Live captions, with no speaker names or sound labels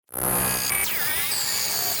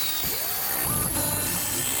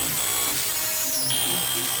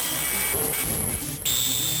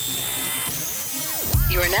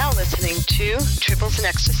are now listening to Tribbles and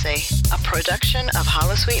Ecstasy, a production of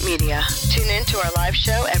Holosuite Media. Tune in to our live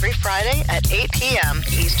show every Friday at 8 p.m.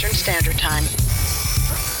 Eastern Standard Time.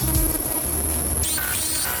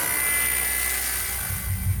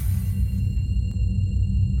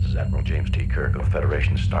 This is Admiral James T. Kirk of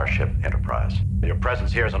Federation Starship Enterprise. Your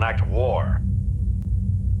presence here is an act of war.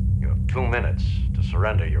 You have 2 minutes to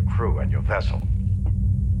surrender your crew and your vessel,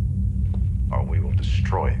 or we will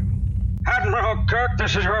destroy you. Admiral Kirk,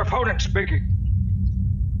 this is your opponent speaking.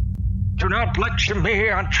 Do not lecture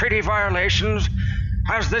me on treaty violations,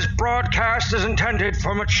 as this broadcast is intended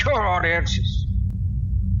for mature audiences.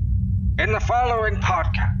 In the following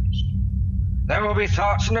podcast, there will be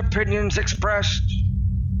thoughts and opinions expressed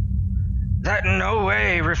that in no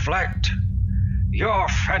way reflect your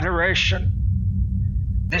Federation,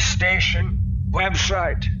 this station,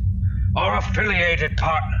 website, or affiliated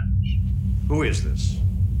partners. Who is this?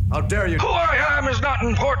 How dare you? Who I am is not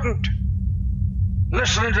important.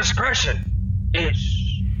 Listener discretion is.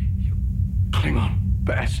 You Klingon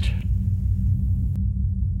bastard.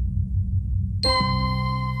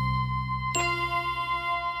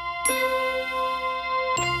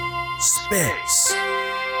 Space,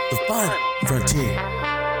 the final frontier.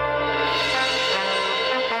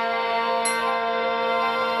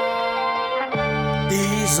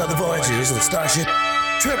 These are the voyages of the starship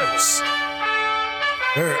Tribbles.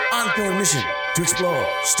 Her ongoing mission to explore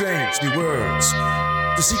strange new worlds,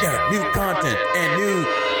 to seek out new content and new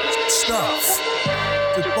stuff,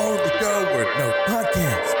 to boldly go where no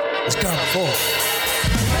podcast has gone before.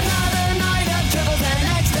 Another night of Tribbles and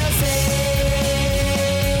Ecstasy.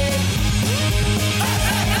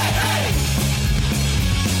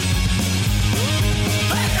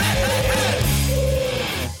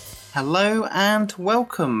 Hello and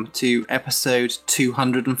welcome to episode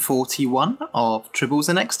 241 of Tribbles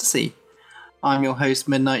and Ecstasy. I'm your host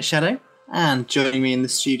Midnight Shadow, and joining me in the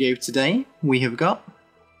studio today we have got...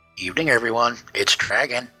 Evening everyone, it's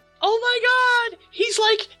Dragon. Oh my god! He's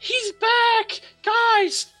back!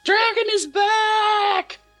 Guys, Dragon is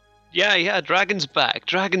back! Yeah, Dragon's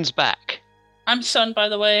back. I'm Sun, by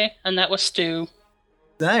the way, and that was Stu.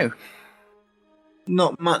 So,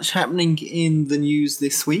 not much happening in the news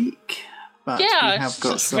this week, but we have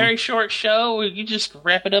got it's some... a very short show. You just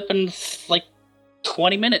wrap it up in like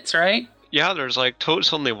 20 minutes, right? Yeah, there's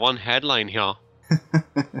totes only one headline here.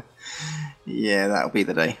 Yeah, that'll be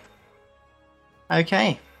the day.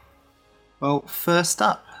 Okay. Well, first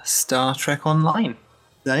up, Star Trek Online.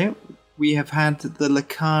 So, we have had the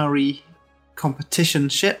Lakari competition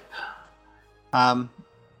ship,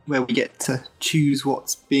 where we get to choose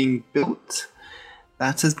what's being built.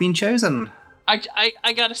 That has been chosen. I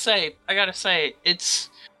gotta say,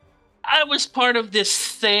 I was part of this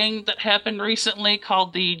thing that happened recently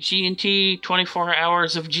called the G&T 24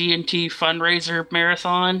 Hours of G&T Fundraiser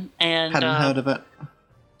Marathon, and Hadn't heard of it.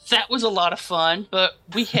 that was a lot of fun. But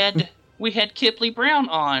we had Kipley Brown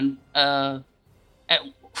on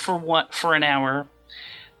for an hour,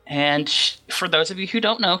 and for those of you who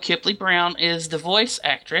don't know, Kipley Brown is the voice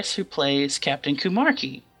actress who plays Captain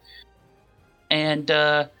Kumarki. And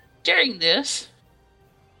during this,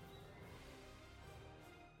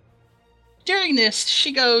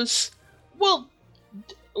 she goes, well,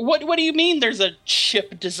 what do you mean there's a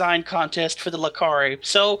ship design contest for the Lakari?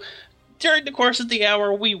 So during the course of the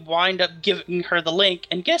hour, we wind up giving her the link,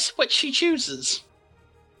 and guess what she chooses?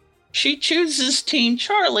 She chooses Team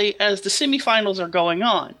Charlie as the semifinals are going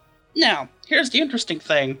on. Now, here's the interesting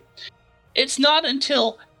thing. It's not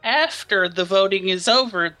until after the voting is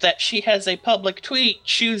over that she has a public tweet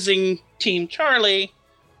choosing Team Charlie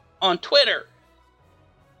on Twitter.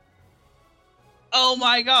 Oh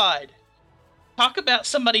my god. Talk about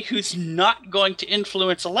somebody who's not going to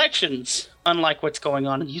influence elections, unlike what's going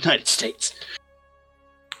on in the United States.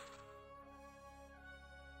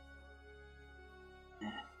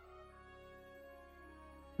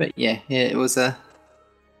 But yeah, it was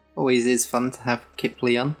always is fun to have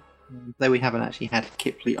Kipley on. Though we haven't actually had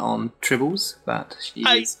Kipley on Tribbles, but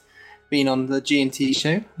she's been on the G&T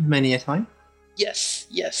show many a time. Yes.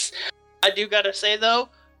 I do gotta say, though,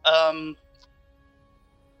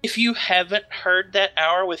 if you haven't heard that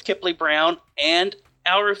hour with Kipley Brown and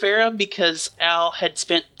Al Rivera, because Al had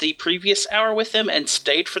spent the previous hour with them and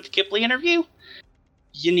stayed for the Kipley interview,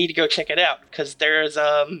 you need to go check it out, because there's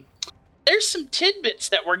some tidbits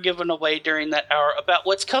that were given away during that hour about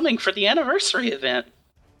what's coming for the anniversary event.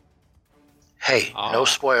 Hey, no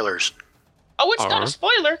spoilers. Oh, it's not a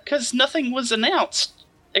spoiler, because nothing was announced,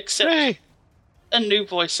 except a new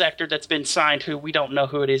voice actor that's been signed who we don't know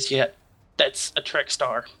who it is yet. That's a Trek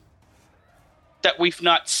star that we've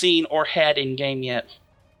not seen or had in-game yet.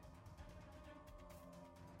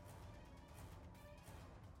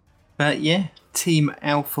 But yeah, Team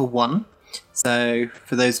Alpha 1. So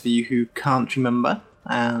for those of you who can't remember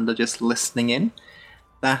and are just listening in,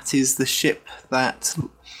 that is the ship that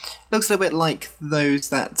looks a little bit like those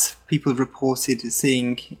that people have reported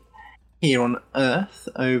seeing here on Earth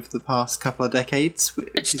over the past couple of decades,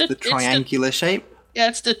 which is the triangular shape. Yeah,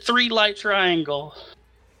 it's the 3-light triangle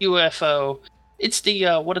UFO. It's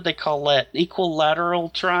the, what do they call that? Equilateral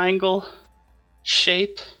triangle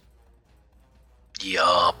shape?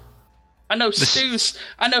 Yup. I know Stu's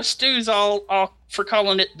all for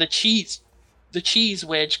calling it the cheese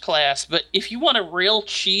wedge class, but if you want a real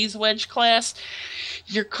cheese wedge class,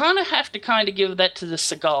 you're gonna have to kind of give that to the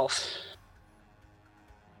Seagulls.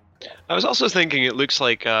 I was also thinking it looks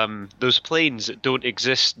like those planes that don't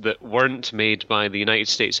exist that weren't made by the United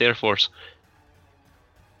States Air Force.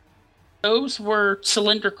 Those were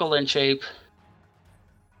cylindrical in shape.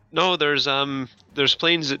 No, there's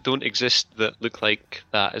planes that don't exist that look like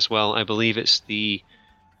that as well. I believe it's the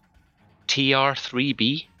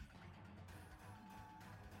TR-3B.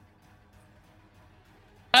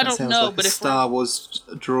 I don't know, like but if Star Wars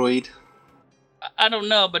droid. I don't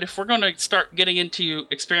know, but if we're going to start getting into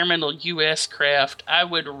experimental U.S. craft, I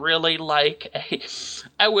would really like a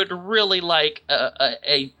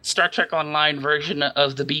Star Trek Online version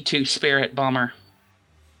of the B-2 Spirit bomber.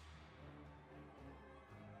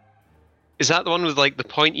 Is that the one with like the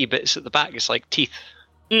pointy bits at the back? It's like teeth.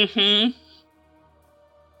 Mm-hmm.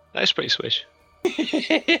 That's pretty swish.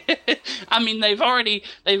 I mean, they've already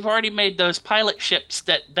made those pilot ships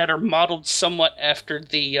that are modeled somewhat after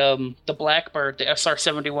the Blackbird, the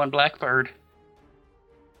SR-71 Blackbird.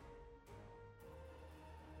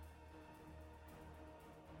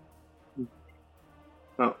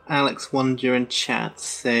 Well, Alex Wonder in chat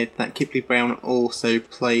said that Kipley Brown also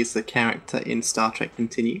plays the character in Star Trek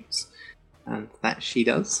Continues, and that she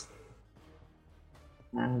does.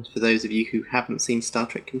 And for those of you who haven't seen Star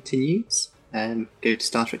Trek Continues, go to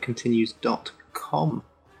StarTrekContinues.com.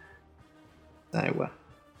 So,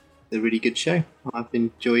 it's a really good show. I've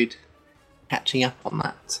enjoyed catching up on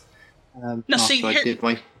that after I did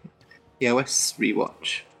my TOS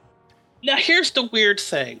rewatch. Now, here's the weird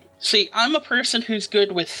thing. See, I'm a person who's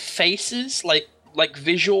good with faces, like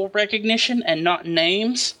visual recognition, and not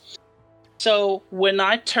names. So when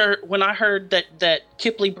I heard that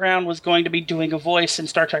Kipley Brown was going to be doing a voice in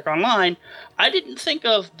Star Trek Online, I didn't think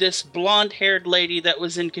of this blonde-haired lady that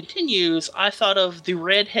was in Continues. I thought of the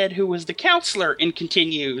redhead who was the counselor in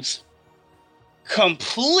Continues.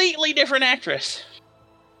 Completely different actress.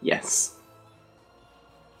 Yes.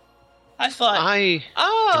 I thought, I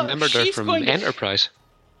remembered her from Enterprise.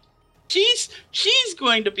 She's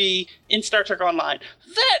going to be in Star Trek Online.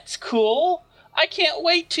 That's cool. I can't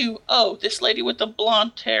wait to. Oh, this lady with the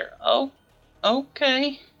blonde hair. Oh,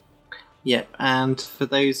 okay. Yep, and for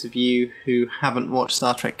those of you who haven't watched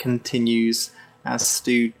Star Trek Continues, as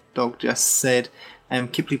Stu Dog just said,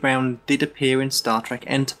 Kipley Brown did appear in Star Trek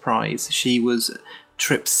Enterprise. She was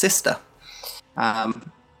Trip's sister. Who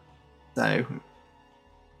got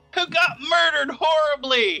murdered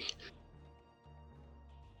horribly.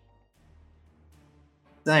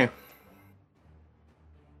 So.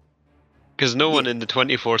 Because no one in the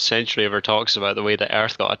 24th century ever talks about the way that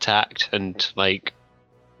Earth got attacked and, like,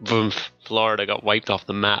 boom, Florida got wiped off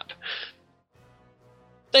the map.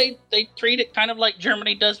 They treat it kind of like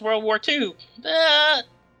Germany does World War II.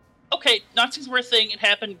 Okay, Nazis were a thing. It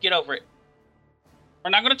happened. Get over it. We're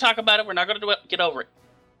not going to talk about it. We're not going to do it. Get over it.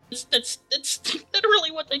 That's literally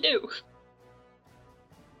what they do.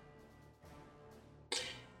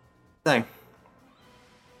 So,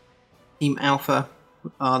 Team Alpha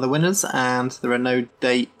are the winners, and there are no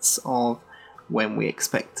dates of when we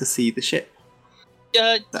expect to see the ship.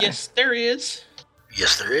 Yes, there is.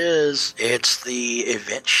 Yes, there is. It's the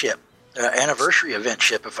event ship, anniversary event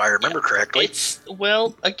ship, if I remember correctly.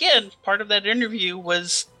 Well, again, part of that interview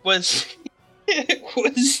was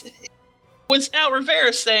Al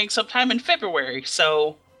Rivera saying sometime in February.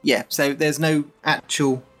 So yeah, so there's no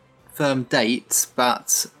actual firm dates,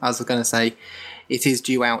 but as I was going to say, it is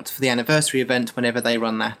due out for the anniversary event whenever they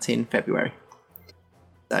run that in February.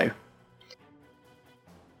 So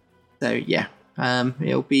yeah,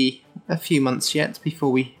 it'll be a few months yet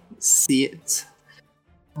before we see it.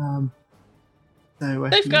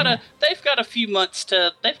 They've got a few months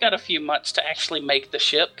to actually make the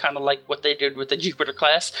ship, kind of like what they did with the Jupiter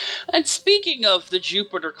class. And speaking of the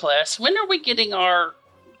Jupiter class, when are we getting our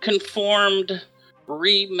conformed,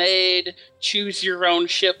 remade, choose your own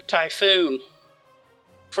ship Typhoon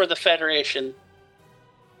for the Federation?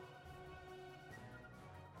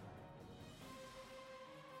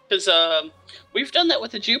 Because we've done that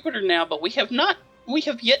with the Jupiter now, but we have not we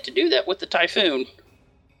have yet to do that with the Typhoon.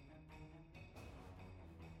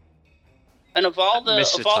 And of all the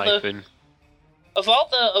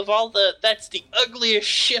that's the ugliest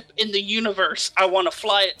ship in the universe, I want to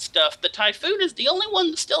fly it stuff. The Typhoon is the only one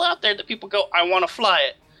that's still out there that people go, I want to fly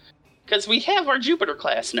it. Because we have our Jupiter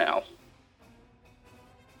class now.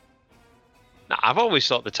 Now, I've always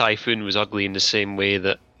thought the Typhoon was ugly in the same way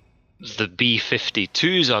that the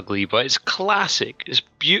B-52 is ugly, but it's classic. It's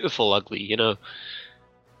beautiful ugly, you know.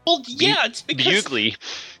 Well, yeah, it's because... Ugly.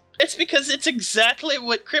 It's because it's exactly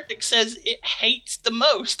what Cryptic says it hates the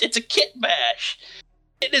most. It's a kit bash.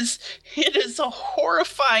 It is a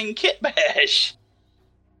horrifying kit bash.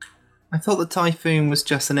 I thought the Typhoon was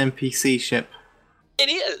just an NPC ship. It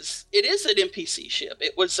is. It is an NPC ship.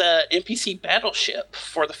 It was an NPC battleship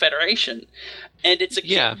for the Federation. And it's a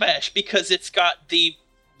kit bash because it's got the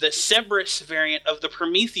Cerberus variant of the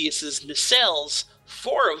Prometheus's nacelles,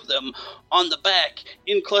 4 of them, on the back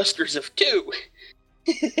in clusters of 2.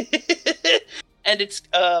 And it's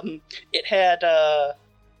it had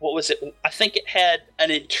what was it? I think it had an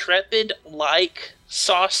Intrepid-like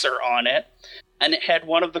saucer on it, and it had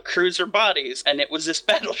one of the cruiser bodies, and it was this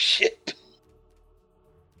battleship.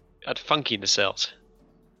 It had funky nacelles.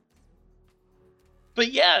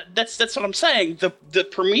 But yeah, that's what I'm saying. The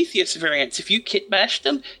Prometheus variants, if you kit bash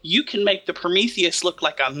them, you can make the Prometheus look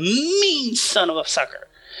like a mean son of a sucker.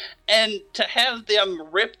 And to have them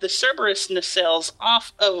rip the Cerberus nacelles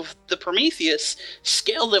off of the Prometheus,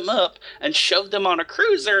 scale them up, and shove them on a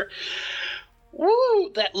cruiser,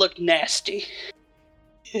 woo, that looked nasty.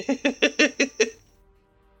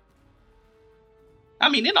 I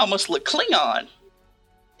mean, it almost looked Klingon.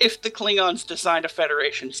 If the Klingons designed a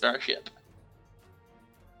Federation starship.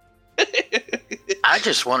 I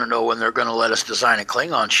just want to know when they're going to let us design a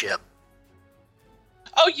Klingon ship.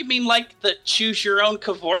 Oh, you mean like the Choose Your Own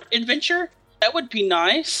Cavort adventure? That would be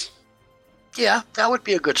nice. Yeah, that would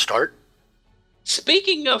be a good start.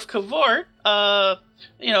 Speaking of Cavort,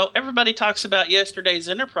 everybody talks about yesterday's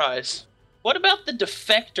Enterprise. What about the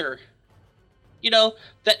Defector? You know,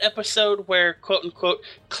 that episode where, quote-unquote,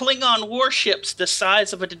 Klingon warships the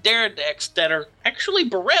size of a Dideridex that are actually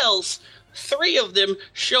Borels, 3 of them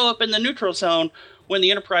show up in the neutral zone when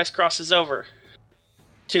the Enterprise crosses over.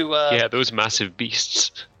 Yeah, those massive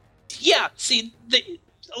beasts. Yeah, see,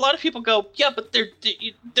 a lot of people go, yeah, but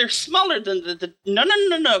they're smaller than the.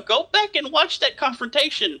 No. Go back and watch that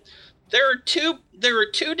confrontation. There are two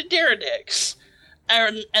Dideridex,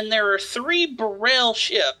 and there are 3 Borel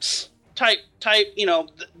ships, type,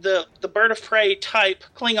 the Bird of Prey type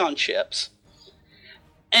Klingon ships,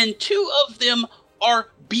 and 2 of them are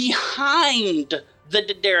behind the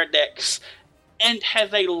Dideridex and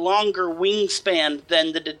have a longer wingspan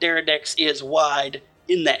than the Dideridex is wide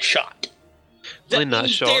in that shot. That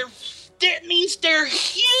means they're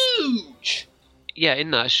huge. Yeah, in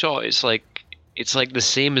that shot, it's like the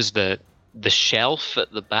same as the shelf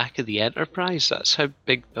at the back of the Enterprise. That's how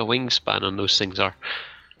big the wingspan on those things are.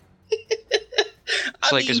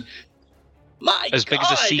 It's as big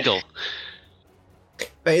as a seagull.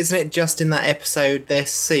 But isn't it just in that episode they're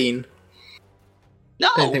seen? No,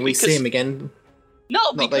 I don't think we see them again. No,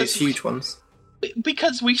 not those huge ones.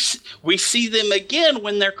 Because we see them again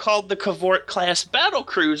when they're called the Cavort class battle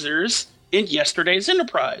cruisers in yesterday's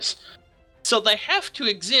Enterprise. So they have to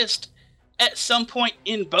exist at some point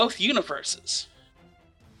in both universes.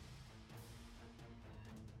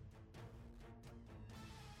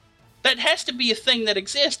 That has to be a thing that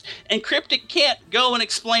exists, and Cryptic can't go and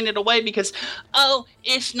explain it away because, oh,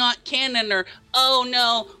 it's not canon, or oh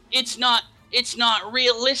no, it's not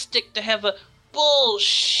realistic to have a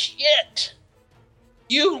bullshit.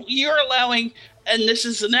 You're allowing, and this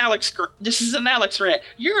is an Alex rant.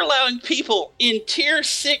 You're allowing people in tier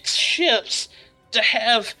 6 ships to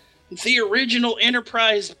have the original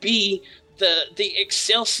Enterprise be the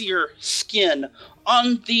Excelsior skin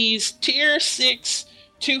on these tier 6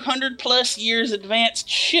 200 plus years advanced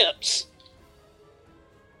ships.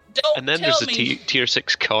 And then there's the tier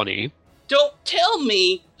 6 Connie. Don't tell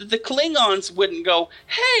me that the Klingons wouldn't go,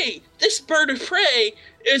 hey, this Bird of Prey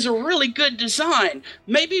is a really good design.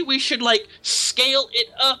 Maybe we should, scale it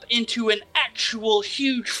up into an actual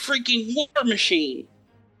huge freaking war machine.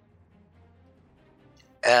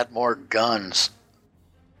 Add more guns.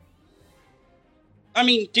 I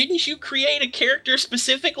mean, didn't you create a character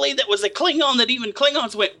specifically that was a Klingon that even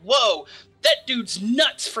Klingons went, whoa, that dude's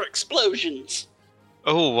nuts for explosions?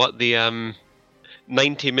 Oh, what, the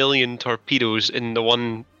 90 million torpedoes in the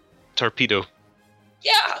one torpedo.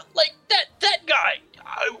 Yeah, that guy.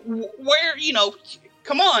 Where,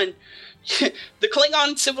 come on. The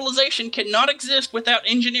Klingon civilization cannot exist without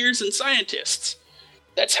engineers and scientists.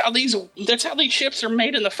 That's how these ships are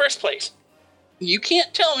made in the first place. You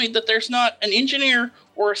can't tell me that there's not an engineer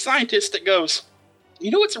or a scientist that goes,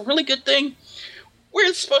 you know what's a really good thing?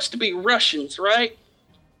 We're supposed to be Russians, right?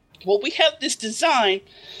 Well, we have this design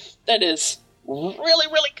that is really,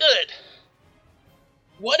 really good.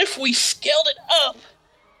 What if we scaled it up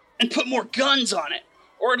and put more guns on it?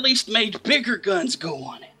 Or at least made bigger guns go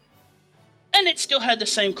on it? And it still had the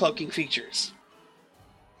same cloaking features.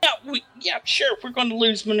 Sure, we're going to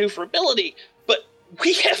lose maneuverability, but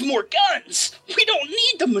we have more guns. We don't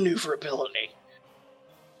need the maneuverability.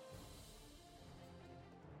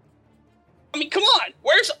 I mean, come on.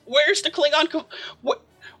 Where's the Klingon?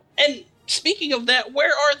 And speaking of that,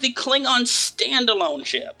 where are the Klingon standalone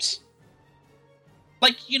ships?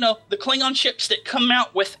 Like, the Klingon ships that come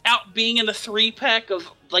out without being in a 3-pack of,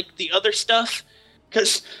 like, the other stuff?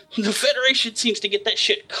 Because the Federation seems to get that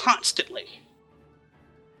shit constantly.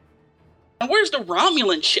 And where's the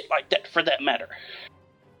Romulan shit like that, for that matter?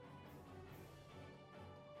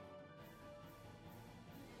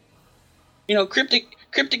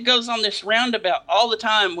 Cryptic goes on this roundabout all the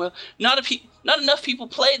time. Well, not enough people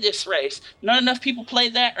play this race. Not enough people play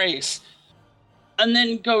that race. And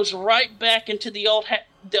then goes right back into the old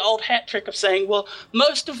hat trick of saying, well,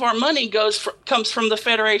 most of our money comes from the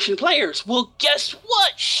Federation players. Well, guess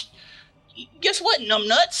what? Guess what,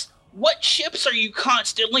 numbnuts? What ships are you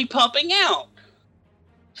constantly pumping out?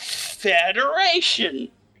 Federation.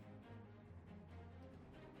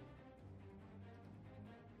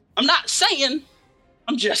 I'm not saying.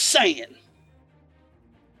 I'm just saying.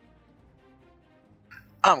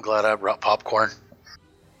 I'm glad I brought popcorn.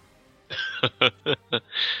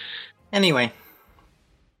 Anyway.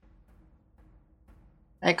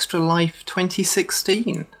 Extra Life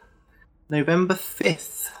 2016. November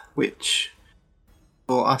 5th, which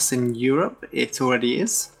for us in Europe, it already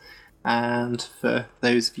is. And for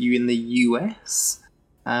those of you in the US,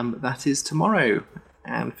 that is tomorrow.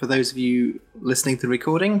 And for those of you listening to the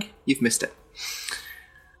recording, you've missed it.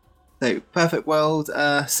 So, Perfect World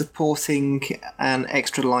supporting an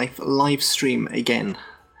Extra Life live stream again.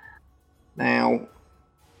 Now,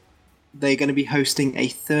 they're going to be hosting a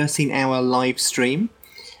 13-hour live stream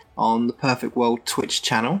on the Perfect World Twitch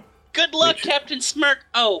channel. Good luck, Captain Smirk.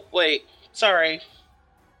 Oh, wait. Sorry.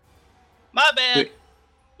 My bad.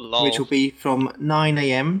 Which will be from 9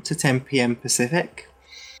 AM to 10 PM Pacific.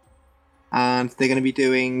 And they're going to be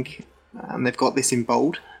doing, and they've got this in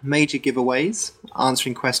bold, major giveaways,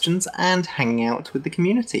 answering questions, and hanging out with the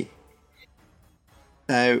community.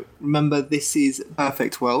 So remember, this is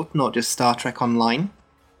Perfect World, not just Star Trek Online.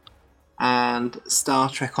 And Star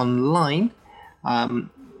Trek Online,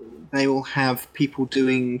 they will have people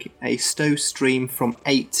doing a stow stream from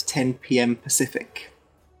 8 to 10 PM Pacific.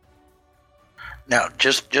 Now,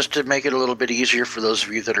 just to make it a little bit easier for those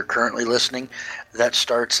of you that are currently listening, that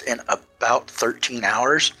starts in about 13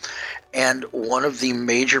 hours. And one of the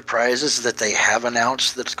major prizes that they have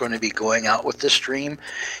announced that's going to be going out with this stream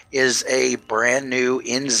is a brand new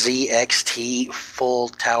NZXT full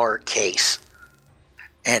tower case.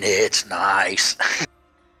 And it's nice.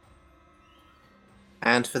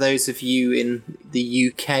 And for those of you in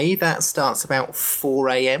the UK, that starts about 4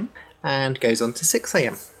 AM and goes on to 6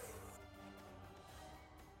 AM.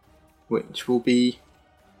 Which will be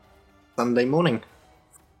Sunday morning.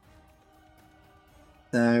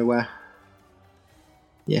 So,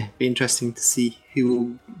 be interesting to see who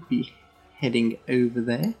will be heading over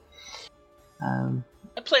there.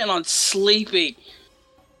 I plan on sleeping.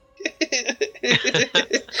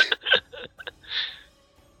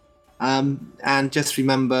 And just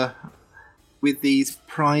remember, with these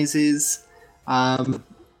prizes,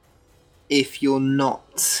 if you're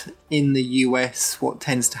not in the US, what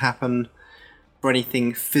tends to happen for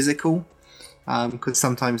anything physical, because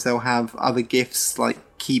sometimes they'll have other gifts like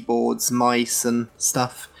keyboards, mice and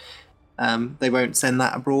stuff, they won't send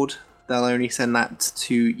that abroad. They'll only send that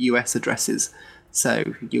to US addresses, so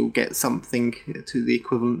you'll get something to the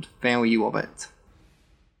equivalent value of it.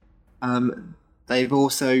 They've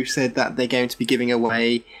also said that they're going to be giving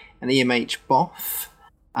away an EMH BOF.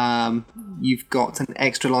 You've got an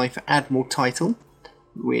Extra Life Admiral title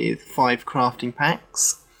with 5 crafting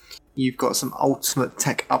packs. You've got some Ultimate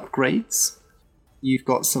Tech upgrades. You've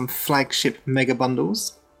got some Flagship Mega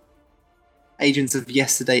Bundles. Agents of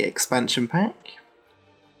Yesterday expansion pack.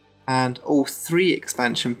 And all 3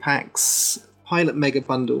 expansion packs, Pilot Mega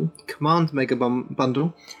Bundle, Command Mega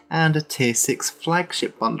Bundle, and a Tier 6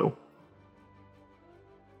 Flagship Bundle.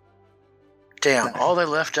 Damn, all they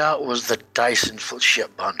left out was the Dyson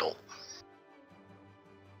ship bundle.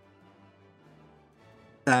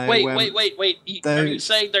 So, Wait. Are you those-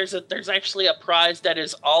 saying there's actually a prize that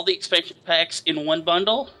is all the expansion packs in one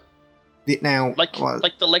bundle? Now, Like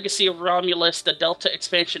the Legacy of Romulus, the Delta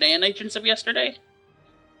expansion, and Agents of Yesterday?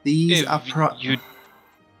 these If are Sorry,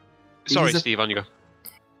 These are- Steve, on you go.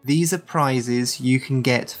 These are prizes you can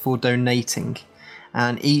get for donating,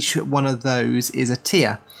 and each one of those is a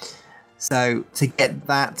tier. So to get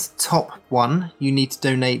that top one, you need to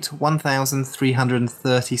donate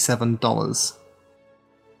 $1,337.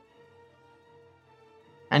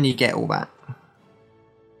 And you get all that.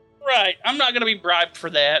 Right, I'm not gonna be bribed for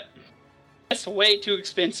that. That's way too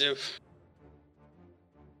expensive.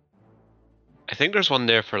 I think there's one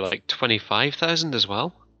there for like 25,000 as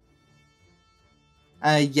well.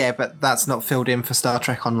 Yeah, but that's not filled in for Star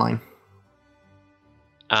Trek Online.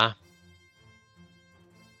 Ah,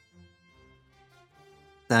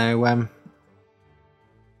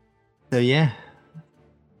 So yeah.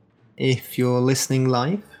 If you're listening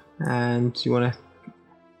live and you want to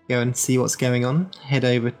go and see what's going on, head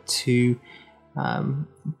over to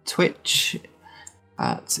Twitch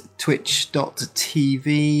at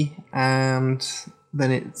twitch.tv, and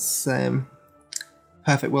then it's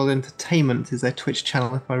Perfect World Entertainment is their Twitch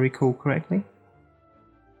channel, if I recall correctly.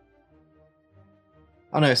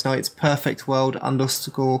 Oh no, it's not. It's Perfect World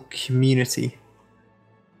 _community,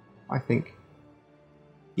 I think.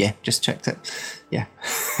 Yeah, just checked it. Yeah.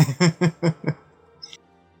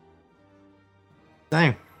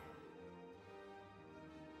 So,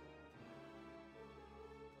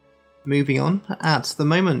 moving on. At the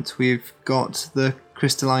moment, we've got the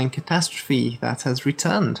Crystalline Catastrophe that has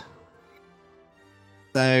returned.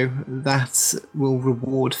 So that will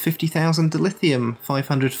reward 50,000 dilithium,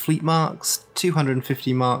 500 fleet marks,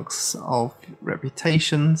 250 marks of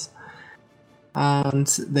reputations, and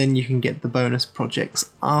then you can get the bonus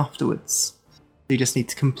projects afterwards. You just need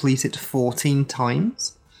to complete it 14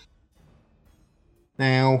 times.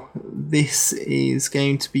 Now, this is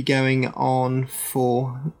going to be going on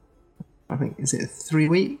for, I think, is it 3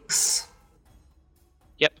 weeks?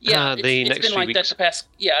 yep. Yeah, the it's next been 3 like weeks. that the past.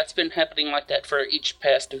 Yeah, it's been happening like that for each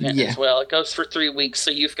past event Yeah. as well. It goes for 3 weeks, so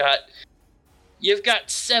you've got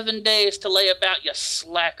 7 days to lay about, you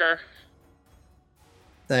slacker.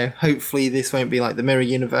 So hopefully this won't be like the Mirror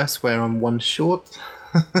Universe where I'm one short.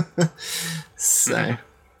 So,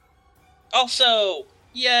 Also,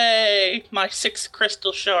 yay! My 6th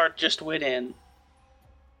crystal shard just went in.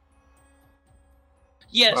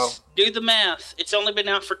 Yes, Well- do the math. It's only been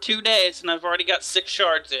out for 2 days, and I've already got 6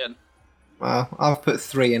 shards in. well, I've put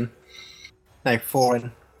 3 in. No, 4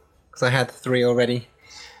 in. Because I had 3 already.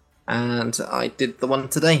 And I did the one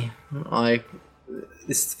today.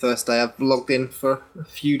 This is the first day I've logged in for a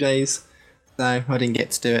few days. So I didn't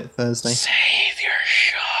get to do it Thursday. Save your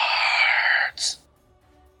shards.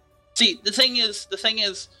 See, the thing is,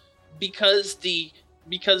 because the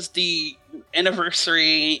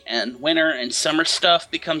anniversary and winter and summer stuff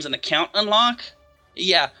becomes an account unlock.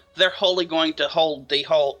 Yeah, they're wholly going to hold the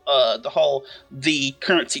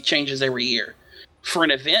currency changes every year. For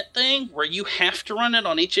an event thing where you have to run it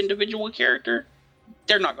on each individual character,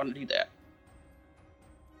 they're not going to do that.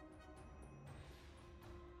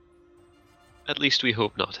 At least we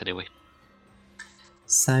hope not, anyway.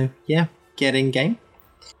 So yeah, get in game.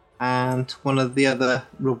 And one of the other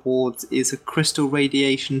rewards is a Crystal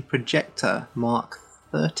Radiation Projector Mark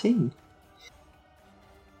 13.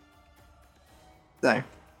 So,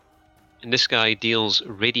 And this guy deals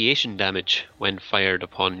radiation damage when fired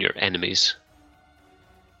upon your enemies.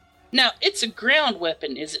 Now, it's a ground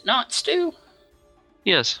weapon, is it not, Stu?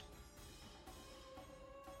 Yes.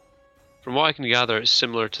 From what I can gather, it's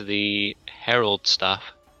similar to the Herald staff.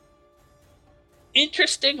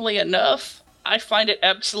 Interestingly enough, I find it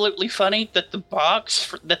absolutely funny that the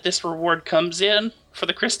box that this reward comes in for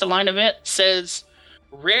the Crystalline event says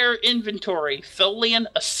Rare Inventory Tholian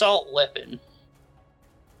Assault Weapon.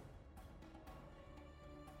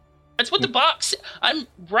 That's what the box. I'm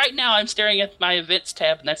staring at my events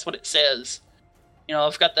tab, and that's what it says. You know,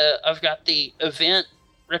 I've got the event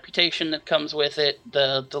reputation that comes with it,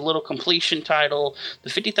 the little completion title, the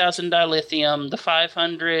 50,000 dilithium, the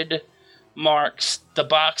 500 marks, the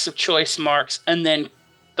box of choice marks, and then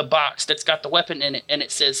the box that's got the weapon in it, and it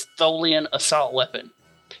says Tholian Assault Weapon.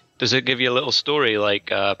 Does it give you a little story like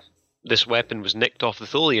this weapon was nicked off the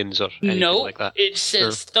Tholians or anything like that? It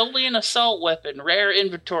says Tholian Assault Weapon, Rare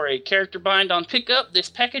Inventory, Character Bind on pickup. This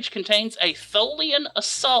package contains a Tholian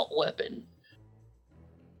Assault Weapon.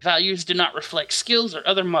 Values do not reflect skills or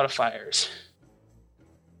other modifiers.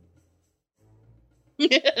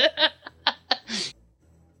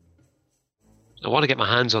 I want to get my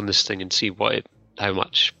hands on this thing and see how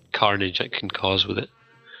much carnage it can cause with it.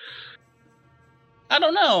 I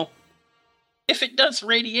don't know. If it does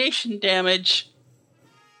radiation damage,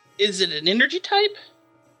 is it an energy type?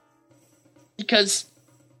 Because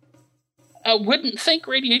I wouldn't think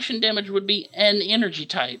radiation damage would be an energy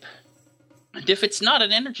type. And if it's not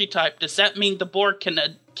an energy type, does that mean the Borg can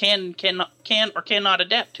or cannot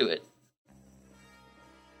adapt to it?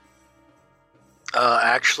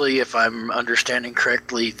 Actually, if I'm understanding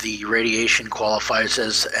correctly, the radiation qualifies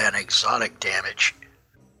as an exotic damage.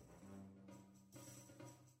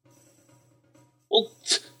 Well,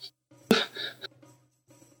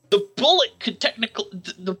 the bullet could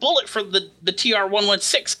the bullet from the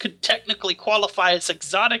TR-116 could technically qualify as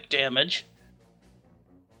exotic damage.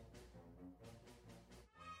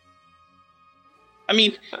 I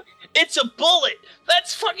mean, it's a bullet.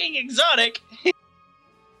 That's fucking exotic.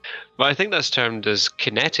 But I think that's termed as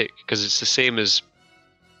kinetic, because it's the same as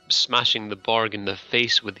smashing the Borg in the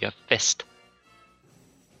face with your fist.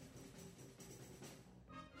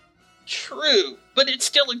 True, but it's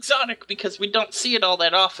still exotic because we don't see it all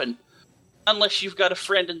that often. Unless you've got a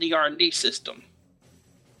friend in the R&D system.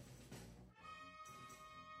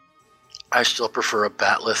 I still prefer a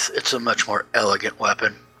batleth. It's a much more elegant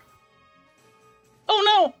weapon. Oh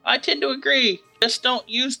no, I tend to agree. Just don't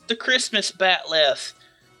use the Christmas batleth.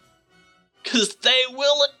 Because they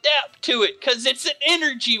will adapt to it, because it's an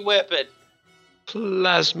energy weapon.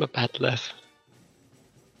 Plasma batleth.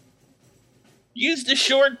 Use the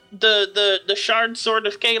shard sword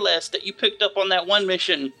of Kahless that you picked up on that one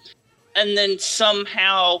mission, and then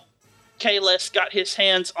somehow Kahless got his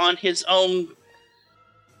hands on his own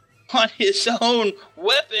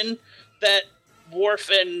weapon that Worf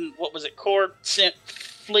and Cord sent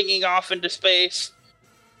flinging off into space.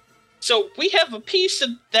 So we have a piece of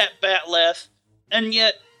that batleth, and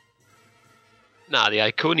yet... Nah, the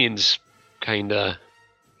Iconians kinda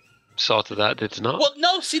sorted that, did it not? Well,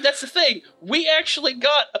 no, see, that's the thing. We actually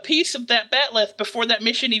got a piece of that batleth before that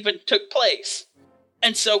mission even took place.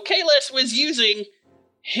 And so Kahless was using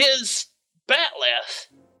his batleth,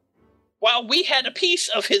 while we had a piece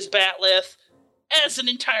of his batleth as an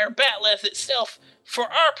entire batleth itself for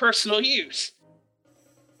our personal use.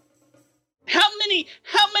 How many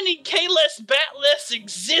Kahless batleths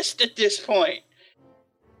exist at this point?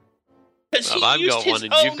 Because I've got one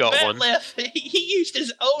and you've got one. He used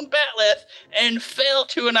his own batleth and fell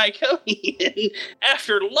to an Iconian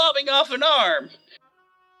after lobbing off an arm.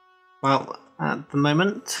 Well, at the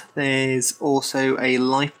moment, there's also a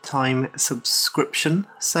lifetime subscription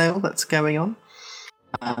sale that's going on.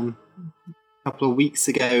 A couple of weeks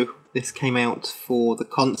ago, this came out for the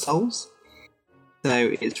consoles.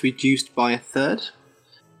 So it's reduced by a third.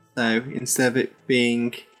 So instead of it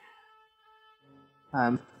being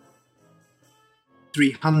 $300,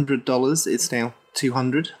 it's now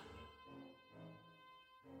 $200.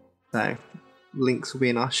 So links will be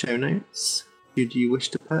in our show notes should you wish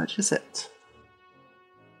to purchase it.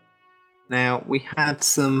 Now, we had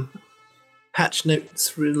some patch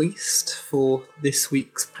notes released for this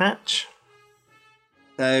week's patch.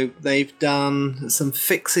 So they've done some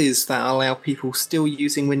fixes that allow people still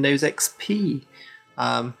using Windows XP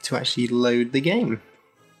to actually load the game.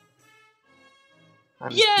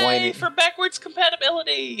 And Yay for backwards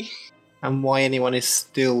compatibility! And why anyone is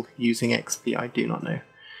still using XP, I do not know.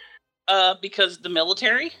 Because the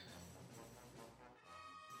military?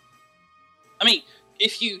 I mean,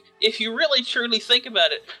 if you really truly think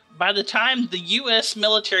about it, by the time the US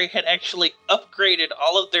military had actually upgraded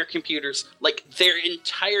all of their computers, like their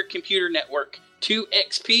entire computer network, to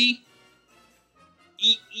XP,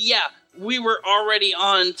 yeah, we were already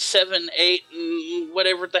on 7, 8, and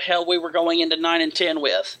whatever the hell we were going into 9 and 10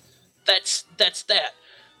 with. That's that.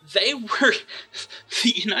 They were... The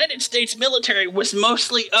United States military was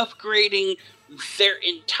mostly upgrading their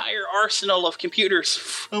entire arsenal of computers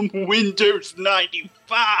from Windows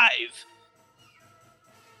 95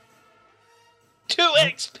 to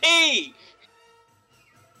XP!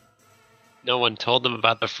 No one told them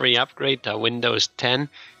about the free upgrade to Windows 10?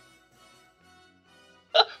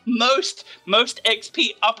 Most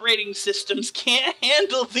XP operating systems can't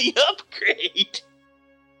handle the upgrade.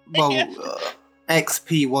 Well,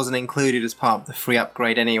 XP wasn't included as part of the free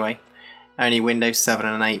upgrade anyway. Only Windows 7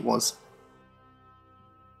 and 8 was.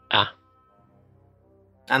 Ah.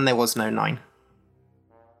 And there was no 9.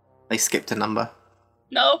 They skipped a number.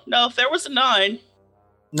 No, there was a 9.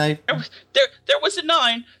 No. There was a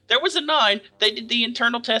 9. There was a 9. They did the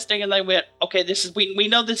internal testing and they went, okay, we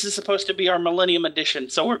know this is supposed to be our Millennium Edition,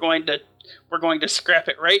 so we're going to scrap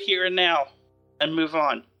it right here and now and move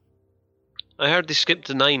on. I heard they skipped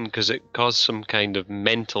to 9 because it caused some kind of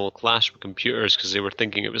mental clash with computers because they were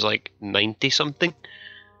thinking it was like 90 something.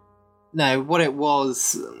 No, what it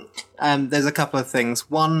was, there's a couple of things.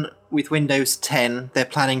 One, with Windows 10, they're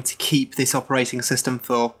planning to keep this operating system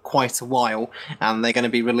for quite a while, and they're going to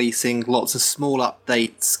be releasing lots of small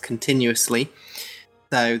updates continuously.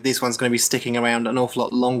 So this one's going to be sticking around an awful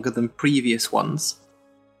lot longer than previous ones.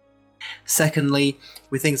 Secondly,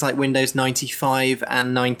 with things like Windows 95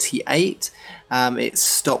 and 98, it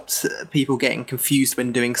stopped people getting confused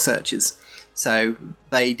when doing searches. So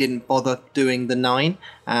they didn't bother doing the 9,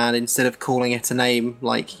 and instead of calling it a name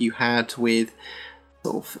like you had with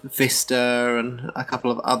sort of Vista and a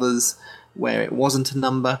couple of others where it wasn't a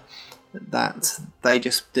number, that they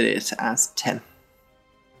just did it as 10.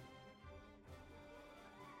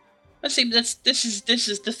 Let's see, this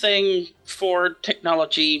is the thing for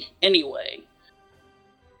technology anyway.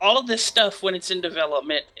 All of this stuff, when it's in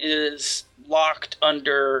development, is locked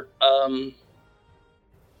under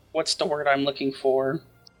what's the word I'm looking for?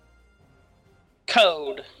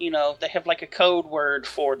 Code. You know, they have like a code word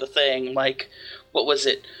for the thing. Like, what was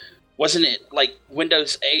it? Wasn't it like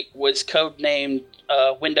Windows 8 was codenamed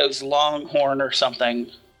Windows Longhorn or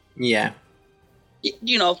something? Yeah.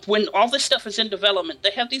 You know, when all this stuff is in development,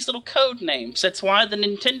 they have these little code names. That's why the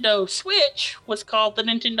Nintendo Switch was called the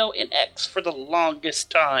Nintendo NX for the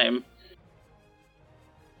longest time.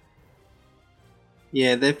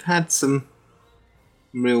 Yeah, they've had some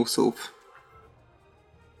real sort of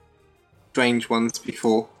strange ones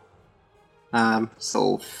before. I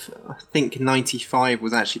think 95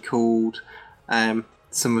 was actually called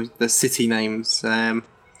some of the city names. I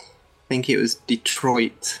think it was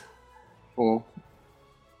Detroit, or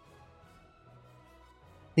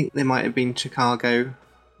I think there might have been Chicago.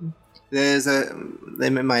 They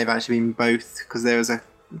may have actually been both, because there was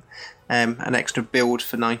an extra build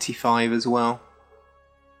for 95 as well.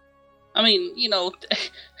 I mean, you know,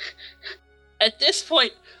 at this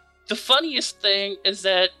point, the funniest thing is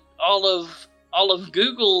that all of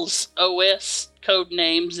Google's OS code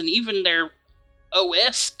names and even their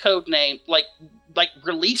OS code name, like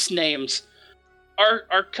release names,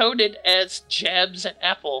 are coded as jabs at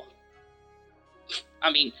Apple.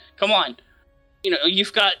 I mean, come on. You know,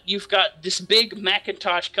 you've got this big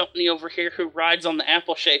Macintosh company over here who rides on the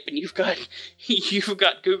Apple shape, and you've got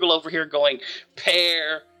Google over here going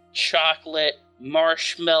pear, chocolate,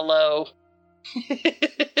 marshmallow.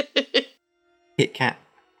 Kit Kat.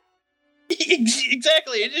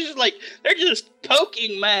 Exactly. It's just like they're just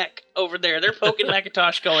poking Mac over there. They're poking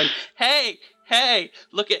Macintosh, going, "Hey,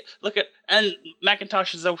 look at," and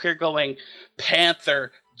Macintosh is over here going,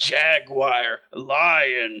 "Panther, jaguar,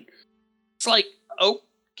 lion." It's like,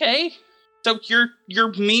 okay, so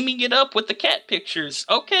you're memeing it up with the cat pictures.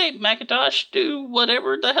 Okay, Macintosh, do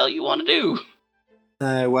whatever the hell you want to do.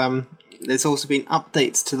 So there's also been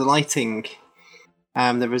updates to the lighting.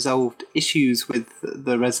 They resolved issues with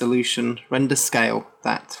the resolution render scale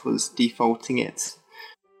that was defaulting it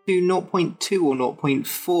to 0.2 or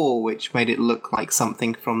 0.4, which made it look like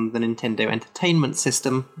something from the Nintendo Entertainment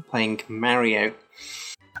System playing Mario.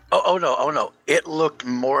 Oh no! It looked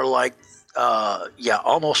more like,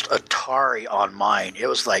 almost Atari on mine. It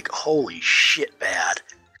was like, holy shit, bad.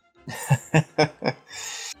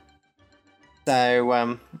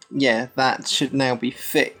 So, that should now be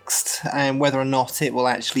fixed. And whether or not it will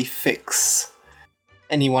actually fix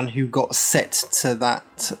anyone who got set to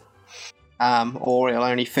that, or it'll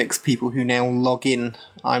only fix people who now log in,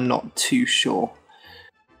 I'm not too sure.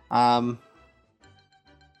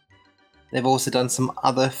 They've also done some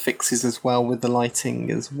other fixes as well with the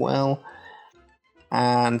lighting as well.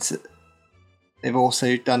 And they've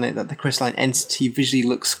also done it that the crystalline entity visually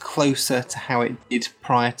looks closer to how it did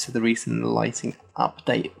prior to the recent lighting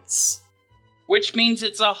updates. Which means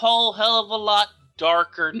it's a whole hell of a lot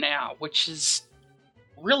darker now, which is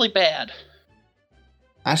really bad.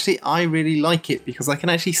 Actually, I really like it because I can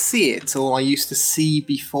actually see it. All I used to see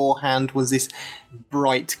beforehand was this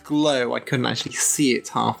bright glow. I couldn't actually see it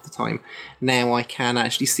half the time. Now I can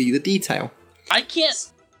actually see the detail. I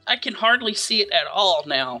can hardly see it at all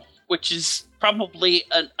now, which is probably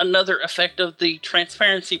another effect of the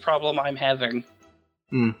transparency problem I'm having.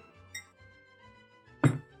 But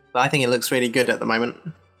I think it looks really good at the moment.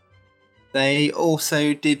 They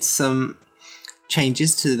also did some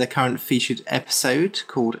changes to the current featured episode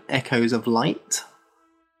called Echoes of Light.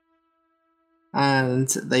 And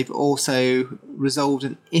they've also resolved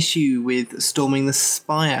an issue with Storming the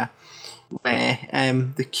Spire, where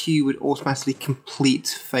the queue would automatically complete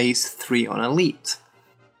Phase 3 on Elite.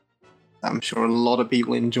 I'm sure a lot of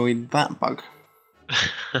people enjoyed that bug.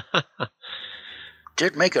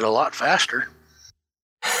 Did make it a lot faster.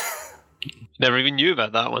 Never even knew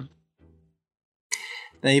about that one.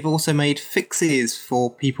 They've also made fixes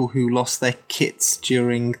for people who lost their kits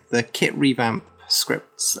during the kit revamp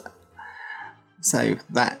scripts. So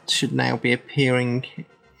that should now be appearing.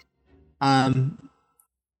 So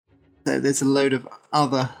there's a load of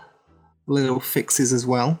other little fixes as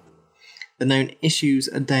well. The known issues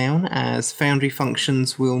are down as Foundry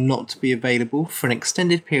functions will not be available for an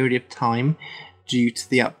extended period of time due to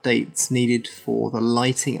the updates needed for the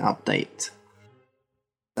lighting update.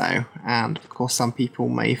 So, and of course some people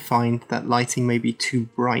may find that lighting may be too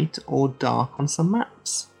bright or dark on some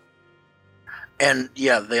maps. And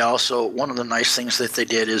yeah, they also, one of the nice things that they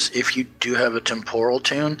did is if you do have a temporal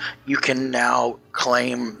tune, you can now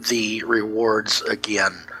claim the rewards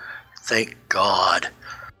again. Thank God.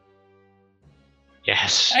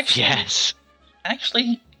 Yes.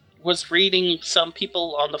 Actually, was reading some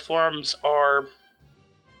people on the forums are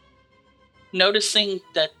noticing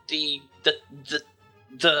that the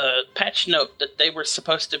patch note that they were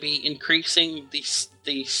supposed to be increasing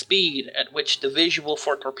the speed at which the visual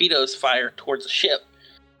for torpedoes fire towards a ship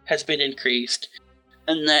has been increased,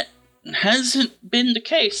 and that hasn't been the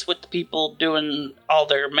case with the people doing all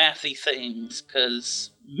their mathy things,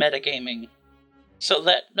 because metagaming. So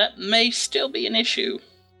that may still be an issue.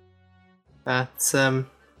 But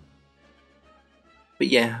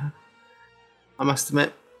yeah, I must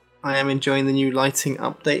admit, I am enjoying the new lighting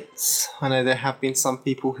updates. I know there have been some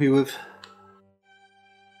people who have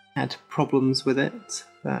had problems with it,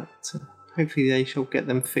 but hopefully they shall get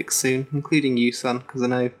them fixed soon, including you, son, because I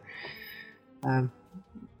know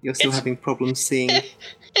you're still having problems seeing.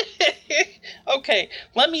 Okay,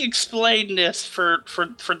 let me explain this for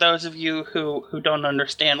those of you who don't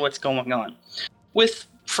understand what's going on.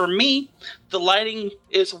 For me, the lighting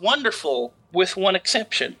is wonderful, with one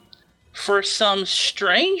exception. For some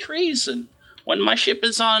strange reason, when my ship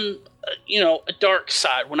is on, a dark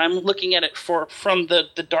side, when I'm looking at it from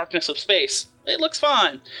the darkness of space, it looks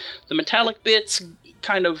fine. The metallic bits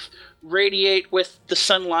kind of radiate with the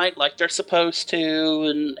sunlight like they're supposed to,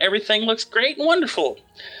 and everything looks great and wonderful.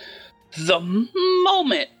 The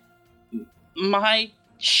moment my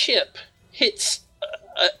ship hits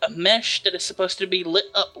a mesh that is supposed to be lit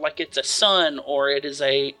up like it's a sun, or it is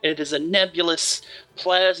a nebulous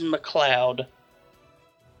plasma cloud,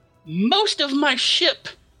 most of my ship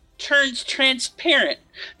turns transparent.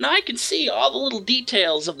 Now I can see all the little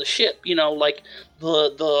details of the ship, like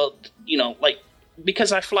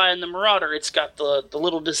because I fly in the Marauder, it's got the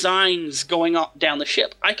little designs going up down the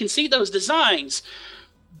ship. I can see those designs,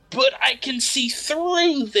 but I can see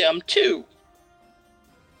through them too.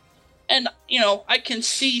 And, I can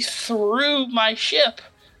see through my ship,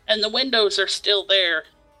 and the windows are still there,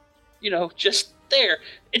 just there.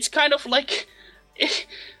 It's kind of like,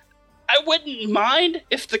 I wouldn't mind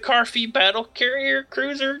if the Carfi battle carrier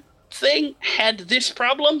cruiser thing had this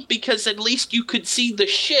problem, because at least you could see the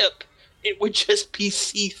ship. It would just be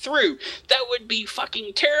see-through. That would be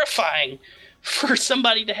fucking terrifying for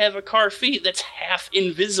somebody to have a Carfi that's half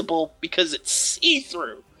invisible because it's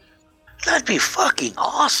see-through. That'd be fucking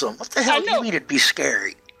awesome. What the hell do you mean it'd be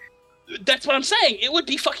scary? That's what I'm saying. It would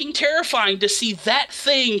be fucking terrifying to see that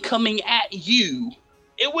thing coming at you.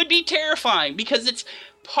 It would be terrifying because it's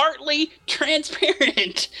partly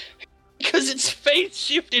transparent. Because its face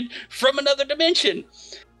shifted from another dimension.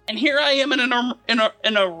 And here I am in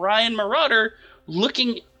an Orion Marauder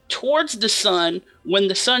looking towards the sun when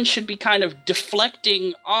the sun should be kind of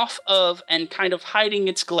deflecting off of and kind of hiding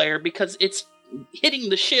its glare because it's hitting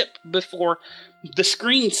the ship before the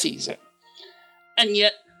screen sees it. And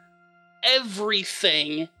yet,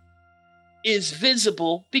 everything is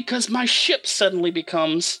visible because my ship suddenly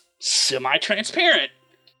becomes semi-transparent.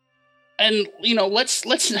 And, let's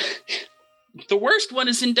the worst one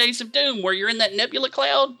is in Days of Doom, where you're in that nebula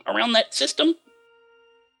cloud around that system.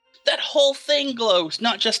 That whole thing glows,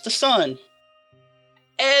 not just the sun.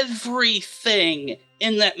 Everything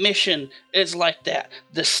in that mission is like that.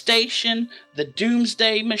 The station, the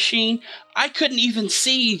Doomsday machine. I couldn't even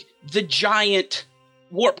see the giant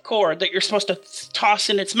warp core that you're supposed to toss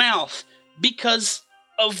in its mouth because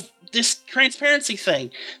of this transparency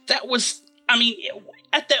thing.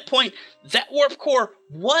 At that point, that warp core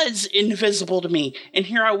was invisible to me, and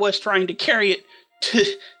here I was trying to carry it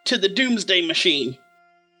to the Doomsday machine.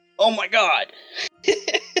 Oh my god.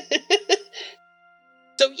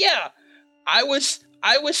 So yeah, I was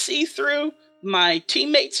see-through, my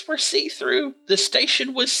teammates were see-through, the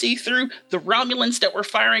station was see-through, the Romulans that were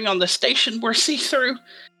firing on the station were see-through.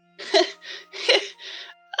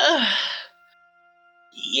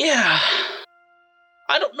 Yeah.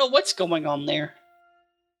 I don't know what's going on there.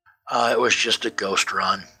 It was just a ghost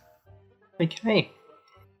run. Okay.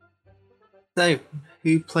 So,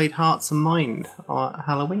 who played Hearts and Mind at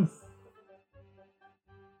Halloween?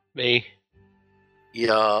 Me.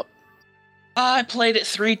 Yeah. I played it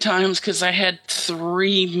 3 times because I had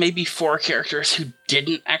 3, maybe 4 characters who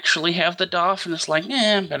didn't actually have the DOF, and it's like,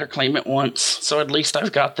 better claim it once, so at least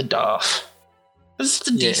I've got the DOF. It's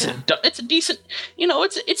a decent, it's a decent,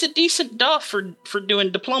 it's a decent DOF for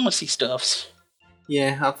doing diplomacy stuffs.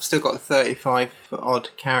 Yeah, I've still got 35 odd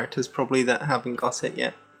characters probably that haven't got it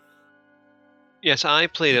yet. Yes, I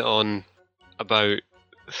played it on about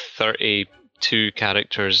 32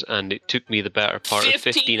 characters, and it took me the better part of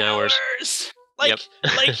 15 hours. Like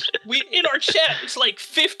we in our chat, it's like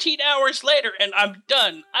 15 hours later, and I'm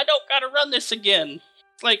done. I don't gotta run this again.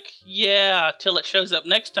 It's like, yeah, till it shows up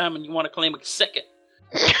next time, and you want to claim a second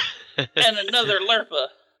and another Lerpa.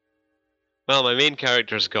 Well, my main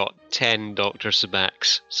character's got 10 Dr.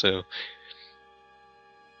 Sabaks, so...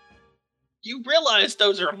 You realize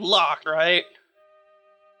those are locked, right?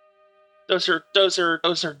 Those are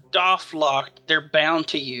DOF locked. They're bound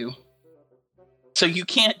to you. So you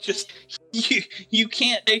can't just... You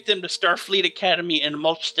can't take them to Starfleet Academy and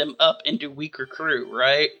mulch them up into weaker crew,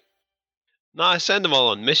 right? No, I send them all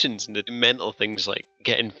on missions and do mental things like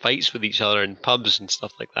get in fights with each other in pubs and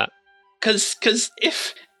stuff like that. Because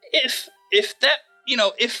if that,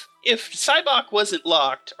 if Cybok wasn't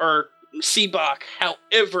locked, or Seabok,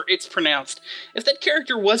 however it's pronounced, if that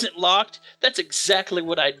character wasn't locked, that's exactly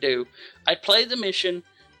what I'd do. I'd play the mission,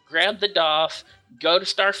 grab the DOF, go to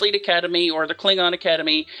Starfleet Academy or the Klingon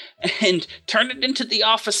Academy, and turn it into the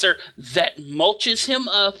officer that mulches him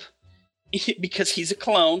up, because he's a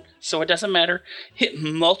clone, so it doesn't matter. It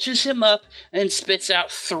mulches him up and spits out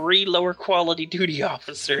 3 lower quality duty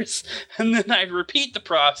officers. And then I'd repeat the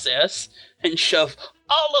process and shove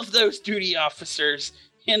all of those duty officers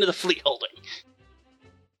into the fleet holding.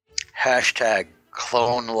 Hashtag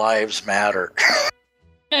clone lives matter.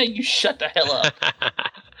 Hey, you shut the hell up.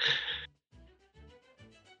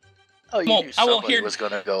 Oh, you knew somebody was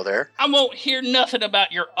going to go there. I won't hear nothing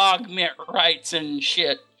about your augment rights and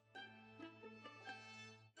shit.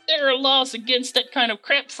 There are laws against that kind of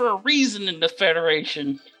crap for a reason in the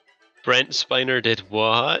Federation. Brent Spiner did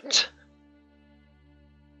what?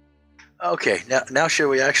 Okay, now should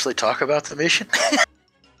we actually talk about the mission?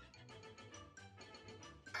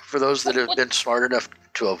 For those that have been smart enough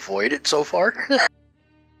to avoid it so far?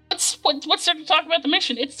 What's there to talk about the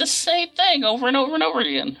mission? It's the same thing over and over and over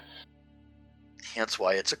again. Hence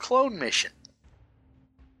why it's a clone mission.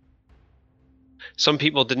 Some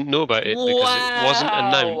people didn't know about it because it wasn't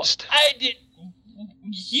announced.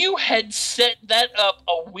 You had set that up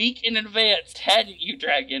a week in advance, hadn't you,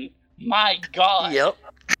 Dragon? My God. Yep.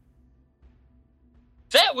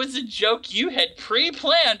 That was a joke you had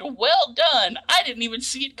pre-planned. Well done. I didn't even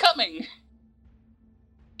see it coming.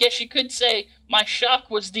 Guess you could say my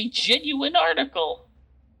shock was the genuine article.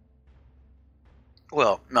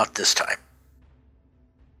 Well, not this time.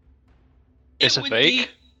 It's a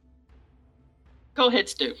fake? Go ahead,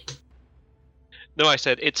 Stu. No, I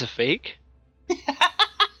said it's a fake.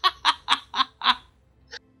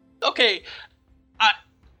 Okay.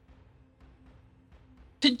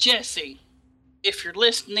 To Jesse, if you're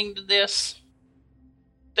listening to this,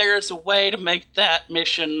 there is a way to make that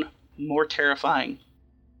mission more terrifying.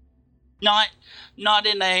 Not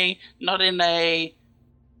in a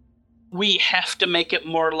we have to make it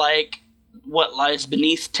more like what lies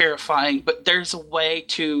beneath terrifying, but there's a way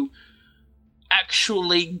to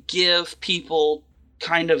actually give people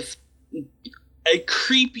kind of a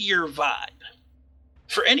creepier vibe.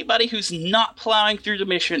 For anybody who's not plowing through the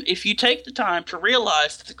mission, if you take the time to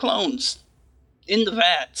realize that the clones in the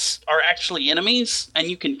vats are actually enemies, and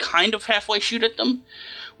you can kind of halfway shoot at them,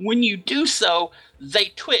 when you do so, they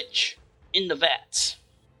twitch in the vats.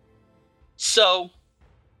 So,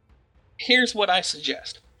 here's what I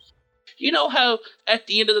suggest. You know how at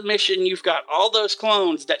the end of the mission you've got all those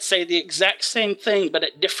clones that say the exact same thing but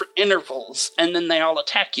at different intervals, and then they all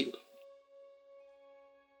attack you?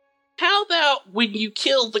 How about when you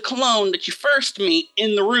kill the clone that you first meet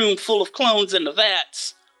in the room full of clones in the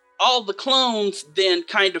vats, all the clones then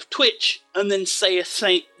kind of twitch and then say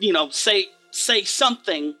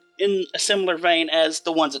something in a similar vein as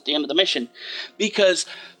the ones at the end of the mission? Because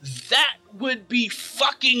that would be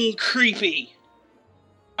fucking creepy.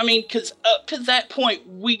 I mean, because up to that point,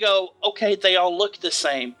 we go, okay, they all look the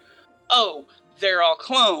same. Oh, they're all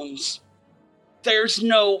clones. There's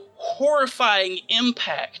no horrifying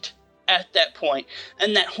impact at that point.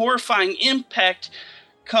 And that horrifying impact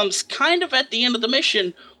comes kind of at the end of the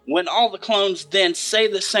mission when all the clones then say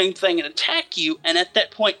the same thing and attack you. And at that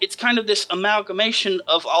point, it's kind of this amalgamation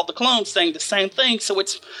of all the clones saying the same thing. So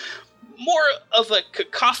it's more of a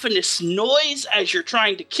cacophonous noise as you're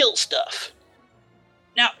trying to kill stuff.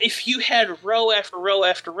 Now, if you had row after row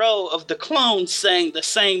after row of the clones saying the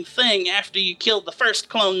same thing after you killed the first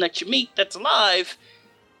clone that you meet that's alive,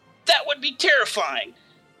 that would be terrifying.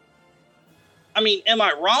 I mean, am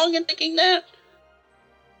I wrong in thinking that?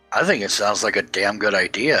 I think it sounds like a damn good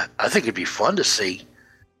idea. I think it'd be fun to see.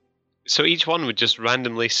 So each one would just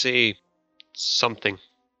randomly say something.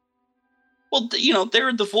 Well,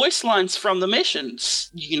 they're the voice lines from the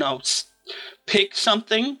missions. Pick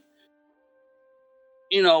something.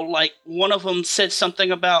 Like one of them says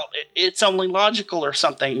something about it's only logical or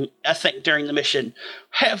something, I think, during the mission.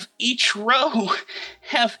 Have each row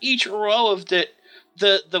of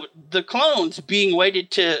the clones being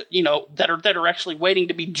weighted to, that are actually waiting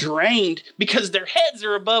to be drained because their heads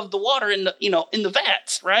are above the water in the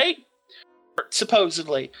vats, right?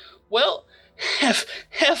 Supposedly. Well,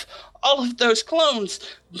 have all of those clones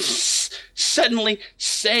suddenly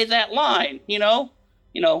say that line,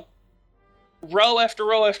 row after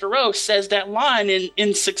row after row says that line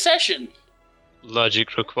in succession.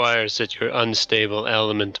 Logic requires that your unstable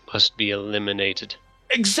element must be eliminated.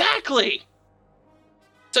 Exactly.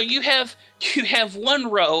 So you have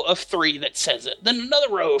one row of 3 that says it, then another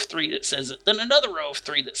row of 3 that says it, then another row of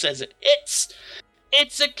 3 that says it.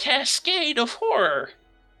 It's a cascade of horror.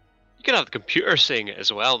 You could have the computer saying it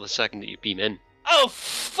as well the second that you beam in. Oh,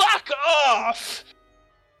 fuck off!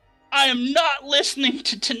 I am not listening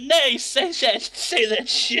to Tanae say that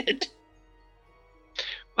shit.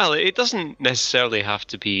 Well, it doesn't necessarily have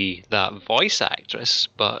to be that voice actress,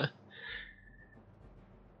 but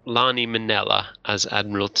Lani Minella as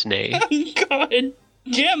Admiral Tanae. Oh, God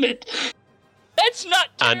damn it. That's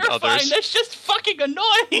not terrifying, and others. That's just fucking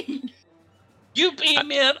annoying. You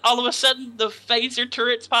beam in, all of a sudden the phaser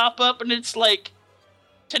turrets pop up, and it's like,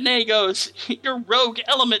 Tanae goes, your rogue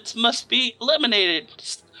elements must be eliminated.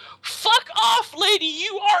 Fuck off, lady!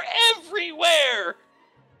 You are everywhere!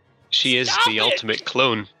 She is Stop the it. ultimate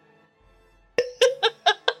clone.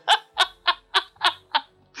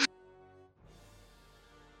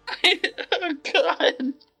 Oh,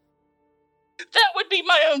 God. That would be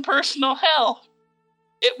my own personal hell.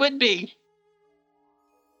 It would be.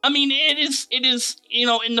 I mean, it is,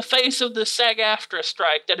 in the face of the SAG-AFTRA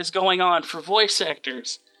strike that is going on for voice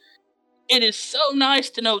actors, it is so nice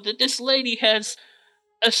to know that this lady has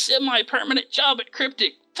a semi-permanent job at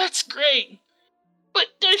Cryptic. That's great. But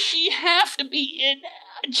does she have to be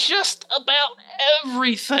in just about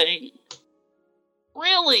everything?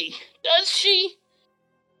 Really? Does she?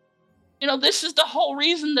 This is the whole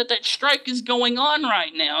reason that strike is going on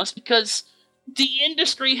right now, is because the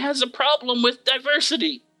industry has a problem with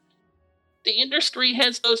diversity. The industry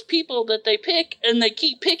has those people that they pick, and they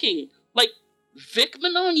keep picking, like Vic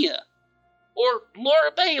Mignogna or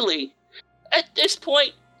Laura Bailey. At this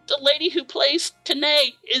point, the lady who plays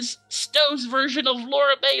Tanae is Stowe's version of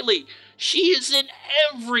Laura Bailey. She is in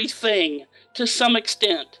everything to some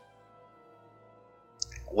extent.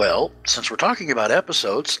 Well, since we're talking about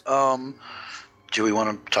episodes, do we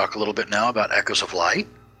want to talk a little bit now about Echoes of Light?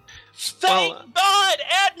 Thank God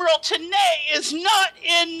Admiral Tanae is not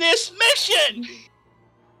in this mission!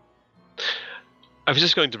 I was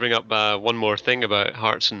just going to bring up one more thing about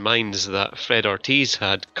Hearts and Minds that Fred Ortiz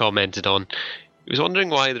had commented on. He was wondering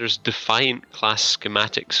why there's Defiant class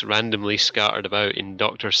schematics randomly scattered about in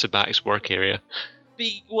Dr. Sabac's work area.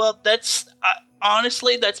 That's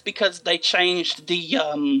honestly, that's because they changed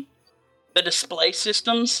the display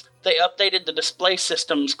systems. They updated the display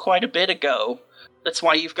systems quite a bit ago. That's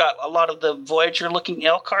why you've got a lot of the Voyager-looking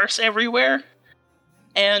Elcars everywhere.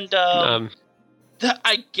 And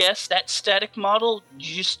I guess that static model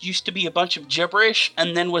just used to be a bunch of gibberish,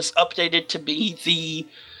 and then was updated to be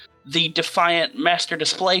the Defiant master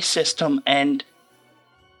display system, and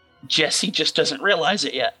Jesse just doesn't realize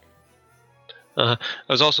it yet. I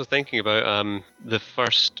was also thinking about the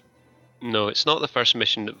first... No, it's not the first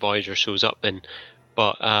mission that Voyager shows up in,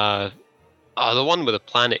 but the one with a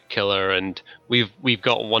planet killer, and we've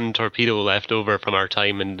got one torpedo left over from our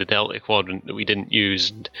time in the Delta Quadrant that we didn't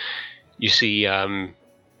use, and you see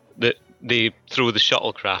that they throw the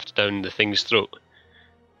shuttlecraft down the thing's throat.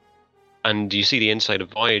 And you see the inside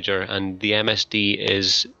of Voyager, and the MSD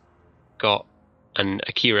is got an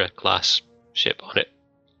Akira class ship on it.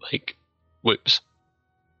 Like, whoops.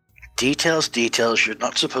 Details. You're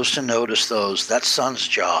not supposed to notice those. That's Sun's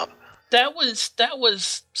job. That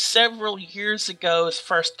was several years ago's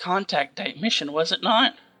First Contact Day mission, was it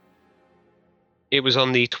not? It was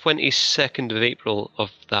on the 22nd of April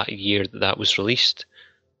of that year that was released.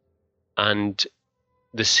 And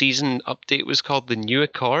the season update was called The New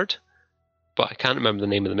Accord, but I can't remember the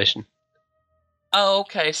name of the mission. Oh,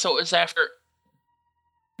 okay, so it was after...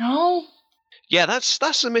 No? Yeah, that's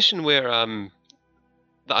the mission where the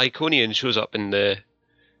Iconian shows up in the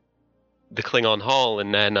Klingon hall,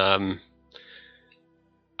 and then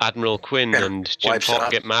Admiral Quinn and Jim wipes Pop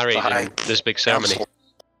out get married the High in this big ceremony. Council.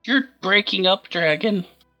 You're breaking up, Dragon.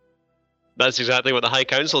 That's exactly what the High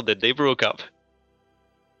Council did. They broke up.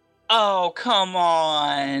 Oh, come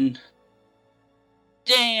on.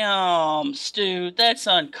 Damn, Stu, that's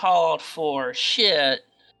uncalled for. Shit.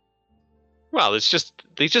 Well, they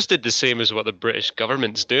just did the same as what the British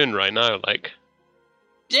government's doing right now. Like,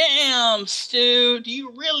 Damn, Stu,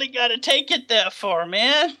 you really gotta take it that far,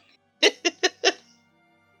 man.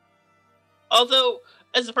 Although,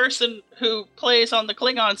 as a person who plays on the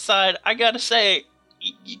Klingon side, I gotta say,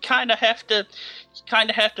 you kind of have to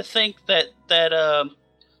think that the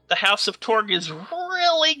House of Torg is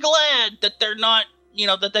really glad that they're not,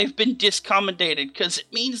 that they've been discommendated, because it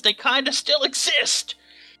means they kind of still exist.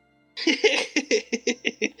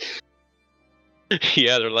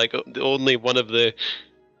 yeah, they're like the only one of the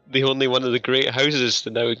great houses to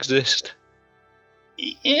now exist.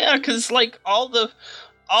 Yeah, because like all of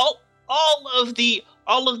the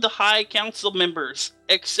High Council members,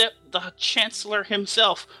 except the Chancellor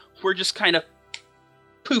himself, were just kind of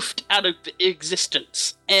poofed out of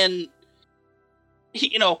existence. And,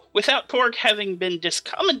 without Torg having been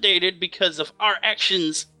discommendated because of our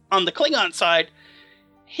actions on the Klingon side,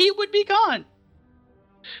 he would be gone.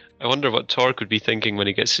 I wonder what Torg would be thinking when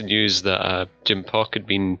he gets the news that Jim Pock had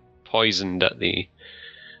been poisoned at the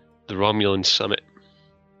Romulan summit.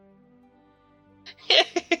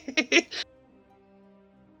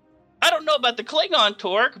 I don't know about the Klingon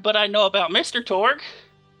Torg, but I know about Mr. Torg.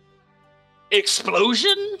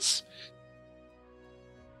 Explosions?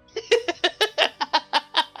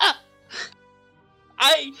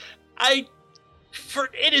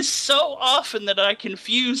 It is so often that I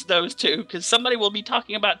confuse those two, because somebody will be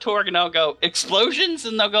talking about Torg and I'll go, explosions?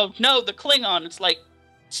 And they'll go, no, the Klingon. It's like,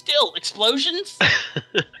 still, explosions?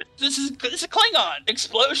 This is a Klingon.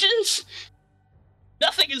 Explosions?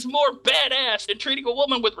 Nothing is more badass than treating a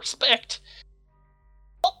woman with respect.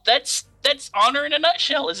 Well, that's honor in a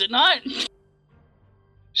nutshell, is it not?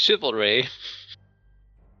 Chivalry.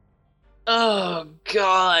 Oh,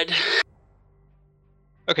 God.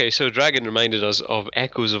 Okay, so Dragon reminded us of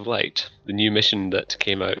Echoes of Light, the new mission that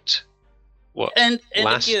came out,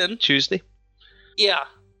 last again, Tuesday? Yeah,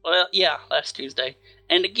 last Tuesday.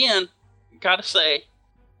 And again, gotta say,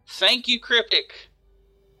 thank you, Cryptic,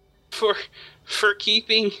 for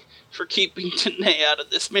keeping Tanae out of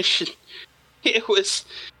this mission. It was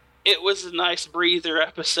a nice breather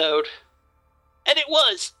episode. And it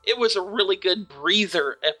was a really good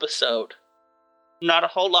breather episode. Not a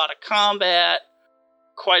whole lot of combat,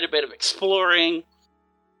 quite a bit of exploring.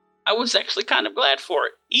 I was actually kind of glad for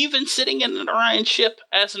it. Even sitting in an Orion ship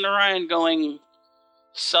as an Orion going,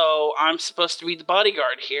 so I'm supposed to be the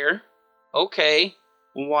bodyguard here. Okay,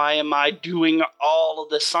 why am I doing all of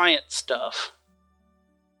the science stuff?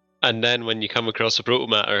 And then when you come across a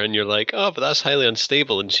protomatter and you're like, oh, but that's highly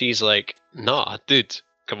unstable, and she's like, nah, dude,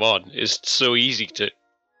 come on, it's so easy to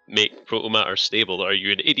make protomatter stable. Are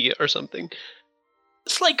you an idiot or something?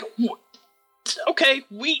 It's like, okay,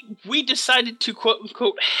 we decided to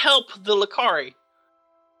quote-unquote help the Lakari.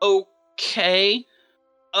 Okay.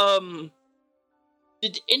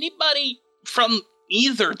 Did anybody from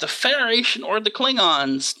either the Federation or the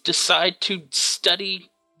Klingons decide to study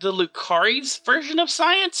the Lucari's version of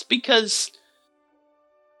science? Because,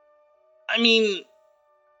 I mean,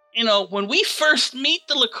 when we first meet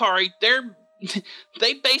the Lucari,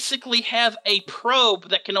 they basically have a probe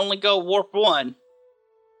that can only go warp 1.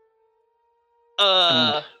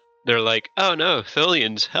 They're like, oh no,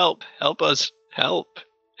 Tholians, help us, help,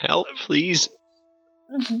 please.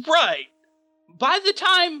 Right. By the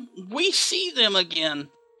time we see them again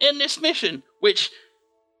in this mission, which,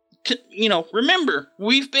 remember,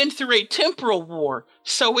 we've been through a temporal war,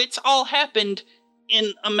 so it's all happened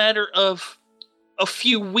in a matter of a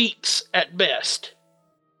few weeks at best.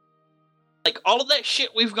 Like, all of that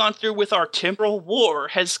shit we've gone through with our temporal war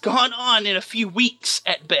has gone on in a few weeks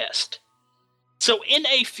at best. So in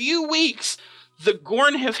a few weeks, the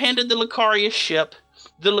Gorn have handed the Lucari a ship.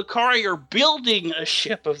 The Lucari are building a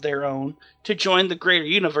ship of their own to join the greater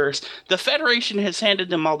universe. The Federation has handed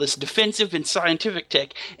them all this defensive and scientific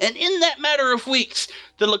tech. And in that matter of weeks,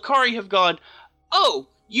 the Lucari have gone, oh,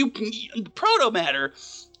 you protomatter.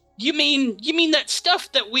 You mean that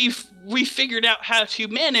stuff that we figured out how to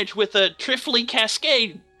manage with a Trifly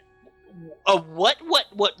Cascade? A what?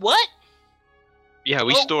 Yeah,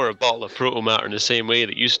 we store a bottle of protomatter in the same way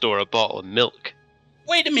that you store a bottle of milk.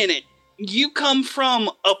 Wait a minute. You come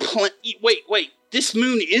from a planet. Wait. This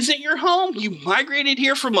moon isn't your home? You migrated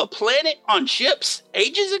here from a planet on ships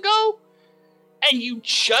ages ago? And you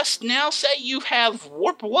just now say you have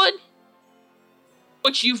Warp 1?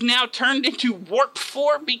 Which you've now turned into Warp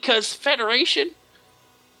 4 because Federation?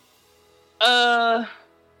 And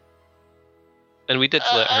we did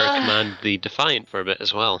let her command the Defiant for a bit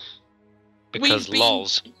as well. Because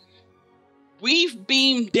lols. We've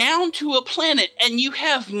beamed down to a planet, and you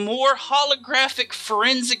have more holographic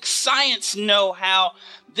forensic science know-how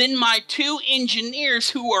than my 2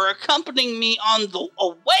 engineers who are accompanying me on the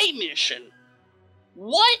away mission.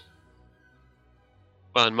 What?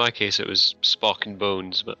 Well, in my case, it was Spock and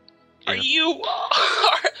Bones, but... Yeah.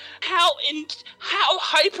 How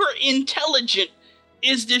hyper intelligent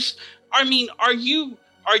is this? I mean, are you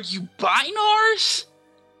binars?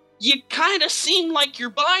 You kind of seem like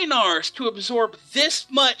you're binars to absorb this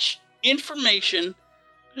much information.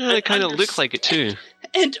 Yeah, it kind of looked like it too.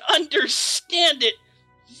 And understand it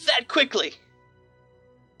that quickly.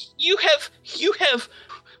 You have,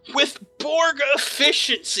 with Borg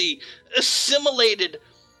efficiency, assimilated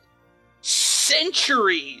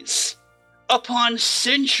centuries upon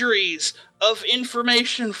centuries of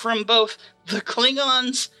information from both the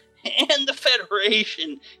Klingons and the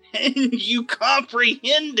Federation, and you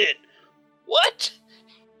comprehend it. What?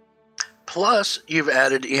 Plus, you've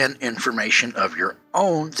added in information of your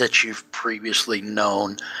own that you've previously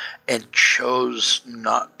known and chose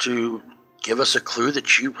not to give us a clue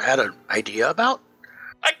that you had an idea about?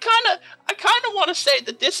 I kind of want to say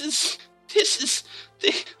that this is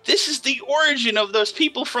the origin of those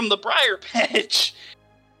people from the Briar Patch.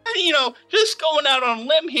 You know, just going out on a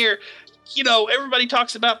limb here, you know, everybody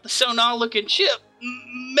talks about the Sonal-looking ship.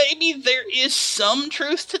 Maybe there is some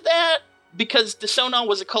truth to that, because the Sonal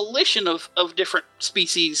was a coalition of different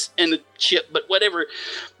species and a ship, but whatever.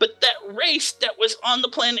 But that race that was on the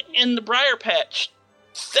planet in the Briar Patch,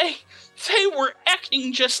 they were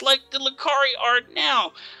acting just like the Lakari are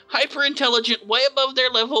now. Hyper-intelligent, way above their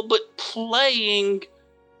level, but playing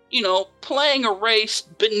a race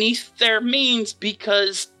beneath their means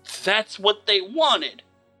because that's what they wanted.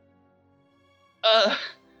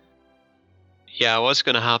 Yeah, what's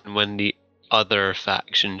going to happen when the other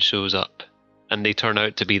faction shows up and they turn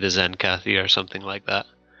out to be the Zenkathi or something like that?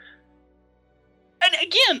 And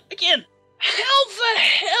again, how the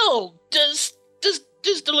hell does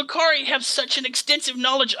the Lakari have such an extensive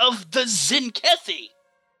knowledge of the Zenkathi?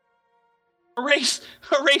 A race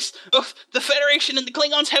of the Federation and the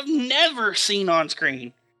Klingons have never seen on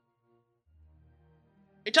screen.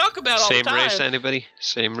 They talk about all the time.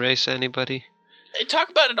 Same race, anybody? They talk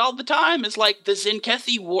about it all the time. It's like the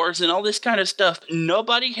Zenkathi Wars and all this kind of stuff.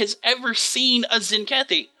 Nobody has ever seen a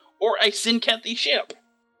Zenkathi or a Zenkathi ship.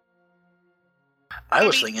 I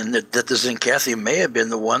was thinking that the Zenkathi may have been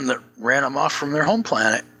the one that ran them off from their home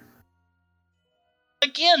planet.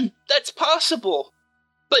 Again, that's possible.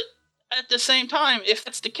 But at the same time, if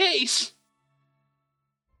that's the case,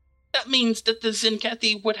 that means that the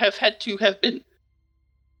Zenkathi would have had to have been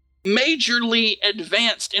majorly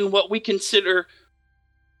advanced in what we consider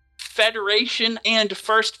Federation and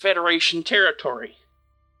First Federation territory.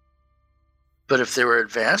 But if they were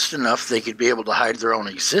advanced enough, they could be able to hide their own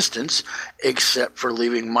existence, except for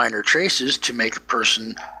leaving minor traces to make a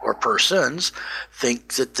person or persons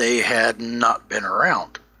think that they had not been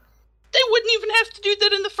around. They wouldn't even have to do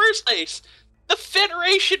that in the first place. The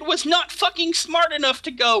Federation was not fucking smart enough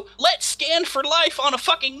to go, let's scan for life on a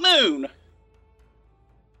fucking moon.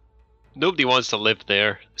 Nobody wants to live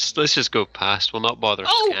there. Let's just go past. We'll not bother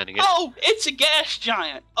scanning it. Oh, it's a gas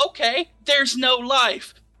giant. Okay, there's no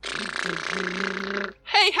life.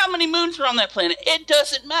 Hey, how many moons are on that planet? It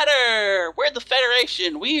doesn't matter. We're the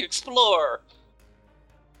Federation. We explore.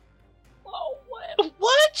 Oh,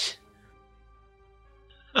 what?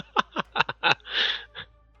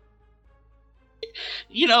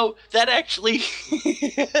 You know, that actually...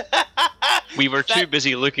 We were too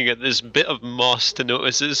busy looking at this bit of moss to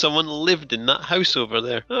notice that someone lived in that house over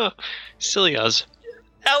there. Oh, silly us.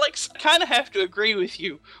 Alex, I kind of have to agree with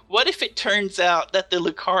you. What if it turns out that the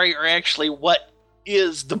Lakari are actually what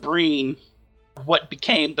is the Breen? What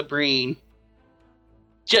became the Breen?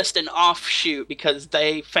 Just an offshoot because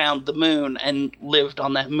they found the moon and lived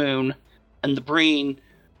on that moon. And the Breen,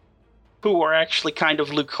 who are actually kind of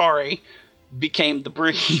Lakari, became the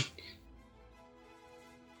Breen.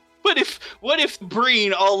 What if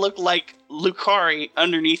Breen all look like Lakari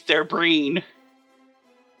underneath their Breen?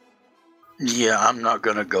 Yeah, I'm not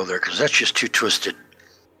going to go there because that's just too twisted.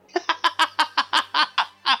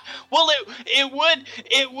 Well,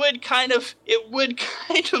 it would kind of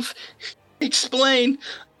explain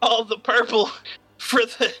all the purple for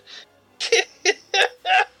the...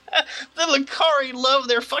 The Lakari love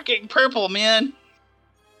their fucking purple, man.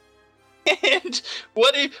 And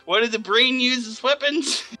what did the Brain use as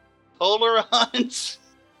weapons? Polarons.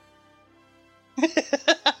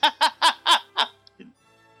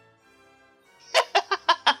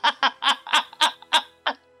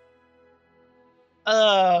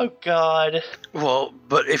 Oh, God. Well,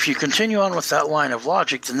 but if you continue on with that line of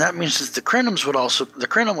logic, then that means that the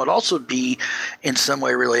Krynom would also be in some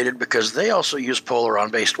way related because they also use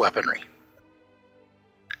Polaron-based weaponry.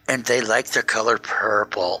 And they like the color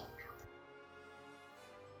purple.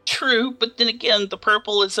 True, but then again, the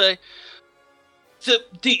purple is the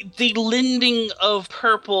lending of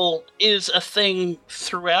purple is a thing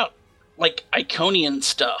throughout, like, Iconian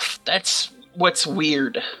stuff. That's what's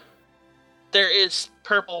weird. There is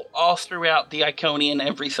purple all throughout the Iconian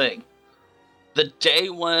everything. The Day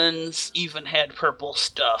Ones even had purple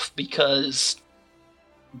stuff because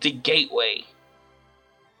the Gateway.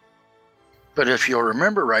 But if you'll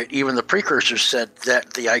remember right, even the precursors said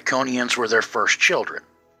that the Iconians were their first children.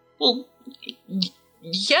 Well,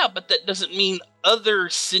 yeah, but that doesn't mean other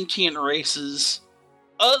sentient races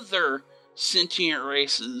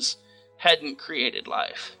hadn't created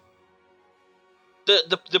life.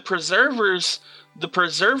 The preservers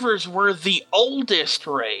were the oldest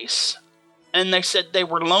race, and they said they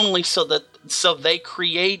were lonely, so they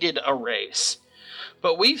created a race.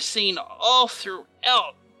 But we've seen all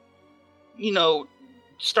throughout,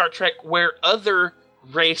 Star Trek where other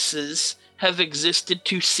races have existed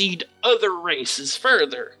to seed other races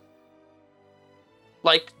further.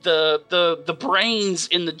 Like the brains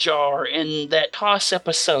in the jar in that Toss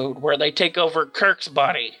episode where they take over Kirk's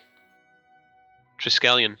body.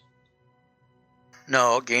 Triskelion.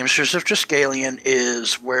 No, Gamesters of Triskelion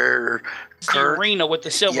is where Kirk... The arena with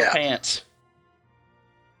the silver pants.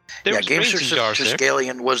 Gamesters of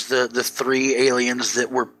Triskelion was the three aliens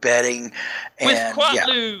that were betting. With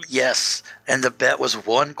Quatloos. Yes, and the bet was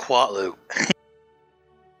one Quatloo.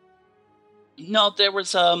 No, there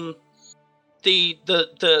was they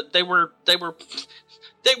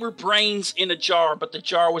were brains in a jar, but the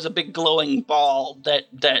jar was a big glowing ball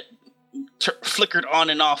that flickered on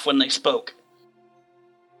and off when they spoke.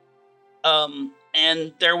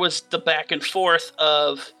 And there was the back and forth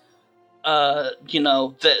of the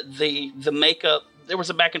makeup. There was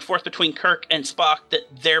a back and forth between Kirk and Spock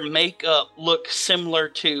that their makeup looked similar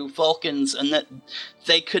to Vulcans, and that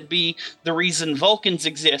they could be the reason Vulcans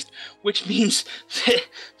exist, which means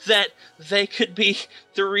that they could be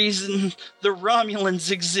the reason the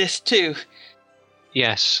Romulans exist too.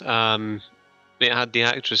 Yes, it had the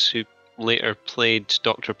actress who later played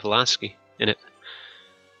Dr. Pulaski in it.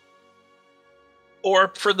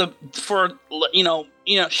 Or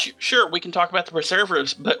sure, we can talk about the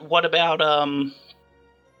preservers, but what about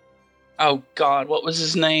oh God, what was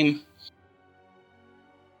his name?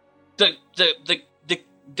 The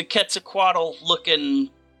Quetzalcoatl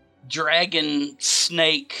looking dragon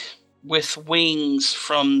snake with wings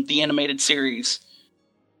from the animated series.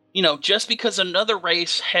 Just because another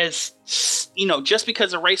race has, just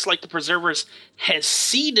because a race like the Preservers has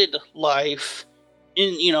seeded life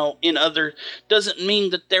in other, doesn't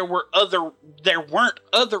mean that there weren't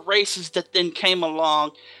other races that then came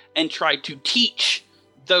along and tried to teach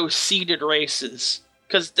those seeded races.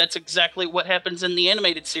 Because that's exactly what happens in the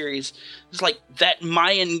animated series. It's like that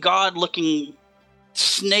Mayan god-looking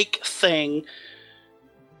snake thing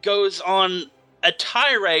goes on a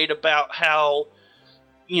tirade about how,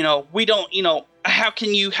 we don't, how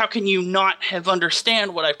can you not have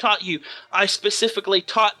understand what I've taught you? I specifically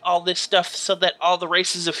taught all this stuff so that all the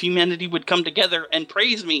races of humanity would come together and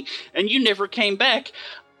praise me, and you never came back.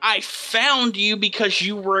 I found you because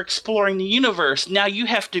you were exploring the universe. Now you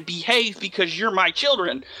have to behave because you're my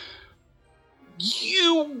children.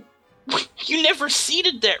 You never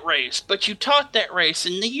seeded that race, but you taught that race,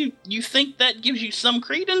 and you think that gives you some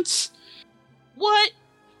credence? What?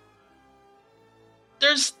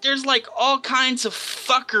 There's like all kinds of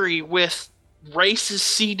fuckery with races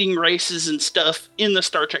seeding races and stuff in the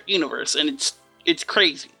Star Trek universe, and it's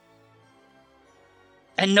crazy.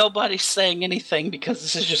 And nobody's saying anything because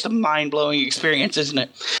this is just a mind-blowing experience, isn't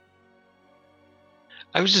it?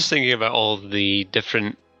 I was just thinking about all the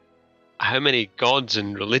different, how many gods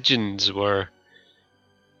and religions were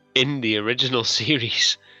in the original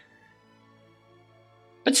series.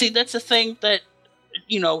 But see, that's the thing that,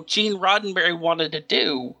 Gene Roddenberry wanted to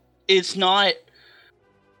do, is not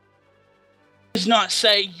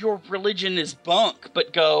say your religion is bunk,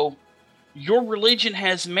 but go, your religion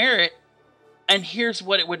has merit, And here's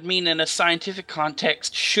what it would mean in a scientific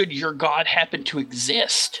context should your god happen to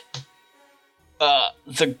exist.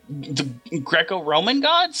 The Greco-Roman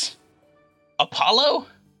gods? Apollo?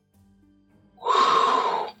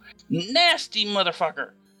 Whew. Nasty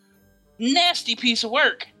motherfucker. Nasty piece of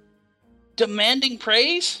work. Demanding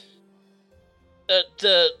praise?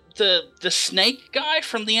 The snake guy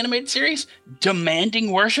from the animated series?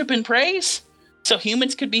 Demanding worship and praise? So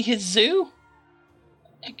humans could be his zoo?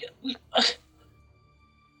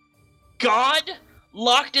 God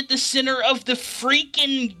locked at the center of the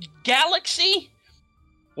freaking galaxy?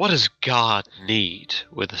 What does God need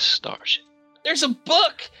with a starship? There's a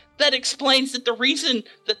book that explains that the reason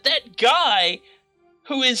that guy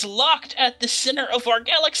who is locked at the center of our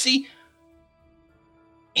galaxy,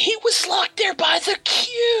 he was locked there by the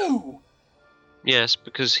Q. Yes,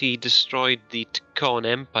 because he destroyed the Tkon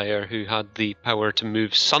Empire, who had the power to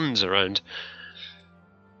move suns around.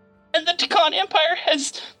 And the Tkon Empire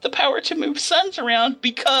has the power to move suns around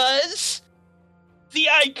because the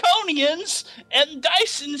Iconians and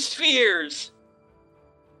Dyson spheres.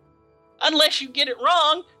 Unless you get it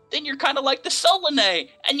wrong, then you're kind of like the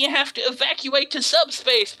Solanae, and you have to evacuate to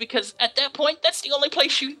subspace because at that point, that's the only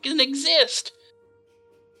place you can exist.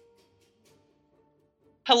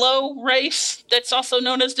 Hello, race that's also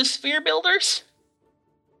known as the Sphere Builders?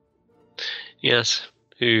 Yes,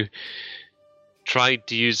 who tried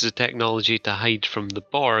to use the technology to hide from the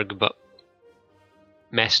Borg, but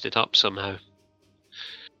messed it up somehow.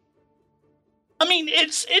 I mean,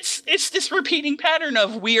 it's this repeating pattern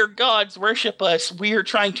of we are gods, worship us. We are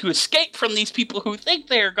trying to escape from these people who think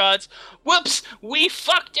they are gods. Whoops, we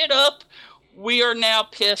fucked it up. We are now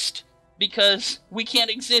pissed because we can't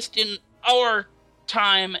exist in our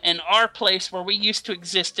time and our place where we used to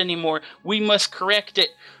exist anymore. We must correct it.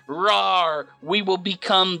 Rawr, we will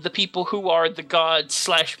become the people who are the gods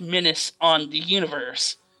 / menace on the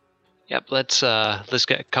universe. Yep, let's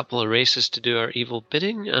get a couple of races to do our evil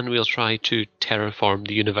bidding, and we'll try to terraform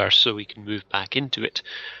the universe so we can move back into it.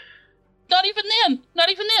 Not even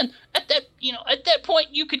then. At that point,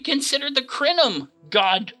 you could consider the Crinum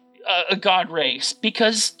a god race,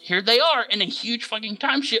 because here they are in a huge fucking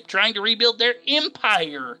time ship trying to rebuild their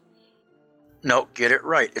empire. No, get it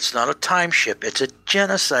right. It's not a time ship. It's a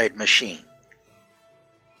genocide machine.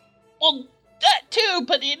 Well, that too,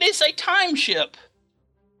 but it is a time ship.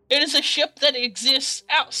 It is a ship that exists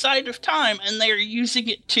outside of time, and they are using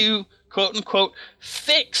it to, quote-unquote,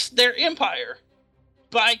 fix their empire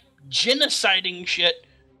by genociding shit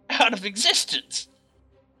out of existence.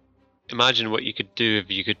 Imagine what you could do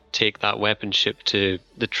if you could take that weapon ship to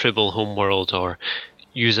the Tribble homeworld, or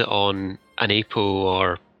use it on an Apo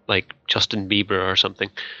or, like, Justin Bieber or something.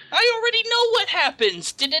 I already know what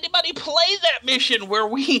happens. Did anybody play that mission where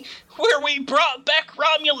we brought back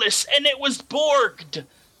Romulus and it was Borged?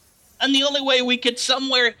 And the only way we could some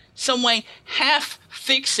way half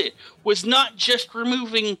fix it was not just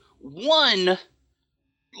removing one,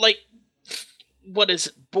 like, what is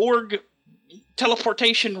it, Borg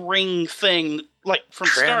teleportation ring thing, like from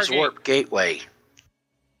Stargate. Transwarp gateway.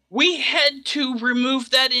 We had to remove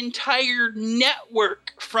that entire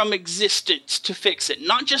network from existence to fix it.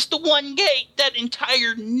 Not just the one gate, that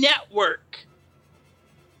entire network.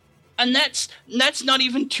 And that's not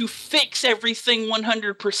even to fix everything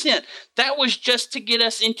 100%. That was just to get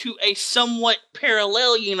us into a somewhat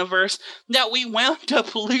parallel universe that we wound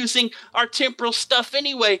up losing our temporal stuff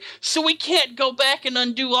anyway, so we can't go back and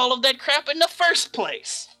undo all of that crap in the first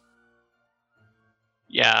place.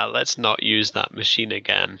 Yeah, let's not use that machine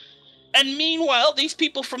again. And meanwhile, these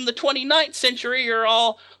people from the 29th century are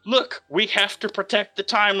all, look, we have to protect the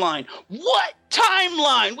timeline. What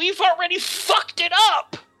timeline? We've already fucked it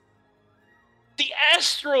up! The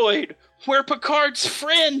asteroid where Picard's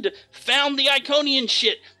friend found the Iconian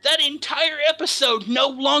shit. That entire episode no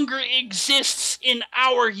longer exists in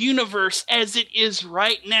our universe as it is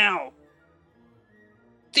right now.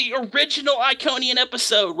 The original Iconian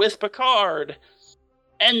episode with Picard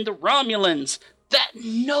and the Romulans, that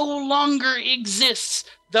no longer exists.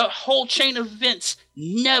 The whole chain of events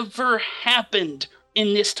never happened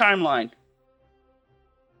in this timeline.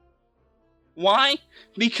 Why?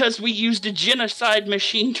 Because we used a genocide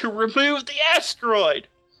machine to remove the asteroid.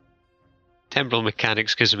 Temporal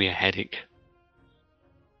mechanics gives me a headache.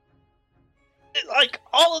 Like,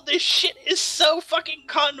 all of this shit is so fucking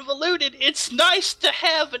convoluted. It's nice to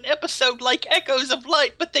have an episode like Echoes of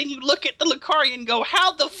Light, but then you look at the Lucari and go,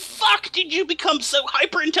 how the fuck did you become so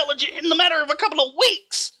hyper-intelligent in the matter of a couple of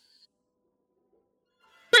weeks?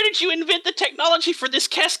 Where did you invent the technology for this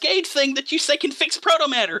cascade thing that you say can fix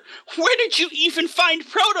protomatter? Where did you even find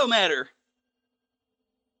protomatter?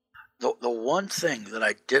 the one thing that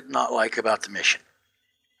I did not like about the mission,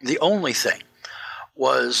 the only thing,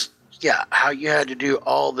 was how you had to do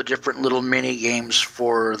all the different little mini games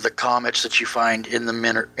for the comets that you find in the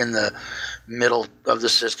middle of the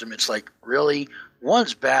system. It's like, really,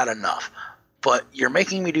 one's bad enough, but you're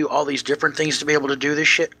making me do all these different things to be able to do this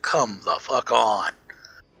shit. Come the fuck on.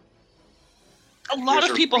 A lot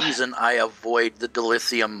of people. Reason I avoid the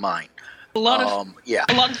dilithium mine. A lot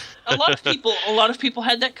of people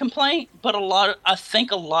had that complaint, but I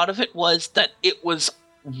think a lot of it was that it was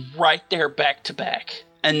right there back to back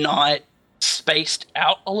and not spaced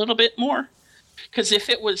out a little bit more. Because if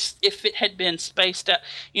it had been spaced out,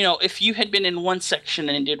 if you had been in one section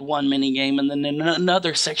and did one mini game and then in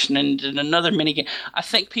another section and did another mini game, I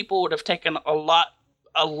think people would have taken a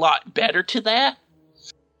lot better to that.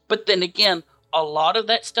 But then again, a lot of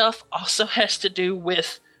that stuff also has to do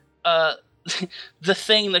with the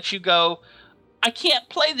thing that you go, I can't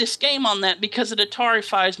play this game on that because it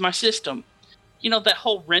Atari-fies my system. That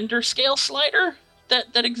whole render scale slider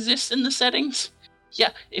that exists in the settings?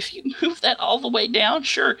 Yeah, if you move that all the way down,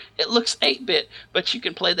 sure, it looks 8-bit, but you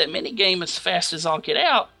can play that mini game as fast as I'll get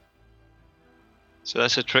out. So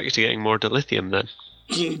that's a trick to getting more dilithium then.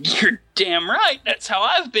 You're damn right, that's how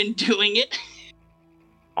I've been doing it.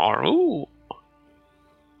 Oh.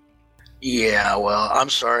 Yeah, well, I'm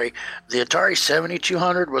sorry. The Atari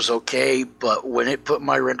 7200 was okay, but when it put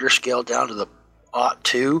my render scale down to the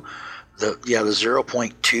 0.2, the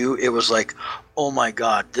 0.2, it was like, oh my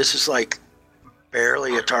god, this is like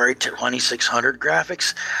barely Atari 2600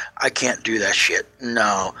 graphics. I can't do that shit.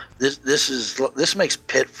 No, this makes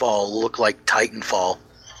Pitfall look like Titanfall.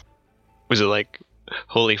 Was it like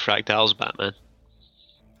Holy Fractals Batman?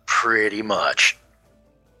 Pretty much.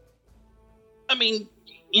 I mean,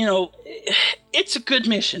 it's a good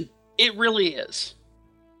mission. It really is.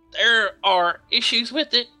 There are issues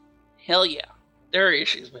with it. Hell yeah, there are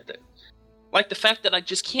issues with it. Like the fact that I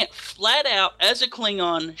just can't flat out, as a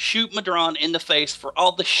Klingon, shoot Madron in the face for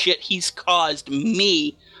all the shit he's caused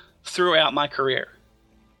me throughout my career.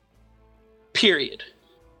 Period.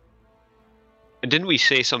 And didn't we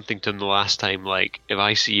say something to him the last time, like, if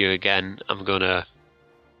I see you again, I'm gonna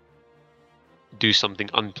do something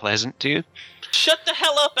unpleasant to you? Shut the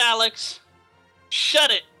hell up, Alex!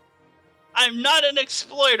 Shut it! I'm not an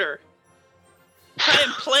exploiter! I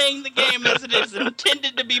am playing the game as it is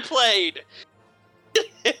intended to be played.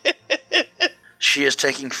 She is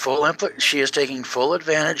taking full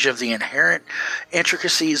advantage of the inherent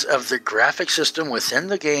intricacies of the graphic system within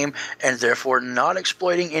the game, and therefore not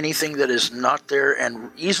exploiting anything that is not there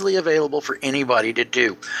and easily available for anybody to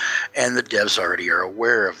do. And the devs already are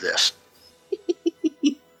aware of this.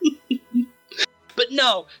 But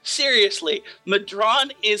no, seriously,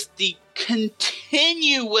 Madron is the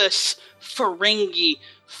continuous Ferengi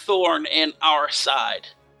thorn in our side.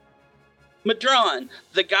 Madron,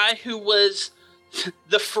 the guy who was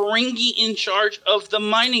the Ferengi in charge of the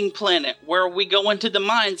mining planet, where we go into the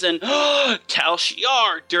mines and Tal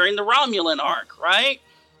Shiar during the Romulan arc, right?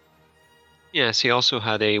 Yes, he also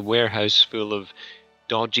had a warehouse full of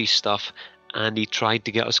dodgy stuff, and he tried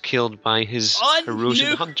to get us killed by his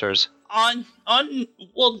Herosian hunters. On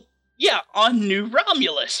New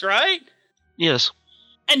Romulus, right? Yes.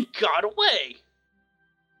 And got away.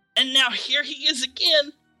 And now here he is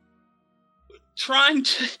again, trying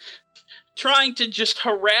to just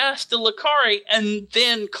harass the Lakari and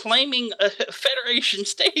then claiming a Federation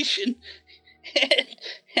station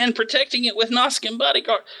and protecting it with Noskin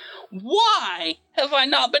bodyguard. Why have I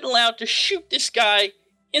not been allowed to shoot this guy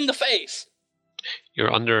in the face?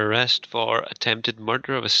 You're under arrest for attempted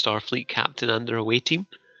murder of a Starfleet captain and their away team?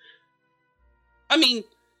 I mean,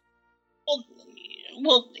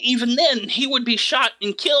 well, even then, he would be shot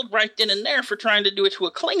and killed right then and there for trying to do it to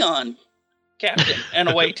a Klingon captain and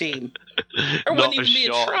away team. There wouldn't even be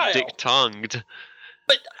a trial. Dick-tongued.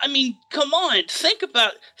 But, I mean, come on, think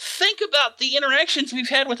about the interactions we've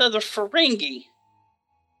had with other Ferengi.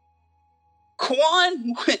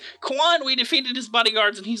 Kwan, we defeated his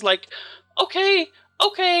bodyguards, and he's like, okay,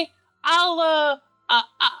 I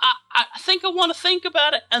think I want to think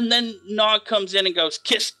about it. And then Nog comes in and goes,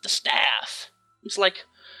 kiss the staff. It's like,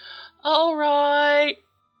 all right.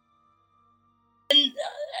 And,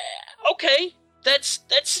 okay, that's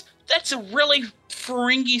a really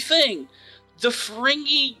Ferengi thing. The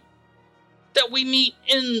Ferengi that we meet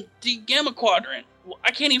in the Gamma Quadrant.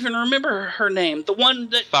 I can't even remember her name. The one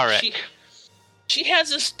that she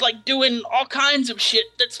has us like doing all kinds of shit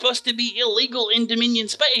that's supposed to be illegal in Dominion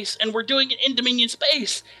space, and we're doing it in Dominion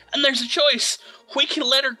space. And there's a choice: we can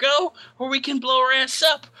let her go, or we can blow her ass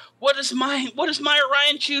up. What does my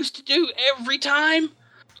Orion choose to do every time?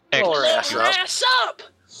 Blow her Blow ass her up. ass up.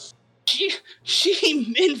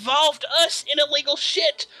 She involved us in illegal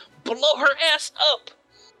shit. Blow her ass up.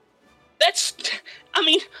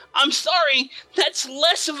 I'm sorry, that's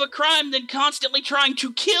less of a crime than constantly trying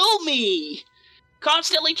to kill me.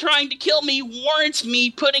 Constantly trying to kill me warrants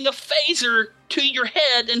me putting a phaser to your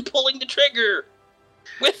head and pulling the trigger.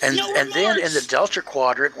 And No then in remorse. the Delta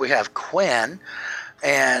Quadrant, we have Quinn,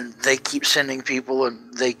 and they keep sending people,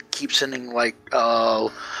 and they keep sending, like,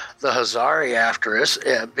 the Hazari after us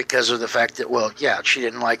because of the fact that, well, yeah, she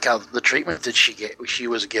didn't like how the treatment that she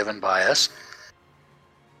was given by us.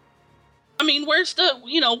 I mean, where's the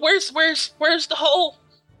whole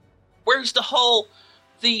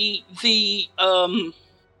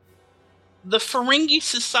the Ferengi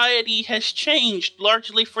society has changed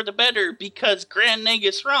largely for the better because Grand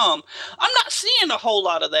Nagus Rom. I'm not seeing a whole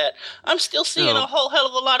lot of that. I'm still seeing a whole hell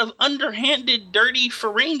of a lot of underhanded, dirty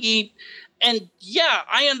Ferengi. And yeah,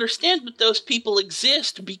 I understand that those people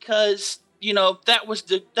exist because, that was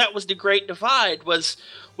the great divide was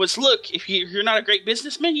look, if you're not a great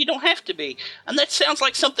businessman, you don't have to be. And that sounds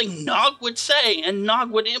like something Nog would say, and Nog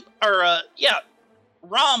would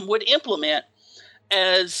Rom would implement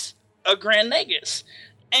as a Grand Nagus.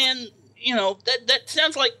 And that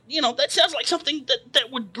sounds like something that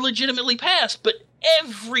would legitimately pass. But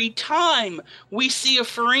every time we see a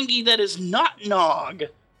Ferengi that is not Nog,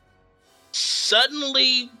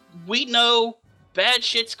 suddenly we know bad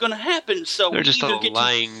shit's gonna happen. So They're just a either get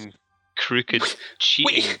lying, crooked,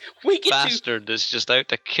 cheating we get bastard that's just out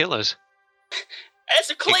to kill us. as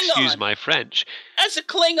a Klingon. Excuse my French. As a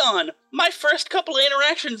Klingon, my first couple of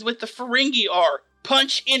interactions with the Ferengi are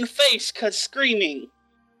punch in face cause screaming,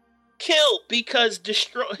 kill because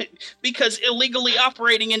illegally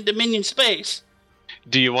operating in Dominion space.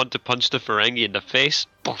 Do you want to punch the Ferengi in the face?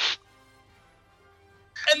 Poof.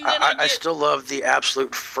 And then I still love the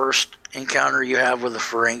absolute first encounter you have with a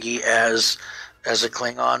Ferengi as a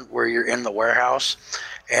Klingon, where you're in the warehouse,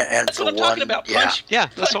 and that's the what I'm one, talking about. Yeah,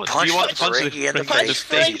 that's what. punch Do you want the to punch the Ferengi in the Ferengi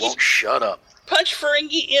face. He won't shut up. Punch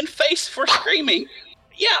Ferengi in face for screaming.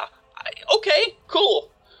 Yeah, okay,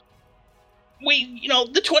 cool. We,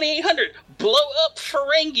 the 2800, blow up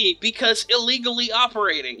Ferengi because illegally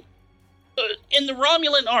operating. In the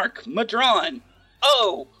Romulan arc, Madron,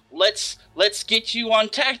 let's get you on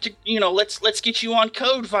tactic, let's get you on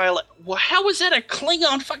code violet. Well, how is that a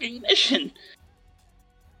Klingon fucking mission?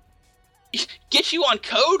 Get you on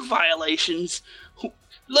code violations?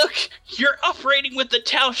 Look, you're operating with the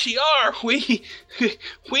Tal Shiar.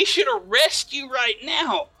 We should arrest you right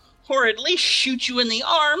now, or at least shoot you in the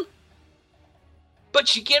arm.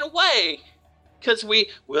 But you get away, because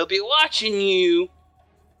we'll be watching you.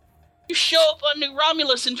 You show up on New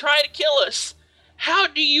Romulus and try to kill us. How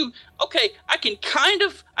do you... Okay, I can kind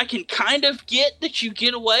of get that you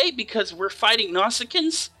get away because we're fighting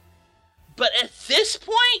Nausicaans. But at this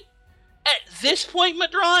point,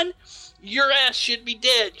 Madron, your ass should be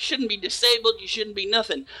dead. You shouldn't be disabled. You shouldn't be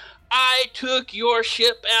nothing. I took your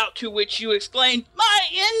ship out, to which you exclaimed, "My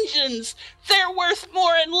engines! They're worth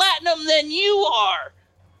more in Latinum than you are!"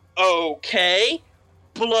 Okay,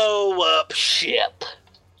 blow up ship.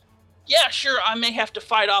 Yeah, sure, I may have to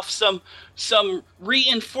fight off some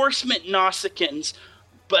reinforcement Nausicaans,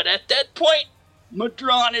 but at that point,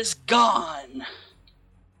 Madron is gone.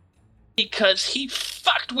 Because he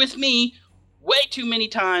fucked with me way too many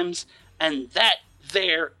times, and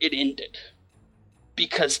there it ended.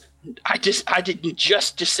 Because I didn't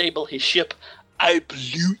just disable his ship, I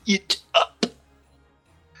blew it up.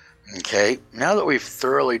 Okay, now that we've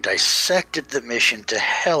thoroughly dissected the mission to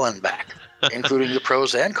hell and back, including the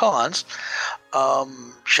pros and cons,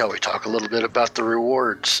 shall we talk a little bit about the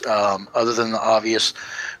rewards, other than the obvious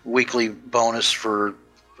weekly bonus for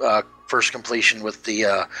first completion with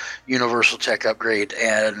the universal tech upgrade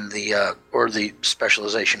and the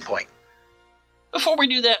specialization point? Before we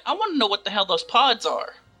do that, I want to know what the hell those pods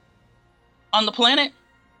are. On the planet?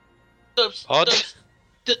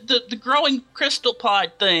 The growing crystal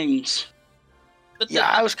pod things.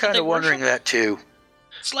 I was kind of wondering that too.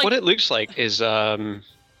 It's like, what it looks like is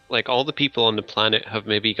like all the people on the planet have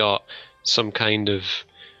maybe got some kind of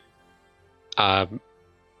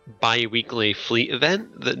bi-weekly fleet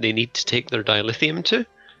event that they need to take their dilithium to.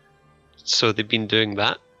 So they've been doing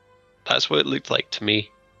that. That's what it looked like to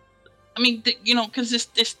me. I mean, because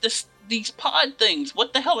these pod things.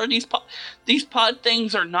 What the hell are these pod? These pod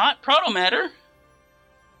things are not protomatter.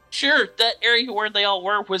 Sure, that area where they all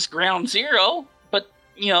were was ground zero, but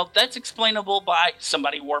that's explainable by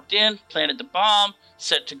somebody warped in, planted the bomb,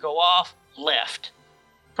 set to go off, left.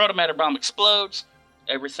 Protomatter bomb explodes,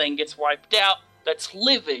 everything gets wiped out. That's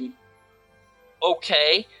living.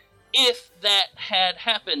 Okay, if that had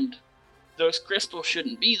happened, those crystals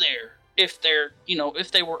shouldn't be there if they're,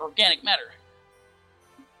 if they were organic matter.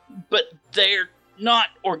 But they're not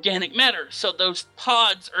organic matter, so those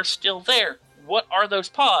pods are still there. What are those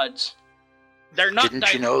pods? They're not.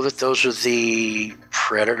 Didn't you know that those are the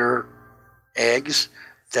predator eggs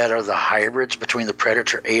that are the hybrids between the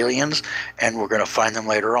predator aliens, and we're going to find them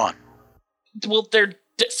later on? Well, they're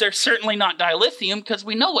certainly not dilithium, because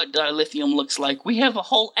we know what dilithium looks like. We have a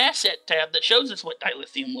whole asset tab that shows us what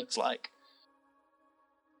dilithium looks like.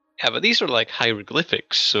 Yeah, but these are like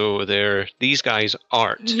hieroglyphics, so these guys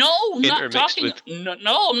aren't. No, I'm not talking. With...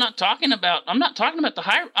 No, I'm not talking about. I'm not talking about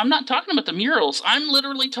I'm not talking about the murals. I'm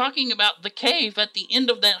literally talking about the cave at the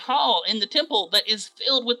end of that hall in the temple that is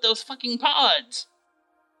filled with those fucking pods.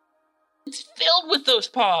 It's filled with those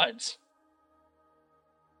pods.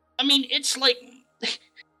 I mean, it's like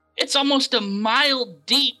it's almost a mile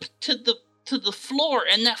deep to the floor,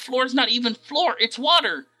 and that floor is not even floor; it's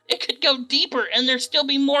water. It could go deeper, and there'd still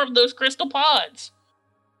be more of those crystal pods.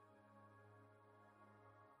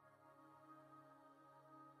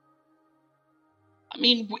 I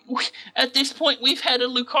mean, at this point, we've had a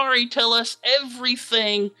Lucari tell us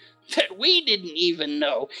everything that we didn't even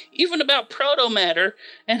know, even about protomatter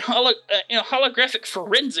and holographic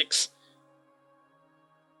forensics.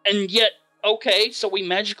 And yet, okay, so we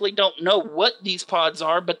magically don't know what these pods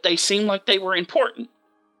are, but they seem like they were important.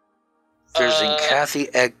 There's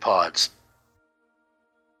Zincathi egg pods.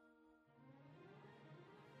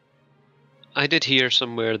 I did hear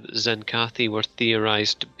somewhere that Zenkathi were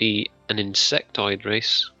theorized to be an insectoid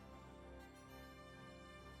race.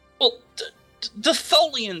 Well, the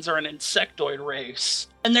Tholians are an insectoid race,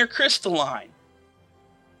 and they're crystalline.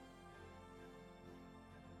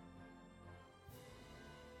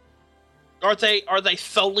 Are they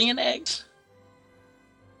Tholian eggs?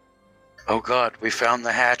 Oh God, we found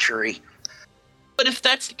the hatchery. But if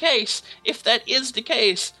that is the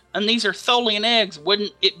case, and these are Tholian eggs,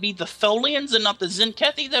 wouldn't it be the Tholians and not the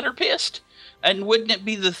Zenkethi that are pissed? And wouldn't it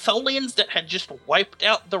be the Tholians that had just wiped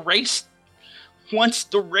out the race once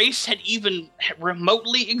the race had even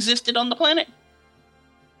remotely existed on the planet?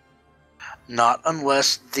 Not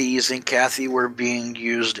unless the Zincathi were being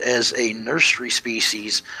used as a nursery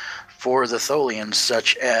species for the Tholians,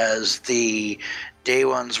 such as the Day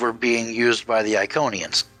Ones were being used by the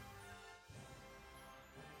Iconians.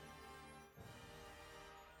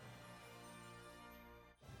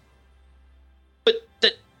 But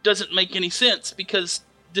that doesn't make any sense, because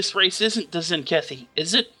this race isn't the Zenkethi,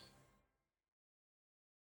 is it?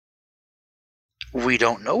 We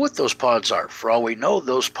don't know what those pods are. For all we know,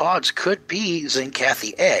 those pods could be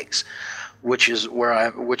Zincathi eggs, which is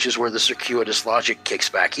where the circuitous logic kicks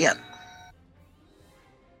back in.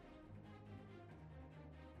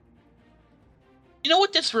 You know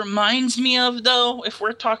what this reminds me of, though? If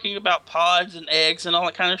we're talking about pods and eggs and all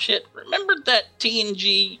that kind of shit, remember that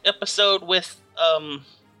TNG episode with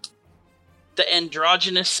the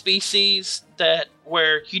androgynous species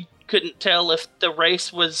where you couldn't tell if the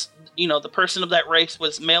race was, the person of that race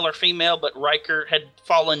was male or female, but Riker had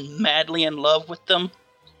fallen madly in love with them?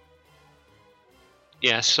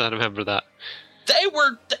 Yes, I remember that.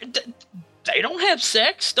 They don't have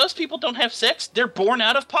sex. Those people don't have sex. They're born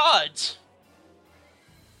out of pods.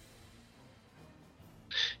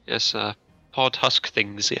 Yes, pod husk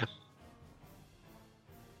things, yeah.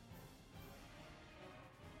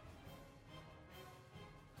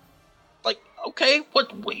 Like, okay, what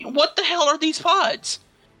the hell are these pods?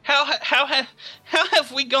 How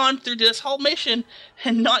have we gone through this whole mission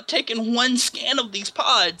and not taken one scan of these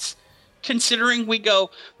pods? Considering we go,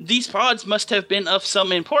 these pods must have been of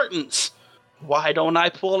some importance. Why don't I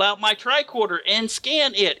pull out my tricorder and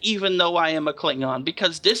scan it, even though I am a Klingon?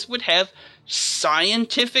 Because this would have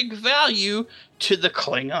scientific value to the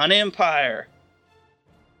Klingon Empire.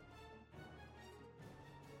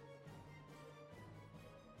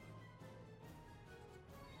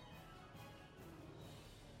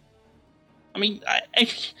 I mean, I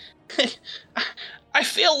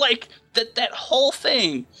feel like that whole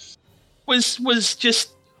thing was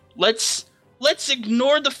just let's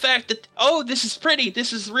ignore the fact that, oh, this is pretty,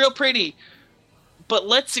 this is real pretty, but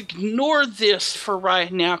let's ignore this for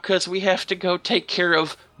right now because we have to go take care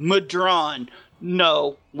of Madron.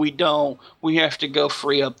 No, we don't. We have to go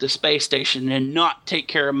free up the space station and not take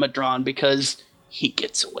care of Madron because he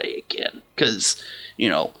gets away again. Because,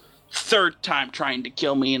 third time trying to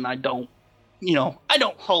kill me, and I don't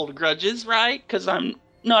hold grudges, right? Because I'm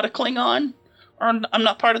not a Klingon, or I'm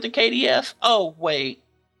not part of the KDF. Oh, wait.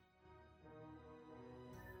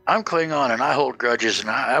 I'm Klingon and I hold grudges, and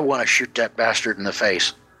I want to shoot that bastard in the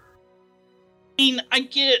face. mean, I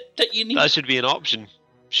get that you need... That should be an option.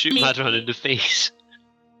 Shoot Madron in the face.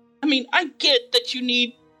 I mean, I get that you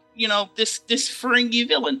need, this Ferengi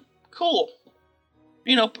villain. Cool.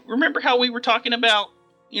 Remember how we were talking about,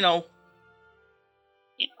 a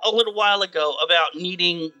little while ago about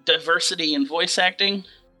needing diversity in voice acting?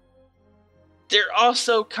 There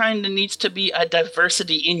also kind of needs to be a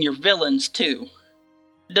diversity in your villains, too.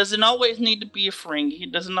 It doesn't always need to be a Ferengi.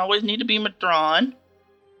 It doesn't always need to be Madron.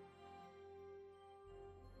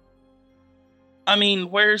 I mean,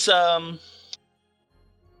 where's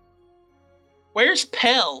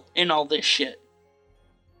Pell in all this shit?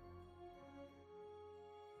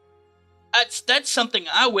 That's something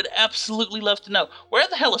I would absolutely love to know. Where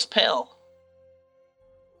the hell is Pell?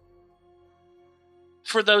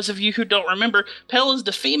 For those of you who don't remember, Pell is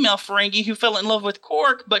the female Ferengi who fell in love with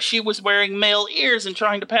Quark, but she was wearing male ears and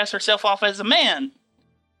trying to pass herself off as a man.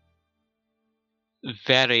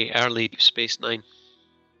 Very early Deep Space Nine.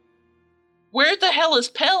 Where the hell is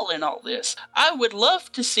Pell in all this? I would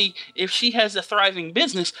love to see if she has a thriving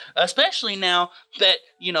business, especially now that,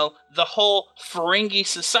 the whole Ferengi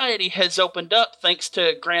society has opened up thanks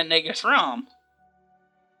to Grand Nagus Rom.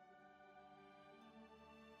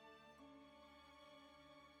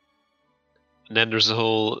 And then there's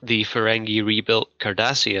the Ferengi rebuilt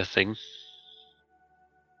Cardassia thing.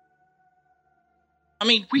 I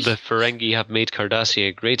mean, the Ferengi have made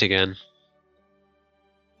Cardassia great again.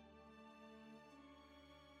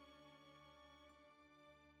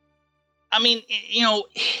 I mean,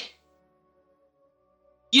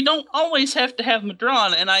 you don't always have to have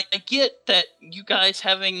Madron, and I get that you guys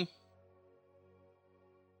having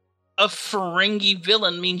a Ferengi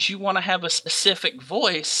villain means you want to have a specific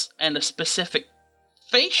voice and a specific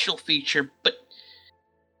facial feature, but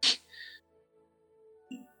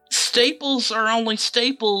staples are only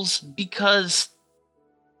staples because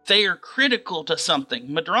they are critical to something.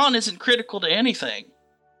 Madron isn't critical to anything.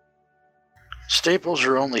 Staples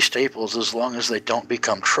are only staples as long as they don't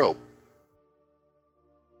become trope.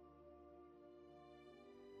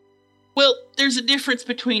 Well, there's a difference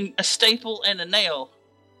between a staple and a nail.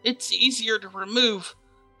 It's easier to remove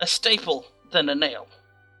a staple than a nail.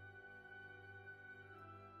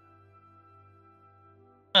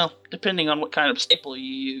 Well, depending on what kind of staple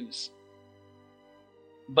you use.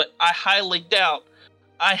 But I highly doubt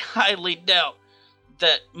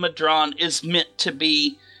that Madron is meant to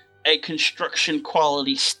be a construction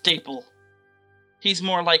quality staple. He's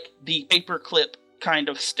more like the paperclip kind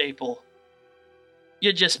of staple.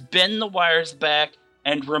 You just bend the wires back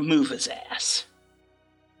and remove his ass.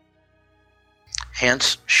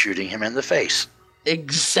 Hence, shooting him in the face.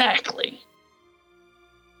 Exactly.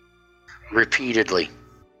 Repeatedly.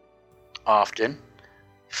 Often.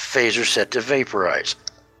 Phaser set to vaporize.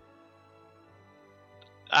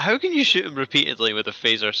 How can you shoot him repeatedly with a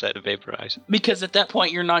phaser set to vaporize? Because at that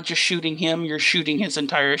point you're not just shooting him, you're shooting his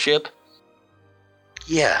entire ship.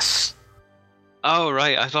 Yes. Oh,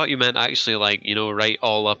 right. I thought you meant actually, right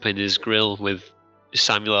all up in his grill with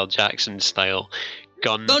Samuel L. Jackson style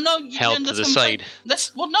gun held to the side.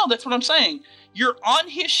 That's what I'm saying. You're on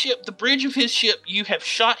his ship, the bridge of his ship. You have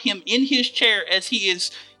shot him in his chair as he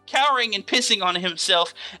is cowering and pissing on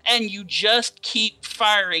himself, and you just keep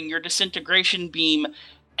firing your disintegration beam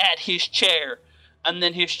at his chair, and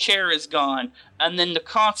then his chair is gone, and then the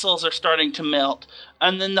consoles are starting to melt,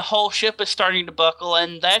 and then the whole ship is starting to buckle,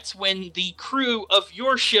 and that's when the crew of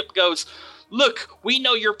your ship goes, "Look, we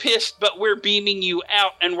know you're pissed, but we're beaming you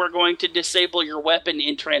out, and we're going to disable your weapon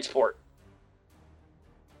in transport."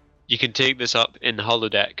 You can take this up in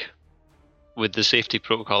holodeck with the safety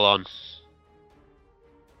protocol on.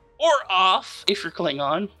 Or off, if you're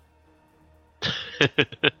Klingon.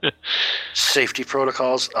 Safety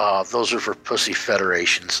protocols? Those are for pussy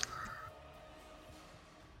federations.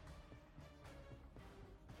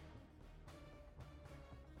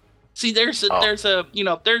 See, there is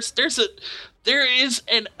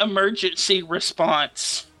an emergency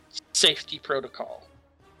response safety protocol.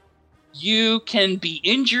 You can be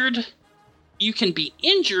injured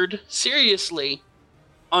seriously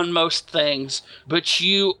on most things, but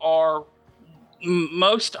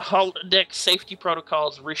most holodeck safety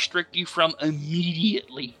protocols restrict you from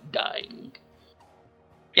immediately dying.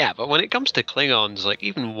 Yeah, but when it comes to Klingons,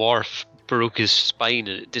 even Worf broke his spine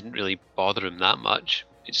and it didn't really bother him that much.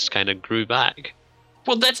 It just kind of grew back.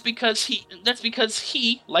 Well, that's because he,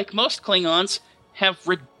 like most Klingons, have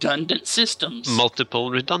redundant systems.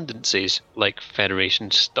 Multiple redundancies, like Federation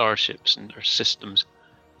starships and their systems.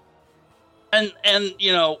 And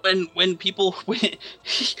when people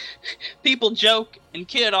people joke and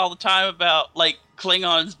kid all the time about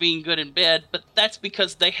Klingons being good in bed, but that's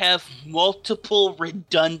because they have multiple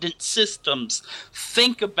redundant systems.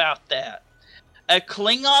 Think about that. A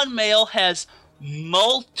Klingon male has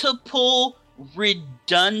multiple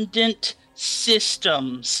redundant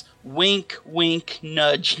systems. Wink, wink,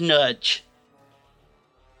 nudge, nudge.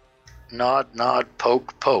 Nod, nod,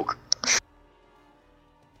 poke, poke.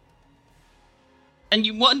 And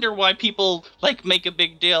you wonder why people make a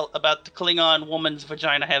big deal about the Klingon woman's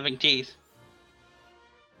vagina having teeth.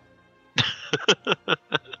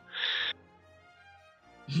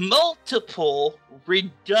 Multiple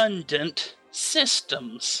redundant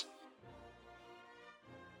systems.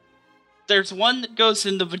 There's one that goes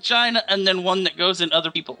in the vagina and then one that goes in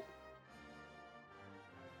other people.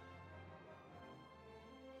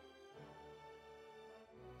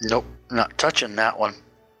 Nope, not touching that one.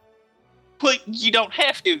 But you don't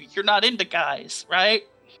have to. You're not into guys, right?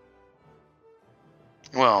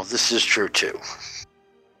 Well, this is true too.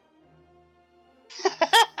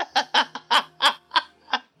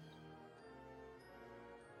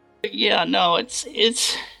 Yeah, no, it's.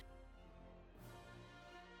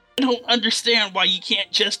 I don't understand why you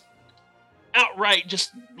can't just outright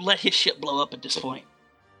just let his shit blow up at this point.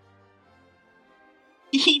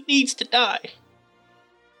 He needs to die.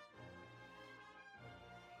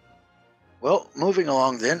 Well, moving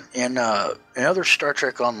along then, in other Star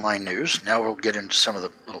Trek Online news, now we'll get into some of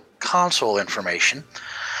the little console information.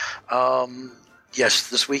 Yes,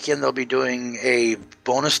 this weekend they'll be doing a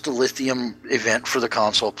bonus to lithium event for the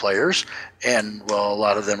console players, and, well, a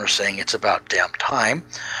lot of them are saying it's about damn time.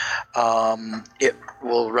 It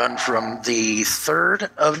will run from the 3rd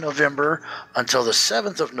of November until the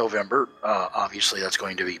 7th of November. Obviously, that's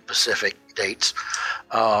going to be Pacific dates.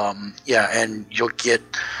 And you'll get,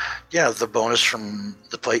 the bonus from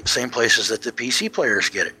the same places that the PC players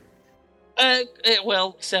get it.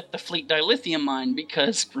 Well, except the Fleet dilithium mine,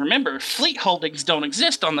 because remember, fleet holdings don't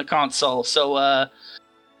exist on the console, so,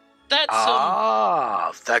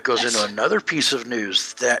 that's... that goes into another piece of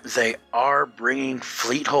news, that they are bringing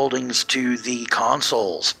fleet holdings to the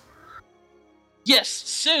consoles. Yes,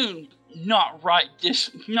 soon. Not right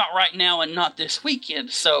now and not this weekend,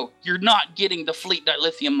 so you're not getting the Fleet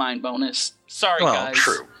dilithium mine bonus. Sorry, guys.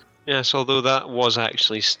 True. Yes, although that was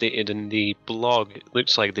actually stated in the blog, it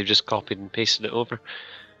looks like they've just copied and pasted it over.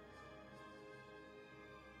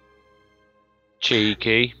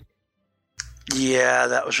 Cheeky. Yeah,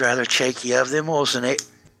 that was rather cheeky of them, wasn't it?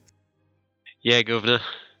 Yeah, Governor.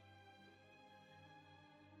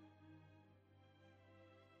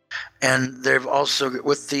 And they've also,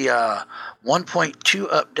 with the 1.2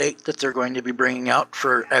 update that they're going to be bringing out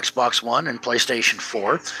for Xbox One and PlayStation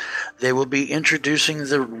 4, they will be introducing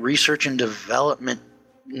the research and development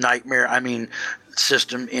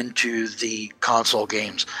system into the console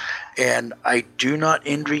games. And I do not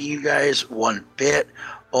envy you guys one bit.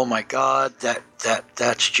 Oh my god,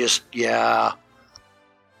 that's just, yeah.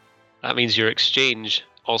 That means your exchange,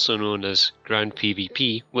 also known as ground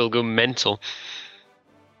PvP, will go mental.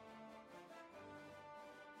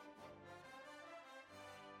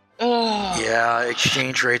 Yeah,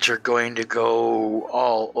 exchange rates are going to go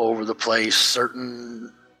all over the place.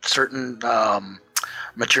 Certain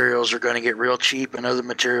materials are going to get real cheap, and other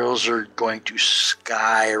materials are going to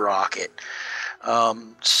skyrocket.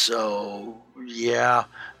 So yeah,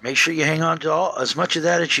 make sure you hang on to as much of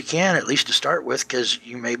that as you can, at least to start with, because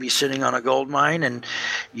you may be sitting on a gold mine and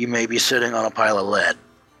you may be sitting on a pile of lead.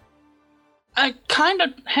 I kind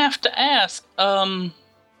of have to ask, who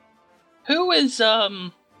is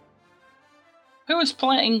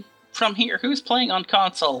playing from here? Who's playing on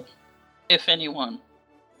console, if anyone?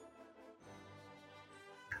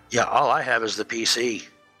 Yeah, all I have is the PC.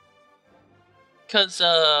 Because,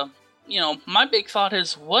 my big thought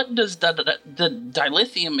is, what does the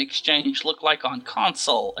dilithium exchange look like on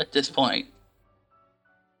console at this point?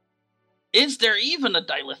 Is there even a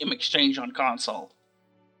dilithium exchange on console?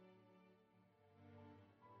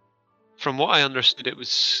 From what I understood, it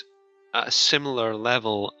was at a similar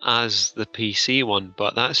level as the PC one,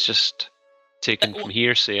 but that's just taken from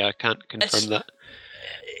hearsay. I can't confirm that.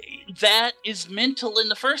 That is mental in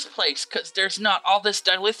the first place, because there's not all this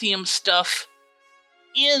dilithium stuff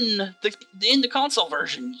in the console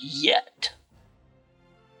version yet.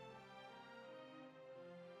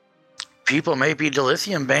 People may be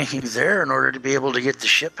dilithium banking there in order to be able to get the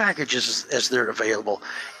ship packages as they're available,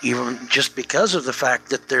 even just because of the fact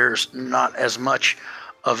that there's not as much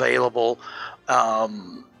available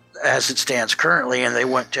as it stands currently, and they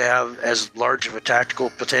want to have as large of a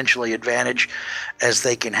tactical potentially advantage as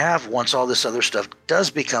they can have once all this other stuff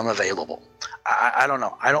does become available. I don't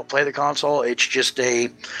know. I don't play the console. It's just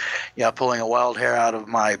pulling a wild hair out of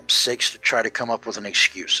my six to try to come up with an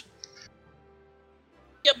excuse.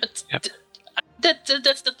 Yeah, but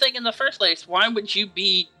that's the thing in the first place. Why would you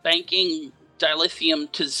be banking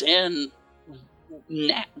dilithium to Zen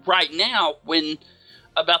right now when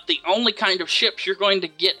about the only kind of ships you're going to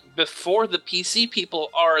get before the PC people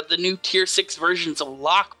are the new Tier 6 versions of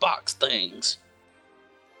lockbox things?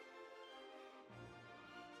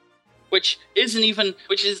 Which isn't even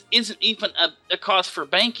a cause for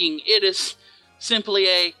banking. It is simply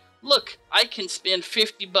a, look, I can spend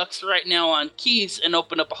 $50 right now on keys and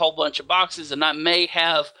open up a whole bunch of boxes, and I may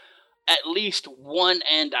have at least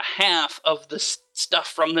 1.5 of the stuff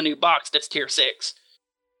from the new box that's Tier 6.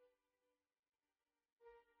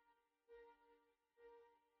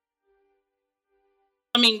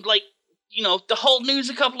 I mean, like, the whole news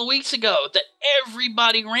a couple of weeks ago that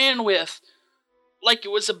everybody ran with, like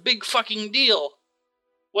it was a big fucking deal,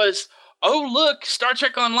 was, oh look, Star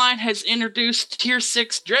Trek Online has introduced Tier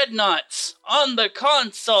 6 Dreadnoughts on the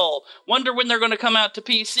console. Wonder when they're going to come out to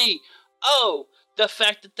PC. Oh, the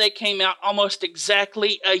fact that they came out almost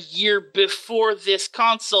exactly a year before this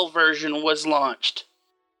console version was launched.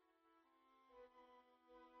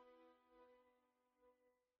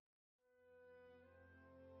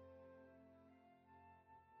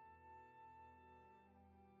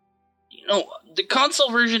 The console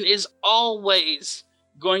version is always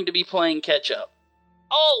going to be playing catch-up.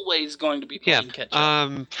 Always going to be playing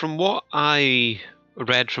catch-up. From what I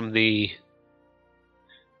read from the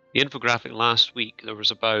infographic last week, there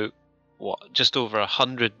was about, just over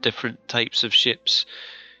 100 different types of ships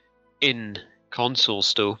in console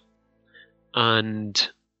still. And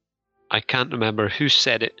I can't remember who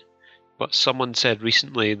said it, but someone said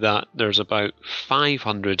recently that there's about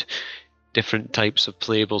 500 different types of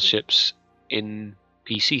playable ships in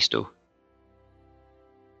PC still.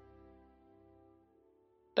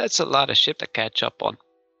 That's a lot of ship to catch up on.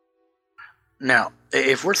 Now,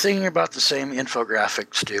 if we're thinking about the same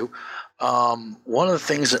infographics, Stu, one of the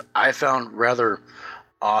things that I found rather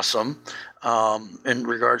awesome in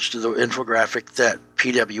regards to the infographic that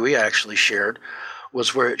PWE actually shared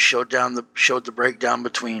was where it showed the breakdown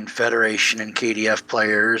between Federation and KDF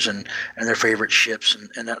players and their favorite ships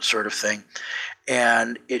and that sort of thing.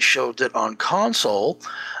 And it showed that on console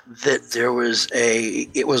that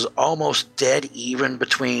it was almost dead even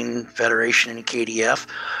between Federation and KDF,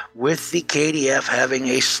 with the KDF having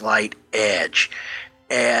a slight edge.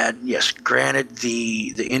 And yes, granted,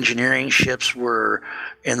 the engineering ships were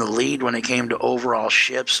in the lead when it came to overall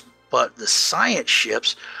ships, but the science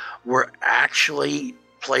ships were actually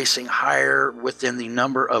placing higher within the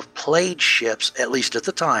number of played ships, at least at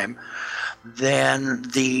the time, than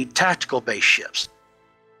the tactical-based ships.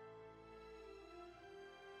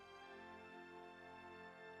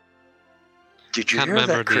 Did you hear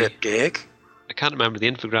that, Cryptic? I can't remember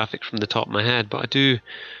the infographic from the top of my head, but I do.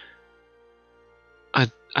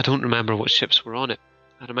 I don't remember what ships were on it.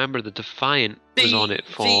 I remember the Defiant was on it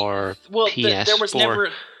for PS4.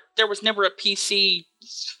 There was never a PC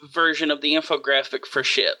version of the infographic for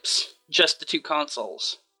ships. Just the two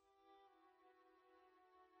consoles.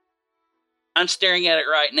 I'm staring at it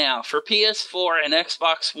right now. For PS4 and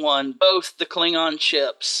Xbox One, both the Klingon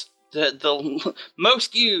ships, the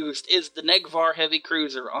most used is the Negvar Heavy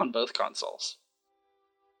Cruiser on both consoles.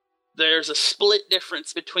 There's a split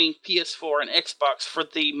difference between PS4 and Xbox for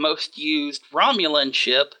the most used Romulan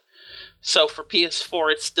ship. So for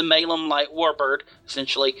PS4, it's the Malum Light Warbird,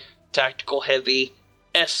 essentially tactical heavy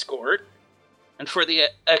escort. And for the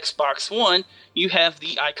Xbox One, you have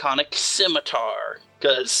the iconic Scimitar,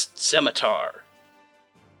 because Scimitar.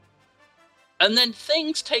 And then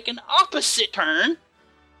things take an opposite turn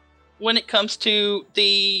when it comes to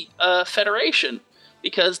the Federation,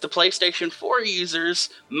 because the PlayStation 4 users'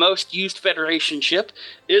 most used Federation ship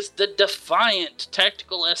is the Defiant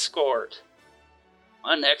Tactical Escort.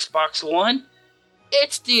 On Xbox One,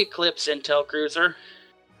 it's the Eclipse Intel Cruiser.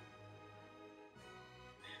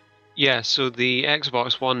 Yeah, so the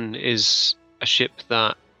Xbox One is a ship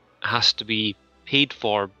that has to be paid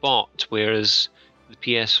for, bought, whereas the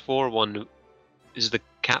PS4 one is the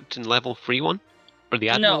captain level free one, or the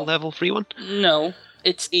admiral level free one. No,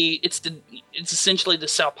 it's essentially the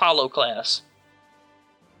Sao Paulo class.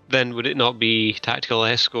 Then would it not be Tactical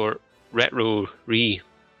Escort Retro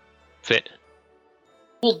refit?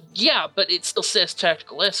 Well, yeah, but it still says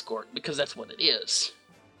Tactical Escort because that's what it is.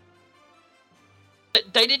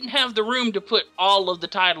 They didn't have the room to put all of the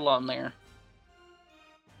title on there.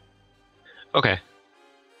 Okay.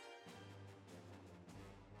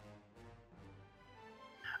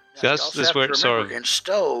 Now, So you that's also that's have where to it's sort remember, of. in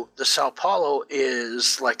Stowe, the Sao Paulo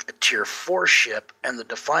is like a tier 4 ship, and the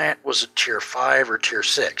Defiant was a tier 5 or tier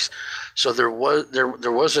 6. So there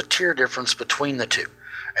was a tier difference between the two,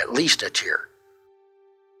 at least a tier.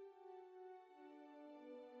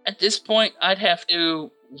 At this point, I'd have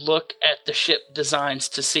to look at the ship designs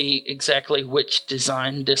to see exactly which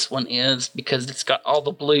design this one is, because it's got all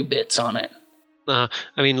the blue bits on it. I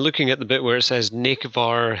mean, looking at the bit where it says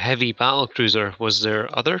Nekvar Heavy Battlecruiser, was there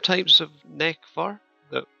other types of Nekvar?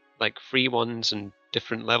 Like free ones and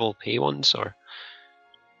different level pay ones, or?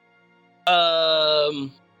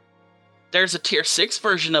 There's a tier 6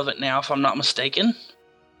 version of it now, if I'm not mistaken.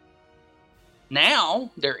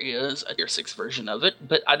 Now, there is a tier 6 version of it,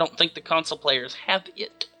 but I don't think the console players have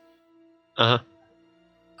it. Uh-huh.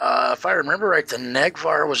 If I remember right, the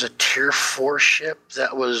Negvar was a tier 4 ship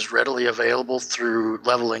that was readily available through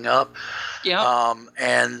leveling up. Yeah.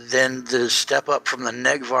 And then the step up from the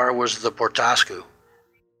Negvar was the Portascu.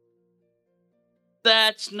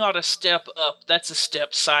 That's not a step up, that's a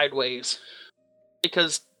step sideways.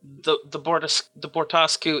 Because the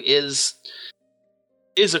Portascu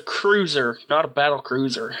is a cruiser, not a battle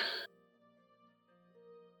cruiser.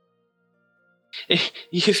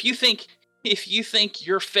 If you think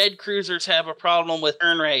your Fed cruisers have a problem with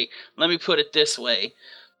turn rate, let me put it this way.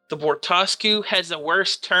 The Portascu has a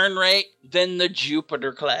worse turn rate than the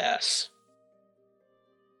Jupiter class.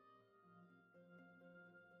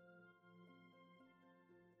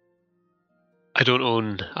 I don't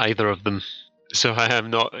own either of them, so I am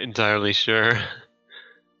not entirely sure.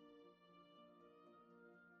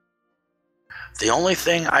 The only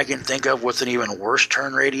thing I can think of with an even worse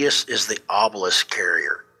turn radius is the Obelisk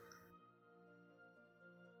carrier.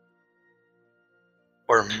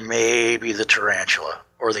 Or maybe the Tarantula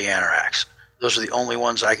or the Anorax. Those are the only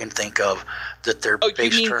ones I can think of that their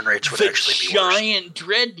base turn rates would actually be worse. The giant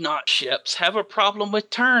dreadnought ships have a problem with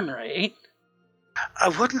turn rate. I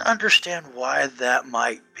wouldn't understand why that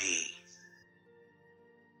might be.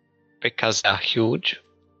 Because they're huge.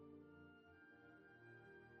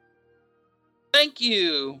 Thank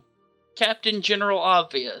you, Captain General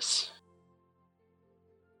Obvious.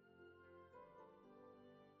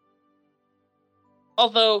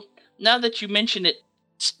 Although, now that you mention it,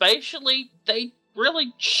 spatially, they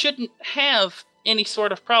really shouldn't have any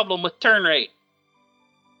sort of problem with turn rate.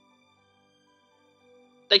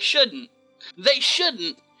 They shouldn't. They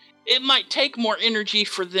shouldn't. It might take more energy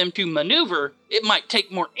for them to maneuver. It might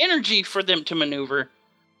take more energy for them to maneuver.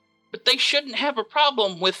 But they shouldn't have a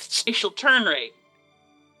problem with spatial turn rate.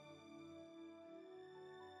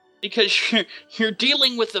 Because you're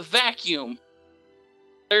dealing with a vacuum.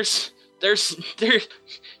 Is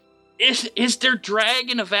there drag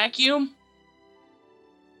in a vacuum?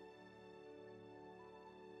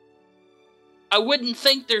 I wouldn't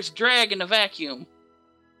think there's drag in a vacuum.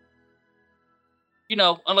 You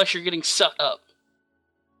know, unless you're getting sucked up.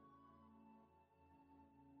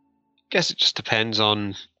 Guess it just depends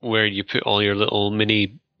on where you put all your little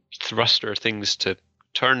mini thruster things to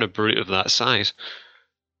turn a brute of that size.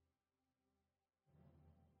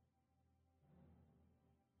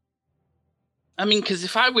 I mean, because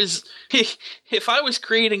if I was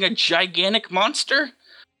creating a gigantic monster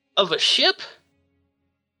of a ship,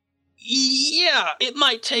 yeah, it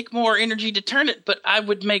might take more energy to turn it, but I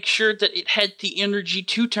would make sure that it had the energy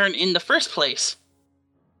to turn in the first place.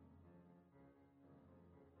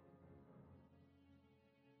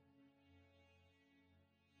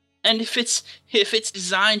 And if it's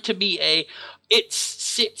designed to be it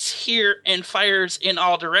sits here and fires in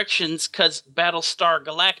all directions because Battlestar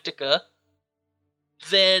Galactica,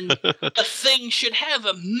 then the thing should have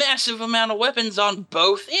a massive amount of weapons on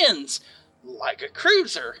both ends, like a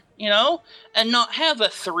cruiser, you know, and not have a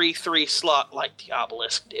 3-3 slot like the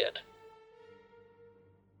Obelisk did.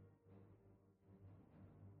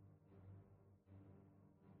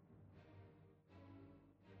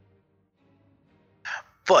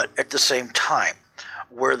 But at the same time,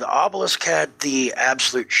 where the Obelisk had the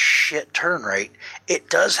absolute shit turn rate, it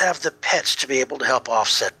does have the pets to be able to help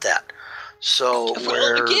offset that. So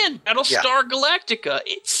again, Battlestar Galactica,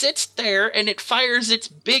 it sits there and it fires its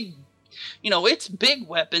big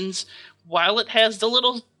weapons while it has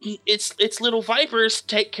the its little Vipers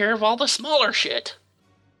take care of all the smaller shit.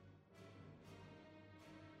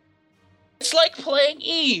 It's like playing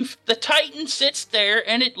Eve. The Titan sits there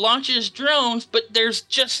and it launches drones, but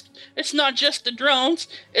it's not just the drones,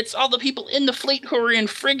 it's all the people in the fleet who are in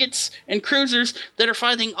frigates and cruisers that are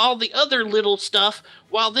fighting all the other little stuff,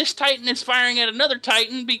 while this Titan is firing at another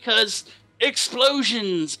Titan because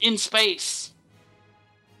explosions in space.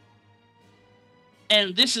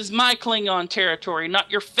 And this is my Klingon territory,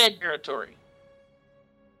 not your Fed territory.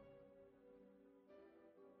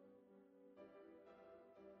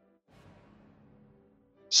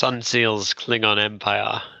 Sunseal's Klingon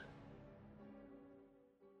Empire.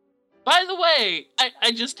 By the way,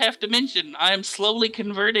 I just have to mention, I am slowly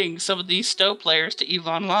converting some of these Stowe players to EVE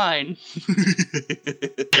Online.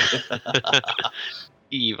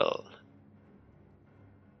 Evil.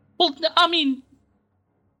 Well, I mean,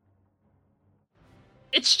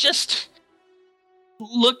 it's just,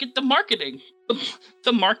 look at the marketing.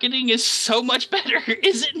 The marketing is so much better,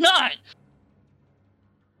 is it not?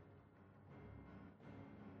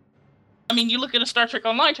 I mean, you look at a Star Trek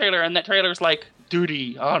Online trailer, and that trailer's like,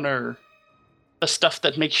 duty, honor, the stuff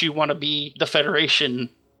that makes you want to be the Federation.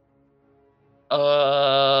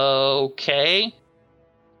 Okay.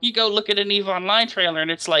 You go look at an EVE Online trailer, and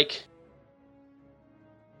it's like,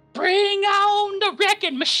 bring on the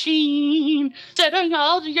wrecking machine, setting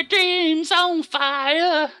all your dreams on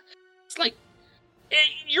fire. It's like,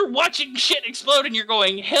 you're watching shit explode, and you're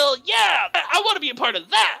going, hell yeah, I want to be a part of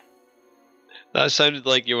that. That sounded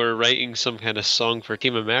like you were writing some kind of song for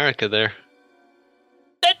Team America there.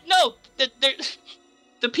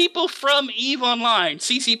 The people from EVE Online,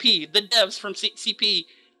 CCP, the devs from CCP,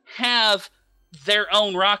 have their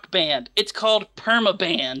own rock band. It's called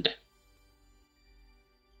Permaband.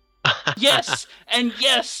 Yes, and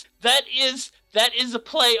yes, that is a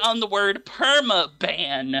play on the word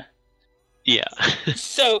permaban. Yeah.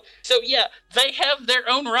 So yeah, they have their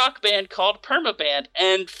own rock band called Permaband,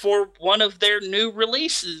 and for one of their new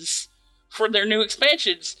releases, for their new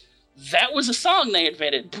expansions, that was a song they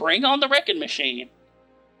invented, Bring on the Wrecking Machine.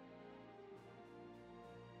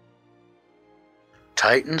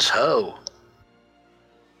 Titans Ho.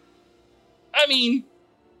 I mean,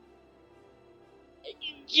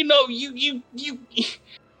 you know,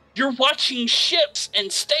 you're watching ships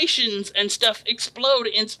and stations and stuff explode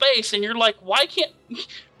in space, and you're like, why can't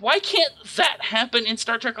that happen in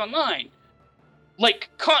Star Trek Online? Like,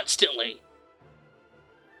 constantly.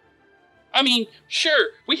 I mean,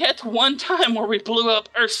 sure, we had the one time where we blew up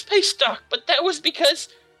Earth space dock, but that was because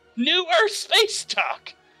new Earth space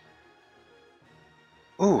dock.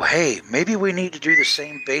 Ooh, hey, maybe we need to do the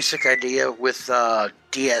same basic idea with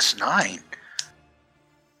DS9.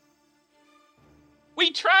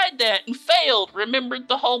 We tried that and failed. Remember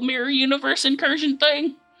the whole mirror universe incursion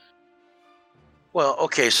thing? Well,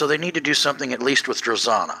 okay, so they need to do something at least with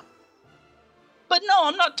Drozana. But no,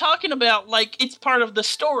 I'm not talking about, like, it's part of the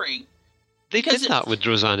story. They did that with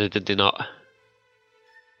Rosanna, did they not?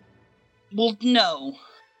 Well, no.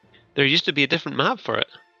 There used to be a different map for it.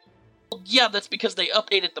 Well, yeah, that's because they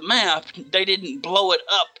updated the map. They didn't blow it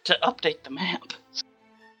up to update the map.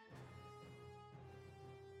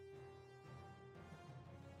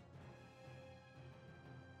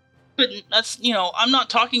 But that's, you know, I'm not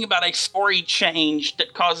talking about a story change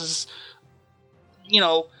that causes, you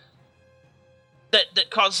know, that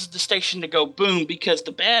causes the station to go boom because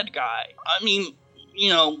the bad guy. I mean, you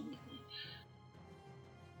know,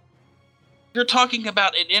 you're talking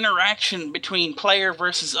about an interaction between player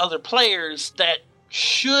versus other players that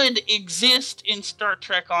should exist in Star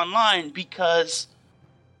Trek Online because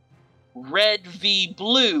red v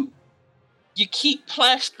blue. You keep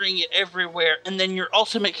plastering it everywhere, and then your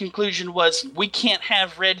ultimate conclusion was, we can't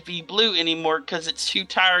have red v blue anymore because it's too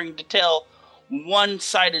tiring to tell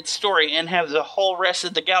one-sided story and have the whole rest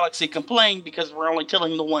of the galaxy complain because we're only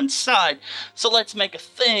telling the one side. So let's make a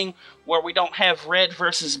thing where we don't have red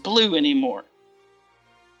versus blue anymore.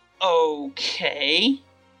 Okay.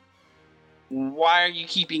 Why are you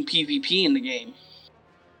keeping PvP in the game?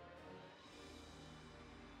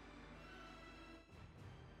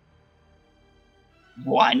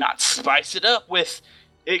 Why not spice it up with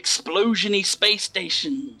explosion-y space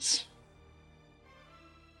stations?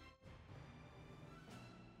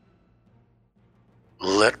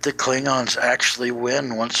 Let the Klingons actually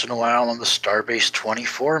win once in a while on the Starbase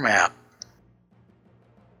 24 map.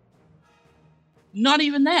 Not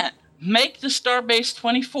even that. Make the Starbase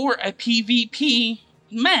 24 a PvP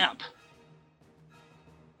map.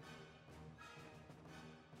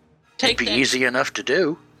 It'd be easy enough to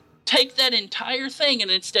do. Take that entire thing, and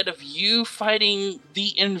instead of you fighting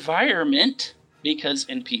the environment, because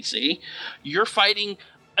NPC, you're fighting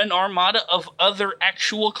an armada of other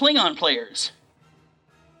actual Klingon players.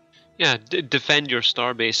 Yeah, defend your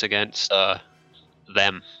starbase against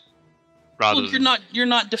them. Rather well, you're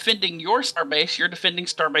not defending your starbase, you're defending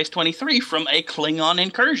Starbase 23 from a Klingon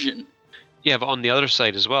incursion. Yeah, but on the other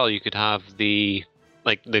side as well, you could have the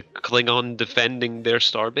like the Klingon defending their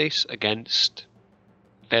starbase against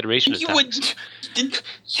Federation attacks.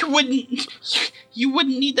 You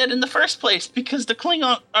wouldn't need that in the first place, because the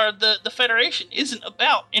Klingon or the Federation isn't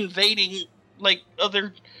about invading like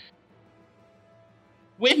other.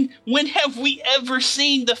 When have we ever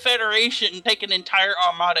seen the Federation take an entire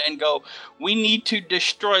armada and go, we need to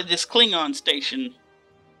destroy this Klingon station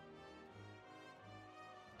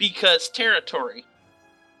because territory?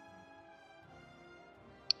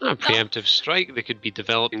 A preemptive strike. They could be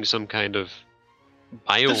developing some kind of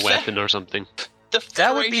bioweapon or something.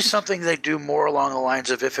 That would be something they do more along the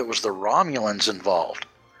lines of if it was the Romulans involved.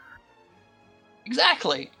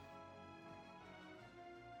 Exactly.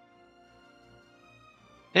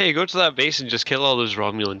 Hey, go to that base and just kill all those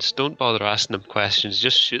Romulans. Don't bother asking them questions.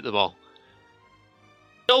 Just shoot them all.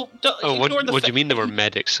 What do you mean they were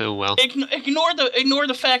medics? Oh well. Ignore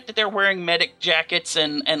the fact that they're wearing medic jackets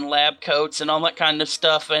and lab coats and all that kind of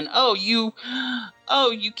stuff. And you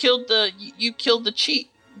killed the chief.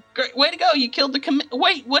 Great, way to go! You killed the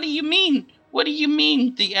Wait, what do you mean? What do you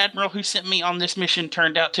mean? The admiral who sent me on this mission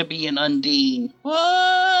turned out to be an Undine.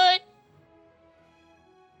 What?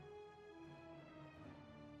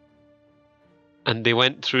 And they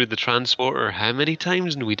went through the transporter how many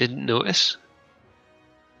times and we didn't notice?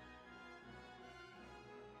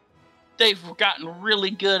 They've gotten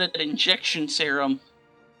really good at injection serum.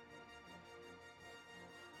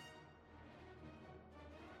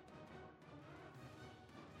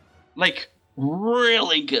 Like,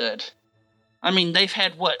 really good. I mean, they've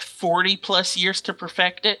had, 40 plus years to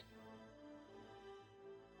perfect it?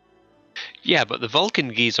 Yeah, but the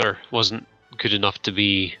Vulcan geezer wasn't good enough to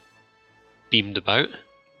be beamed about.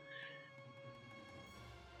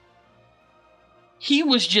 He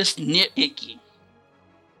was just nitpicky.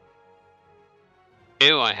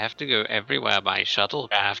 Oh, I have to go everywhere by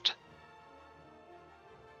shuttlecraft.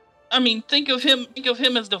 I mean, think of him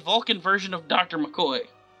as the Vulcan version of Dr. McCoy.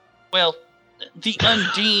 Well, the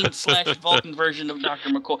Undine / Vulcan version of Dr.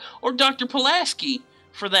 McCoy. Or Dr. Pulaski,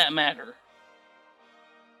 for that matter.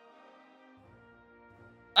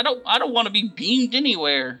 I don't want to be beamed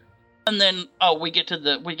anywhere. And then, we get to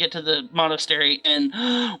the monastery,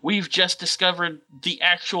 and we've just discovered the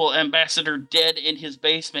actual ambassador dead in his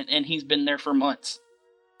basement, and he's been there for months.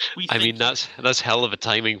 That's hell of a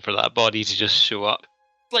timing for that body to just show up.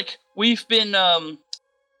 Like, we've been,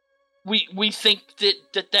 we think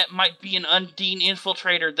that might be an Undine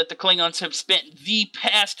infiltrator that the Klingons have spent the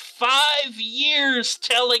past 5 years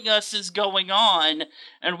telling us is going on,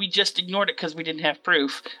 and we just ignored it because we didn't have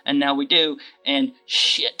proof, and now we do, and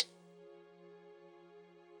shit.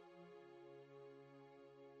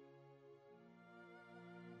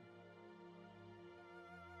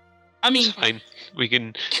 I mean, it's fine. We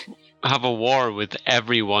can have a war with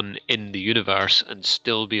everyone in the universe and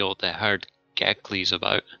still be able to herd Geckleys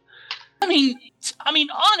about. I mean,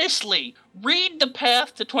 honestly, read the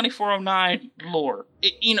Path to 2409 lore.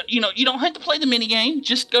 You don't have to play the minigame.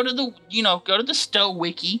 Just go to the Stowe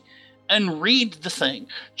wiki and read the thing.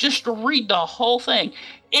 Just read the whole thing.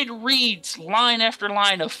 It reads line after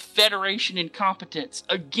line of Federation incompetence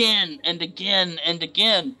again and again and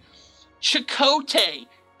again. Chakotay,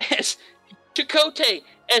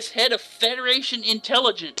 as head of Federation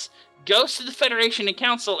intelligence, goes to the Federation and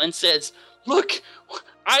Council and says, "Look,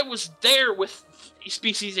 I was there with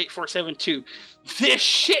Species 8472. This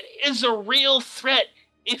shit is a real threat.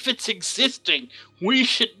 If it's existing, we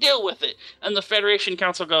should deal with it." And the Federation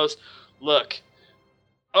Council goes, "Look,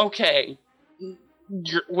 okay,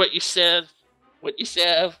 what you say,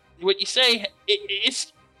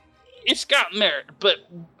 it's got merit, but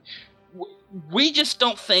we just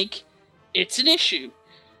don't think it's an issue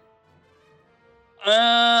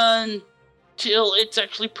until it's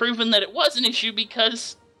actually proven that it was an issue,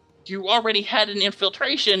 because you already had an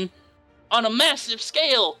infiltration on a massive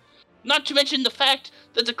scale. Not to mention the fact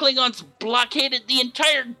that the Klingons blockaded the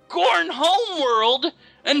entire Gorn homeworld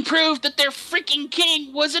and proved that their freaking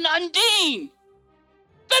king was an Undine!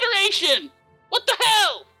 Federation! What the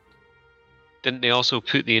hell?" Didn't they also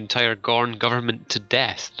put the entire Gorn government to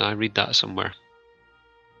death? Did I read that somewhere?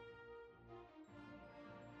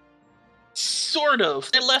 Sort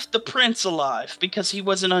of. They left the prince alive because he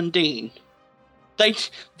was an Undine. They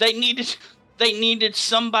needed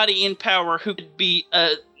somebody in power who could be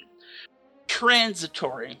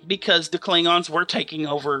transitory, because the Klingons were taking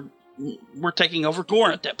over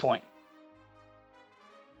Gorn at that point.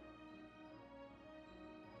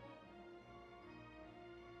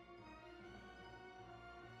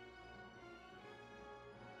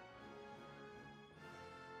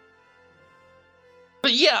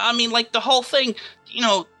 But yeah, I mean, like, the whole thing,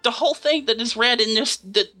 the whole thing that is read in this,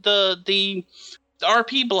 the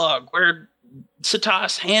RP blog, where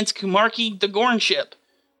Satas hands Kumarki the Gorn ship.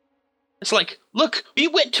 It's like, look, we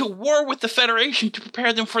went to war with the Federation to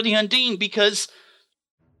prepare them for the Undine because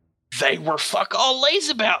they were fuck all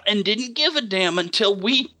lazy about and didn't give a damn until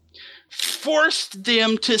we forced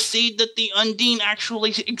them to see that the Undine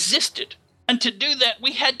actually existed. And to do that,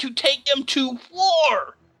 we had to take them to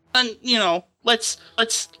war. And, let's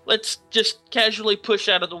just casually push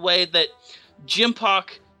out of the way that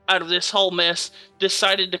Jimpock, out of this whole mess,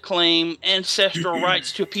 decided to claim ancestral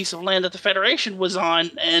rights to a piece of land that the Federation was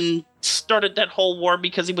on and started that whole war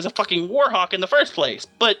because he was a fucking warhawk in the first place.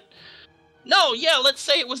 But no, yeah, let's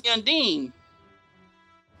say it was the Undine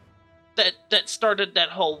that started that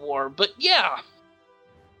whole war. But yeah,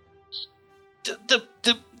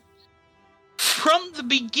 the from the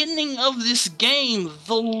beginning of this game,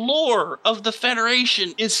 the lore of the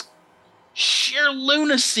Federation is sheer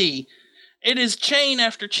lunacy. It is chain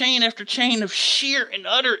after chain after chain of sheer and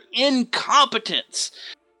utter incompetence.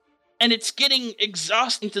 And it's getting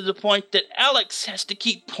exhausting to the point that Alex has to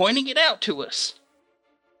keep pointing it out to us.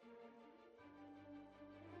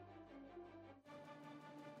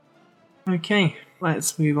 Okay,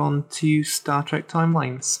 let's move on to Star Trek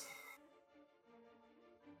timelines.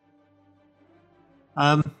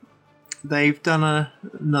 They've done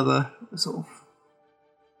another sort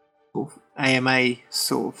of AMA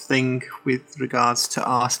sort of thing with regards to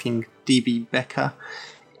asking DB Becker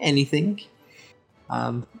anything.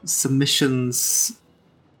 Submissions,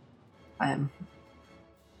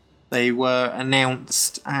 they were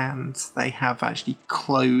announced and they have actually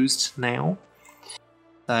closed now.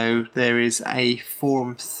 So there is a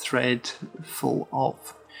forum thread full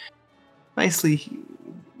of basically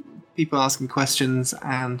people asking questions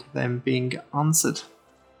and them being answered.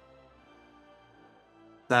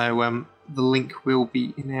 So the link will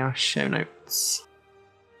be in our show notes.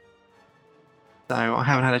 So I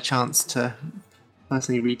haven't had a chance to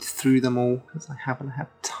personally read through them all because I haven't had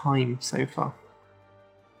time so far.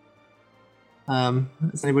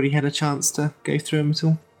 Has anybody had a chance to go through them at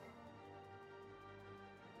all?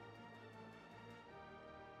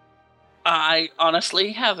 I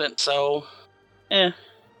honestly haven't, so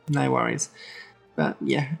No worries. But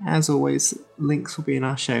yeah, as always, links will be in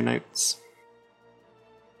our show notes.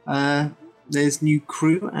 There's new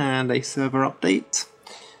crew and a server update.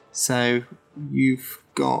 So you've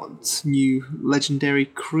got new legendary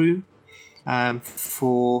crew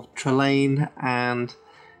for Trelane and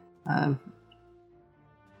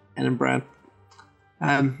Brad.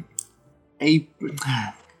 In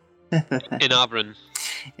Abran.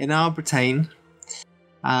 In Arbretaine.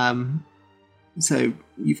 So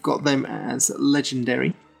you've got them as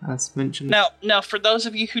legendary, as mentioned. Now, for those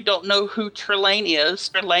of you who don't know who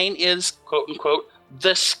Trelane is, quote-unquote,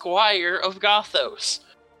 the Squire of Gothos.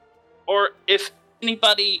 Or if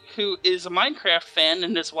anybody who is a Minecraft fan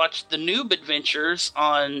and has watched the Noob Adventures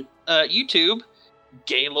on YouTube,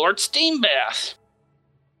 Gaylord Steambath.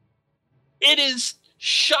 It is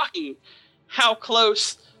shocking how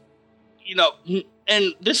close,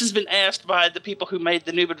 and this has been asked by the people who made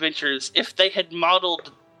the Noob Adventures, if they had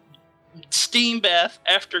modeled Steambath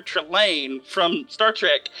after Trelane from Star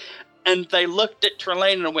Trek, and they looked at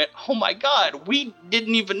Trelane and went, oh my god, we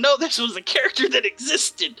didn't even know this was a character that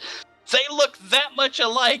existed. They look that much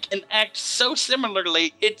alike and act so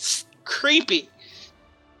similarly, it's creepy.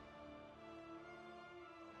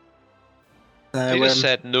 They just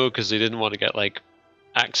said no because they didn't want to get,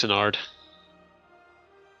 Axonard.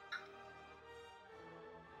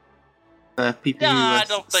 I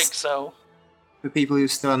don't think so. For people who are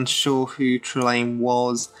still unsure who Trelane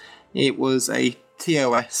was, it was a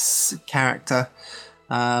TOS character.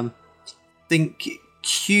 Think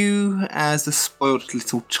Q as a spoiled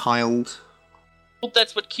little child. Well,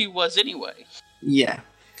 that's what Q was anyway. Yeah,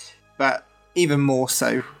 but even more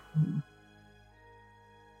so.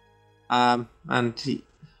 And at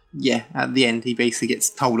the end, he basically gets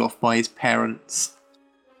told off by his parents.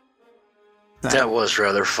 So, that was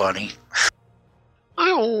rather funny. I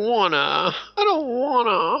don't wanna.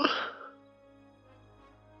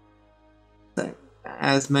 So,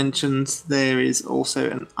 as mentioned, there is also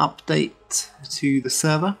an update to the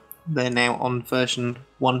server. They're now on version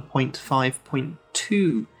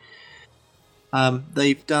 1.5.2.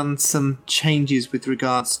 They've done some changes with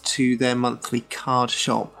regards to their monthly card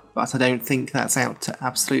shop, but I don't think that's out to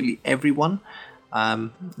absolutely everyone.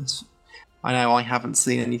 I know I haven't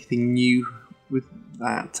seen anything new with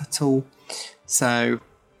that at all. So,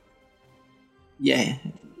 yeah,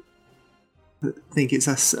 I think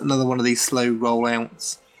it's another one of these slow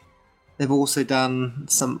rollouts. They've also done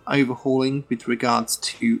some overhauling with regards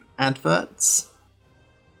to adverts.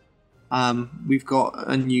 We've got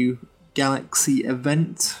a new Galaxy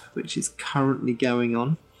event, which is currently going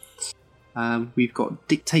on. We've got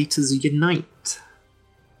Dictators Unite.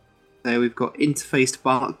 So we've got Interfaced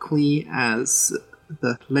Barclay as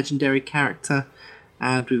the legendary character,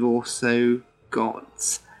 and we've also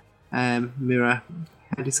got Mira.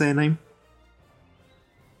 How do you say her name?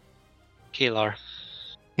 Kalar.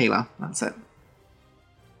 Kayla, that's it.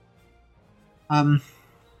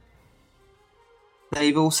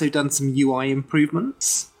 They've also done some UI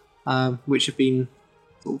improvements, which have been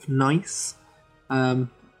sort of nice. Although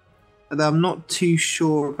I'm not too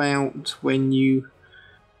sure about when you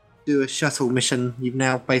do a shuttle mission, you've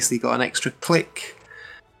now basically got an extra click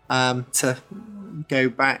to go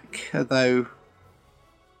back, although...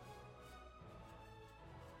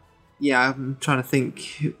 Yeah, I'm trying to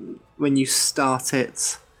think. When you start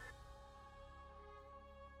it,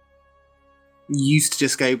 you used to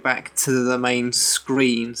just go back to the main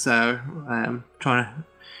screen, so trying to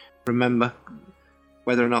remember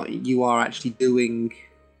whether or not you are actually doing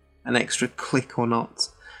an extra click or not,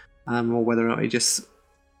 or whether or not it just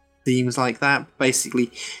seems like that.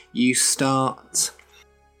 Basically, you start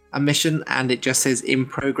a mission and it just says in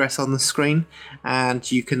progress on the screen,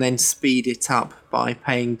 and you can then speed it up by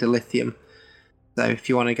paying dilithium. So if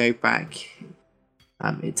you want to go back,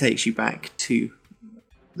 it takes you back to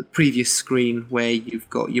the previous screen where you've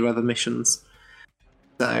got your other missions.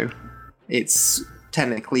 So it's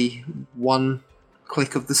technically one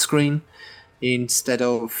click of the screen instead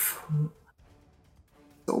of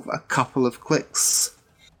sort of a couple of clicks,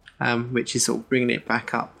 which is sort of bringing it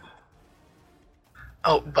back up.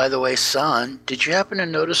 Oh, by the way, son, did you happen to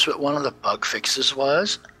notice what one of the bug fixes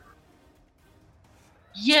was?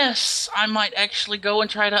 Yes, I might actually go and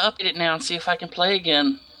try to update it now and see if I can play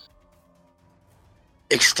again.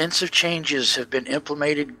 Extensive changes have been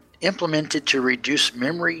implemented to reduce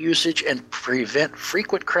memory usage and prevent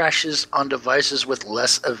frequent crashes on devices with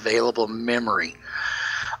less available memory.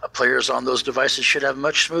 Players on those devices should have a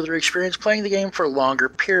much smoother experience playing the game for longer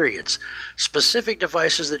periods. Specific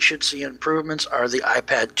devices that should see improvements are the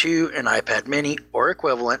iPad 2 and iPad mini or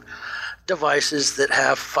equivalent devices that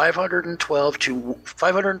have 512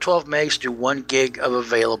 megs to 1 gig of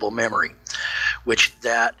available memory, which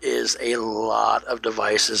that is a lot of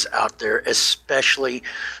devices out there, especially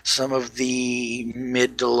some of the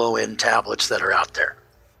mid to low end tablets that are out there.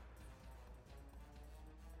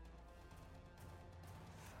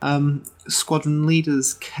 Squadron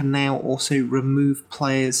leaders can now also remove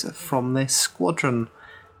players from their squadron.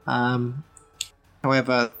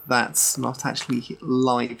 However, that's not actually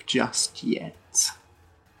live just yet.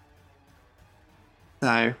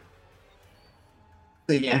 So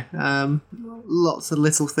yeah, lots of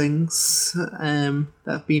little things that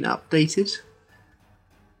have been updated.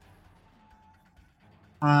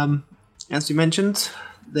 As we mentioned,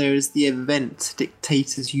 there is the event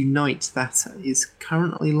Dictators Unite that is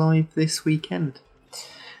currently live this weekend.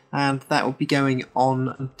 And that will be going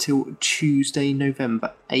on until Tuesday,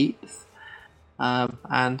 November 8th.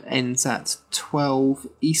 And ends at 12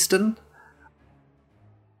 Eastern.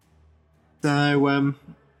 So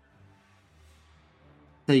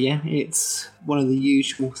yeah, it's one of the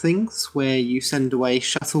usual things where you send away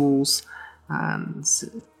shuttles and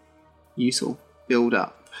you sort of build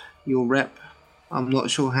up your rep. I'm not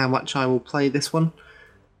sure how much I will play this one.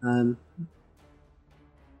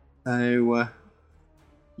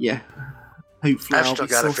 Yeah, hopefully I've still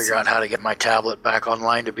got to figure out how to get my tablet back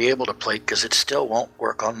online to be able to play, because it still won't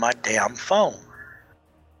work on my damn phone.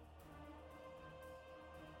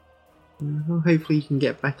 Well, hopefully you can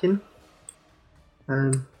get back in.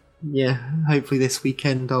 Yeah, hopefully this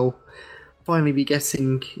weekend I'll finally be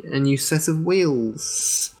getting a new set of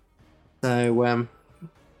wheels. So,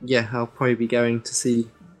 yeah, I'll probably be going to see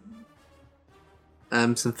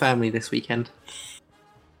some family this weekend.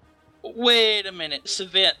 Wait a minute. This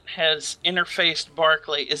event has interfaced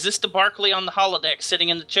Barclay. Is this the Barclay on the holodeck sitting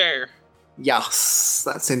in the chair? Yes,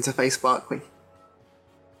 that's Interface Barclay.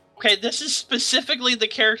 Okay, this is specifically the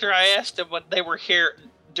character I asked them when they were here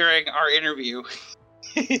during our interview.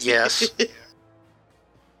 Yes.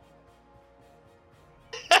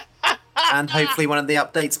 And hopefully one of the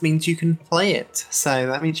updates means you can play it. So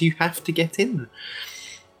that means you have to get in.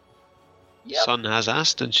 Yep. Son has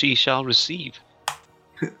asked and she shall receive.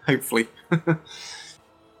 Hopefully.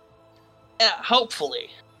 Yeah,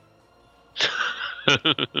 hopefully.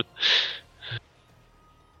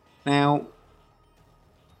 Now,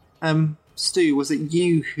 Stu, was it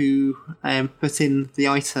you who put in the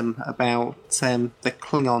item about the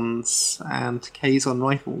Klingons and Kazon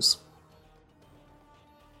rifles?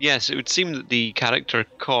 Yes, it would seem that the character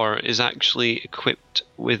core is actually equipped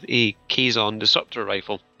with a Kazon disruptor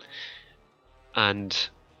rifle. And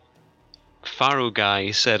Pharaoh Guy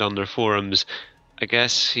said on their forums, I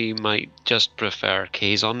guess he might just prefer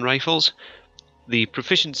Kazon rifles. The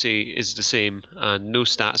proficiency is the same and no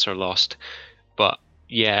stats are lost. But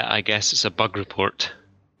yeah, I guess it's a bug report.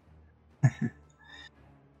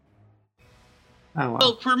 Oh,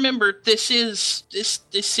 Well, remember, this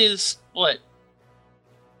is what,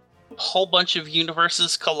 a whole bunch of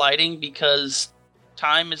universes colliding because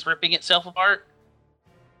time is ripping itself apart.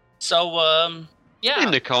 So, yeah.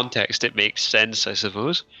 In the context, it makes sense, I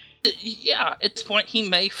suppose. Yeah, at this point, he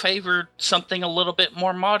may favor something a little bit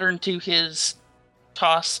more modern to his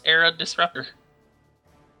TOS era disruptor.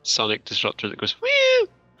 Sonic disruptor that goes whee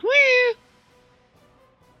whee.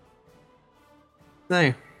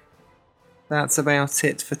 So, that's about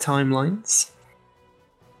it for timelines.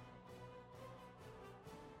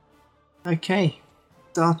 Okay,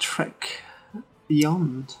 Star Trek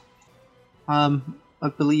Beyond. I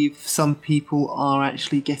believe some people are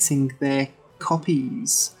actually getting their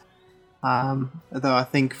copies. Although I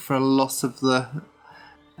think for a lot of the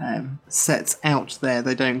sets out there,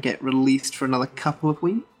 they don't get released for another couple of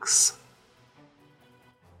weeks.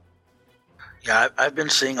 Yeah, I've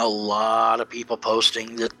been seeing a lot of people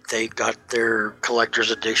posting that they got their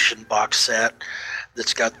collector's edition box set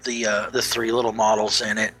that's got the three little models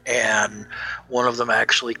in it, and one of them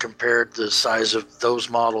actually compared the size of those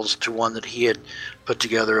models to one that he had put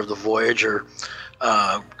together of the Voyager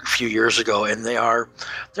a few years ago, and they're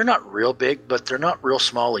not real big, but they're not real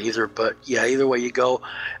small either. But yeah, either way you go,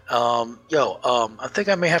 I think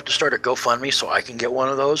I may have to start a GoFundMe so I can get one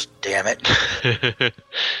of those. Damn it.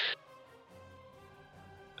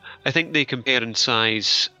 I think they compare in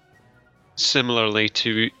size similarly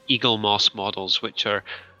to Eagle Moss models, which are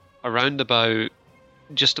around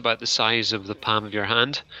just about the size of the palm of your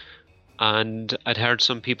hand. And I'd heard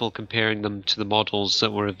some people comparing them to the models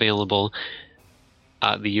that were available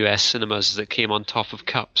at the US cinemas that came on top of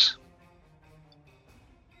cups.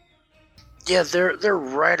 Yeah, they're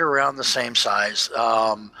right around the same size.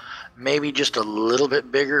 Maybe just a little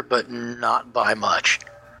bit bigger, but not by much.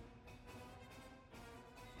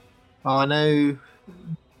 Oh, I know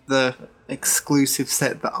the exclusive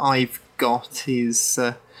set that I've got is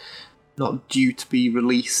not due to be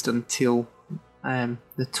released until the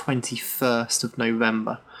 21st of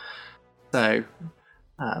November. So,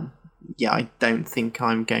 yeah, I don't think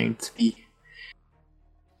I'm going to be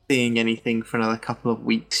seeing anything for another couple of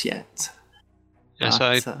weeks yet. Yes,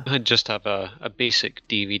 But, I just have a basic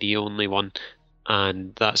DVD only one,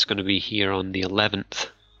 and that's going to be here on the 11th.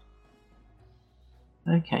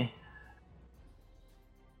 Okay.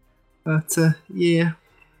 But, yeah.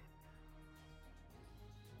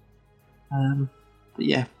 But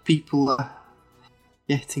yeah, people are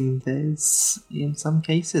getting theirs in some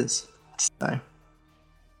cases. So.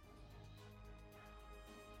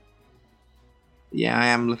 Yeah, I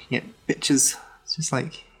am looking at pictures. It's just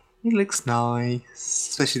like, it looks nice.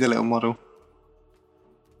 Especially the little model.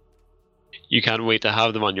 You can't wait to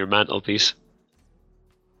have them on your mantelpiece.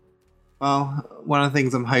 Well, one of the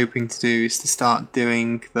things I'm hoping to do is to start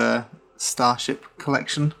doing the Starship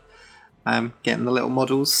collection. Getting the little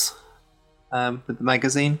models with the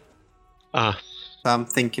magazine. So I'm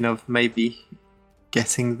thinking of maybe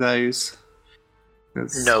getting those.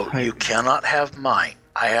 No, you cannot have mine.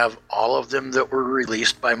 I have all of them that were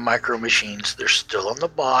released by Micro Machines. They're still in the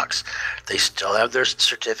box. They still have their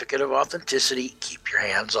certificate of authenticity. Keep your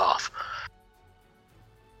hands off.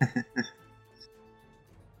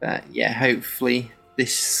 But yeah, hopefully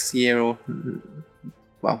this year, or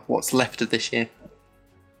well, what's left of this year,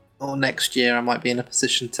 or next year, I might be in a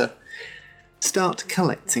position to start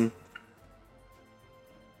collecting.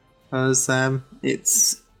 Because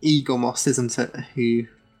it's Eagle Moss, isn't it, who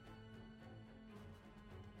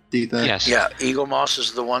do the... Yes. Yeah, Eagle Moss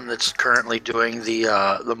is the one that's currently doing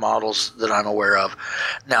the models that I'm aware of.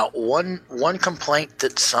 Now, one complaint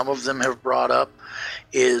that some of them have brought up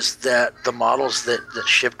is that the models that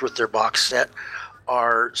shipped with their box set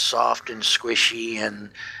are soft and squishy,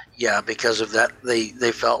 and yeah, because of that,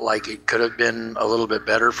 they felt like it could have been a little bit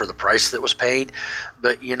better for the price that was paid.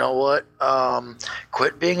 But you know what?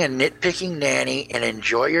 Quit being a nitpicking nanny and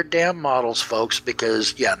enjoy your damn models, folks,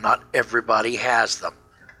 because yeah, not everybody has them.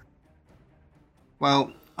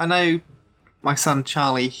 Well, I know my son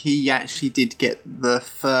Charlie, he actually did get the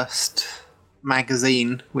first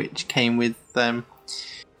magazine, which came with the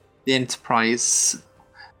Enterprise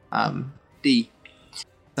D.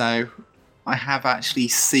 So I have actually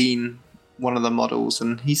seen one of the models,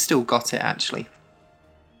 and he's still got it, actually.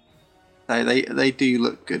 So they do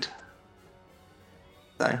look good.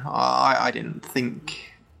 So I didn't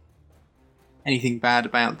think anything bad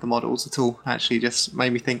about the models at all. Actually, just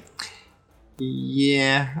made me think,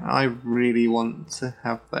 yeah, I really want to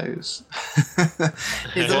have those.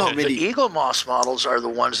 They're not The really. Eagle Moss models are the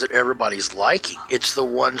ones that everybody's liking. It's the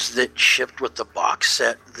ones that shipped with the box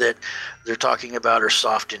set that they're talking about are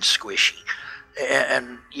soft and squishy.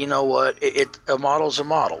 And you know what? A model's a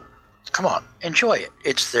model. Come on, enjoy it.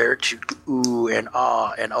 It's there to ooh and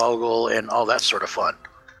ah and ogle and all that sort of fun.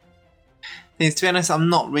 To be honest, I'm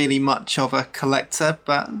not really much of a collector,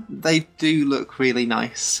 but they do look really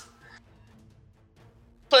nice.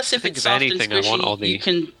 Plus, if think it's if soft anything, and I want squishy, all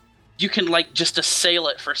the- you can like just assail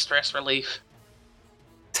it for stress relief.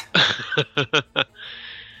 I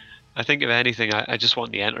think if anything, I just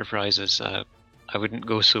want the Enterprises. I wouldn't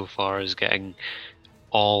go so far as getting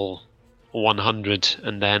all 100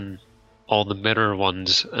 and then all the mirror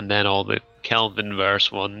ones and then all the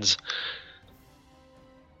Kelvinverse ones.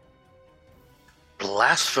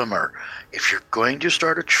 Blasphemer. If you're going to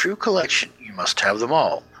start a true collection, you must have them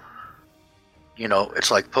all. You know, it's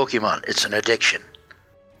like Pokemon. It's an addiction.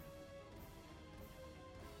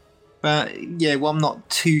 But yeah, what I'm not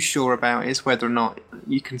too sure about is whether or not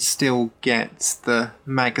you can still get the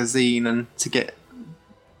magazine and to get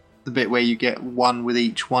the bit where you get one with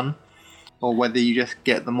each one, or whether you just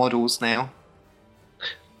get the models now.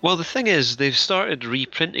 Well, the thing is, they've started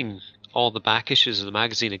reprinting all the back issues of the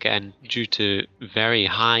magazine again due to very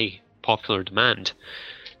high popular demand.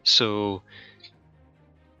 So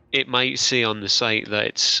it might say on the site that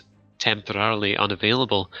it's temporarily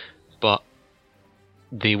unavailable, but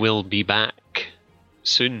they will be back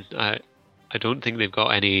soon. I don't think they've got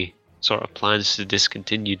any sort of plans to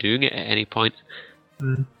discontinue doing it at any point.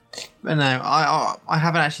 But no, I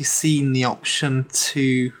haven't actually seen the option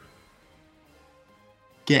to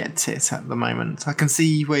get it at the moment. I can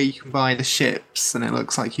see where you can buy the ships, and it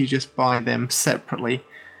looks like you just buy them separately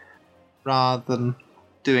rather than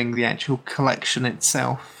doing the actual collection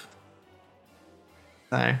itself.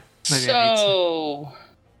 So, maybe So,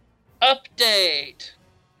 update.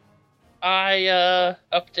 I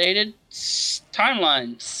updated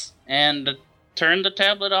timelines and turned the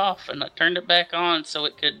tablet off, and I turned it back on so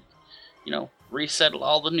it could, resettle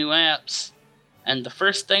all the new apps. And the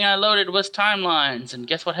first thing I loaded was timelines, and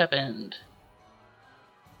guess what happened?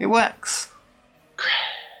 it works.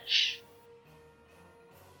 Crash.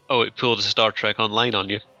 Oh, it pulled a Star Trek Online on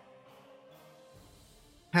you.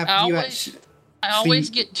 Have I you always- actually? I always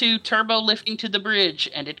get to turbo lifting to the bridge,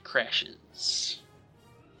 and it crashes.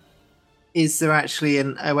 Is there actually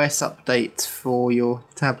an OS update for your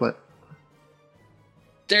tablet?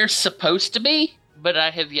 There's supposed to be, but I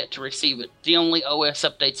have yet to receive it. The only OS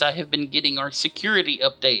updates I have been getting are security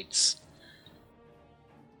updates.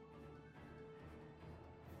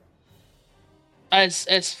 As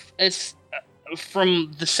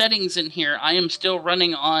from the settings in here, I am still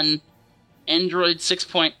running on Android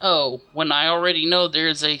 6.0 when I already know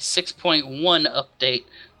there's a 6.1 update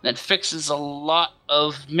that fixes a lot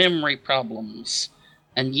of memory problems.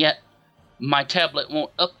 And yet, my tablet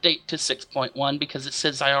won't update to 6.1 because it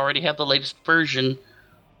says I already have the latest version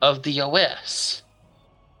of the OS.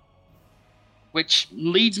 Which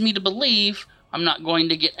leads me to believe I'm not going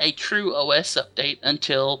to get a true OS update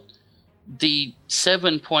until the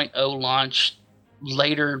 7.0 launch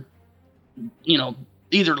later,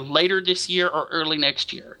 either later this year or early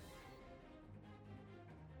next year.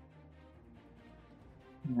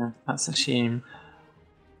 Yeah, that's a shame.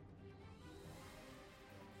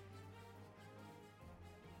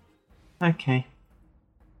 Okay.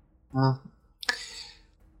 Well,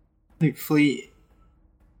 hopefully,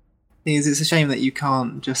 it's a shame that you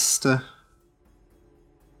can't just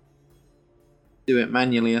do it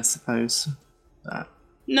manually, I suppose.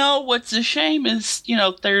 No, what's a shame is,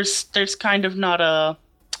 there's kind of not a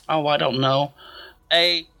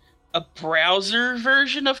browser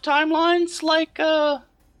version of timelines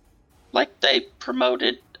like they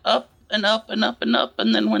promoted up and up and up and up,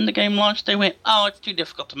 and then when the game launched they went, oh, it's too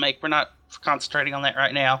difficult to make, we're not concentrating on that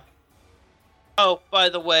right now. Oh, by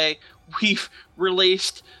the way, we've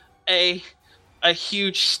released a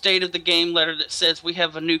huge state of the game letter that says we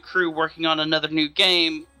have a new crew working on another new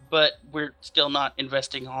game, but we're still not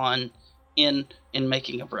investing in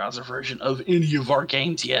making a browser version of any of our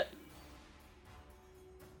games yet.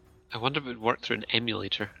 I wonder if it would work through an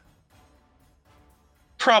emulator.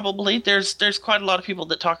 Probably. There's quite a lot of people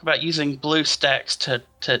that talk about using BlueStacks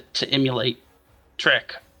to emulate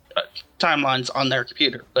Trek timelines on their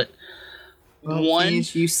computer, but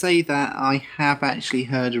you say that, I have actually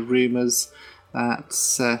heard rumours that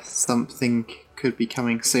something could be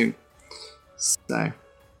coming soon. So,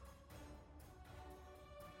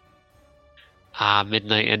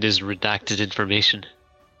 Midnight and his redacted information.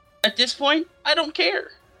 At this point, I don't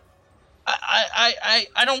care.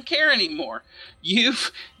 I don't care anymore.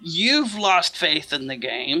 You've lost faith in the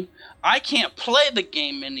game. I can't play the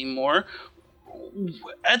game anymore.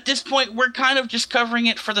 At this point, we're kind of just covering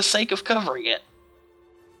it for the sake of covering it.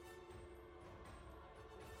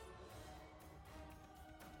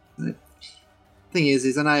 The thing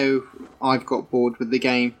is I know I've got bored with the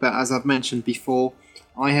game, but as I've mentioned before,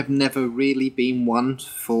 I have never really been one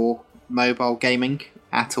for mobile gaming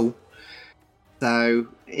at all. So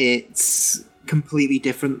it's completely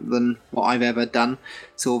different than what I've ever done.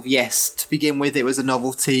 Sort of, yes, to begin with, it was a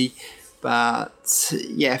novelty, but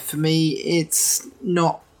yeah, for me, it's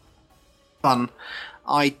not fun.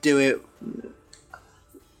 I do it,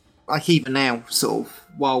 like even now, sort of,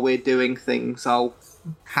 while we're doing things, I'll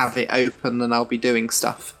have it open and I'll be doing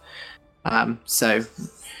stuff. But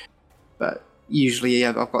usually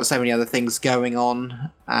I've got so many other things going on,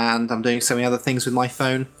 and I'm doing so many other things with my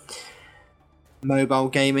phone. Mobile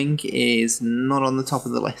gaming is not on the top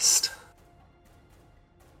of the list.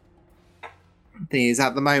 Thing is,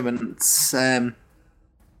 at the moment, I've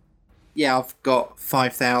got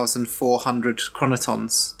 5,400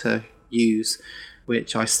 chronotons to use,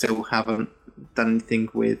 which I still haven't done anything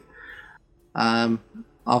with. I've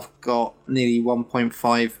got nearly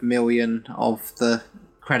 1.5 million of the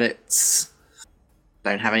credits.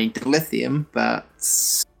 Don't have any dilithium, but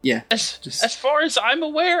yeah. As far as I'm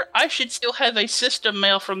aware, I should still have a system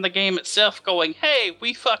mail from the game itself going, "Hey,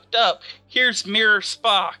 we fucked up. Here's Mirror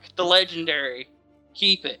Spock, the legendary.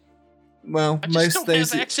 Keep it." Well, I just don't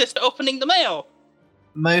have access to opening the mail.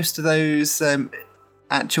 Most of those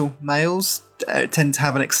actual mails tend to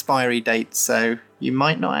have an expiry date, so you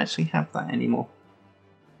might not actually have that anymore.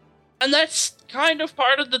 And that's kind of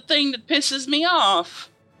part of the thing that pisses me off.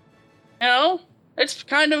 You know? It's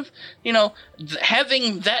kind of,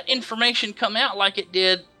 having that information come out like it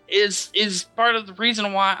did is part of the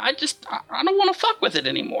reason why I don't want to fuck with it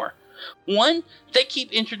anymore. One, they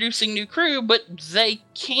keep introducing new crew, but they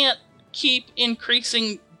can't keep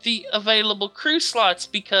increasing the available crew slots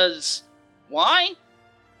because why?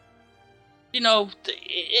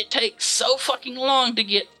 It takes so fucking long to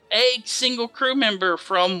get a single crew member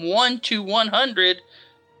from 1 to 100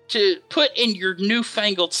 to put in your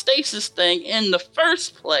newfangled stasis thing in the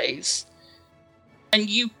first place, and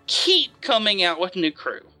you keep coming out with new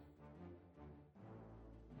crew.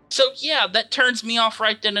 So yeah, that turns me off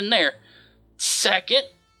right then and there. Second,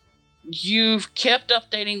 you've kept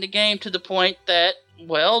updating the game to the point that,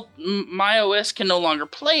 well, my OS can no longer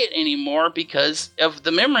play it anymore because of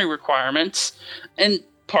the memory requirements, and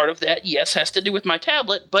part of that, yes, has to do with my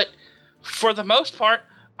tablet, but for the most part,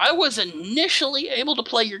 I was initially able to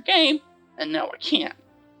play your game, and now I can't.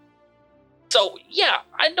 So, yeah,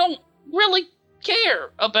 I don't really care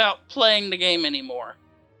about playing the game anymore.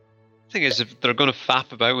 The thing is, if they're going to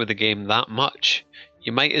faff about with the game that much,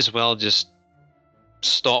 you might as well just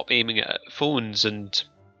stop aiming it at phones and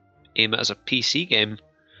aim it as a PC game.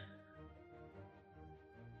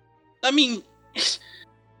 I mean,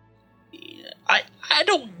 I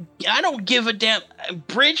don't give a damn.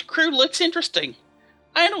 Bridge crew looks interesting.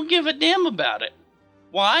 I don't give a damn about it.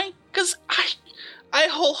 Why? Because I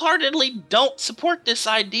wholeheartedly don't support this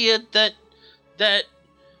idea that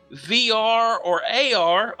VR or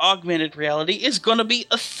AR, augmented reality, is going to be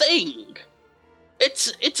a thing.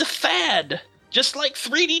 It's a fad, just like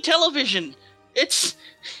 3D television.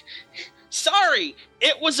 Sorry,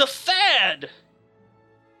 it was a fad.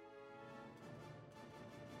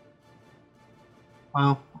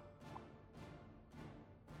 Well,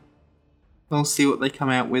 we'll see what they come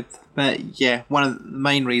out with. But yeah, one of the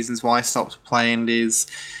main reasons why I stopped playing is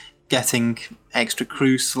getting extra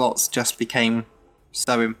crew slots just became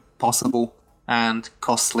so impossible and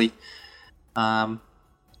costly.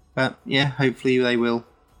 But yeah, hopefully they will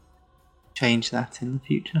change that in the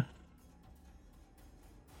future.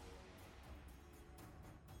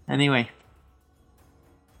 Anyway,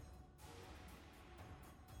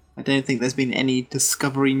 I don't think there's been any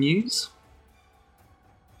Discovery news.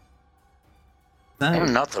 No.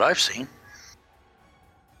 Not that I've seen.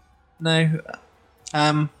 No.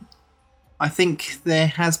 I think there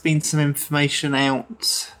has been some information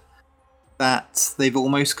out that they've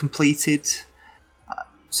almost completed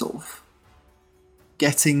sort of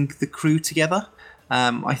getting the crew together.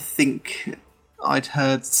 I think I'd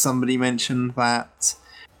heard somebody mention that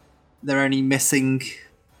they're only missing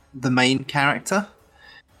the main character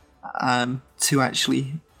to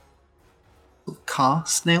actually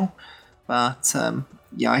cast now. But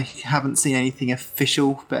yeah, I haven't seen anything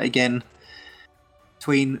official. But again,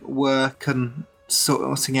 between work and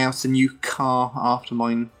sorting out a new car after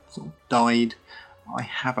mine sort of died, I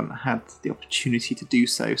haven't had the opportunity to do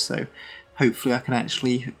so. So hopefully I can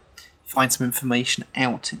actually find some information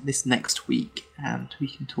out this next week, and we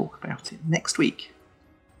can talk about it next week.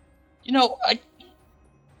 You know, I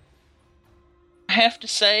have to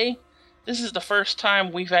say, this is the first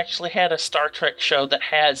time we've actually had a Star Trek show that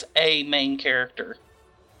has a main character.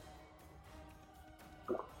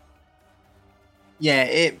 Yeah,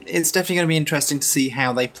 it's definitely going to be interesting to see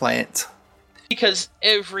how they play it. Because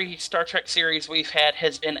every Star Trek series we've had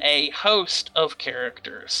has been a host of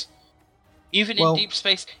characters. Even in Deep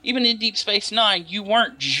Space Nine, you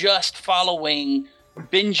weren't just following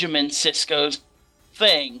Benjamin Sisko's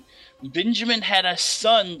thing. Benjamin had a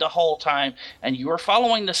son the whole time, and you were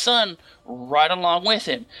following the son right along with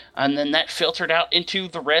him. And then that filtered out into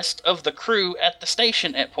the rest of the crew at the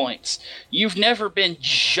station at points. You've never been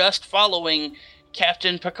just following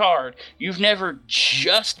Captain Picard. You've never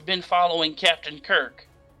just been following Captain Kirk.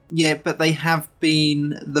 Yeah, but they have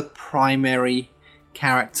been the primary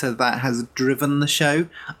character that has driven the show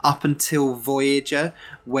up until Voyager,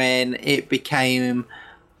 when it became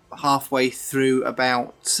halfway through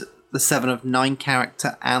about the 7 of 9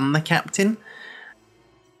 character and the captain.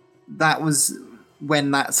 That was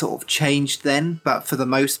when that sort of changed then, but for the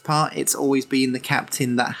most part it's always been the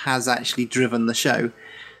captain that has actually driven the show.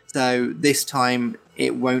 So this time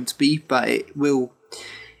it won't be, but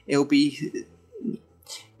it'll be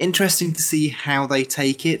interesting to see how they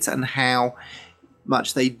take it and how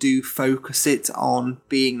much they do focus it on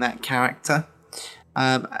being that character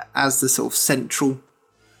as the sort of central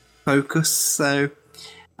focus. So,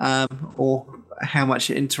 or how much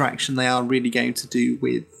interaction they are really going to do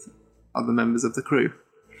with other members of the crew.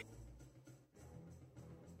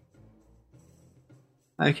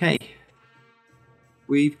 Okay.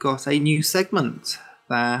 We've got a new segment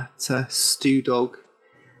that Stu Dog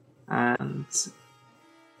and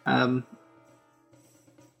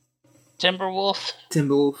Timberwolf.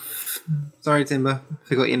 Sorry, Timber,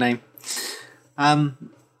 forgot your name. Well,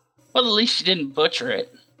 at least you didn't butcher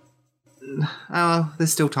it. Oh,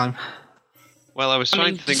 there's still time. Well, I was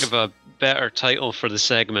trying to think of a better title for the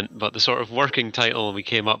segment, but the sort of working title we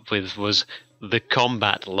came up with was The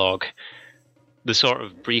Combat Log. The sort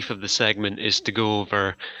of brief of the segment is to go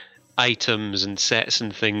over items and sets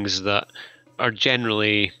and things that are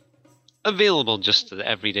generally available just to the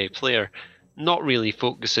everyday player, not really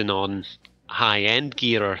focusing on high-end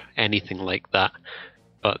gear or anything like that,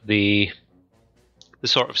 but the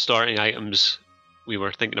sort of starting items we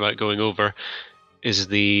were thinking about going over is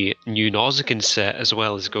the new Nausicaan set, as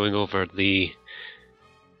well as going over the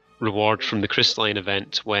reward from the Crystalline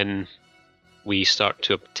event when we start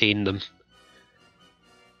to obtain them.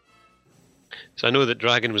 So I know that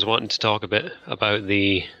Dragon was wanting to talk a bit about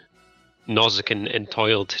the Nausicaan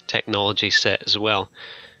Entoiled technology set as well,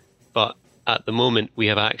 but at the moment we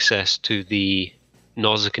have access to the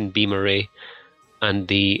Nausicaan Beam Array and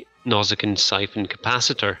the Nausicaan Siphon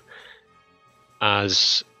Capacitor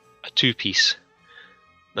as a two-piece.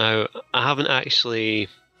 Now, I haven't actually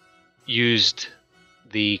used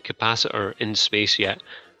the capacitor in space yet,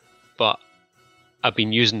 but I've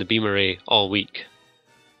been using the Beam Array all week,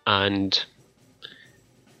 and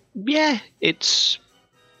yeah, it's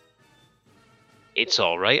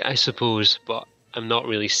alright, I suppose, but I'm not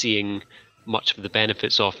really seeing much of the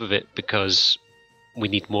benefits off of it because we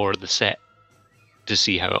need more of the set to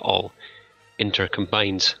see how it all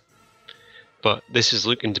intercombines. But this is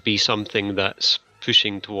looking to be something that's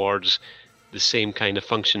pushing towards the same kind of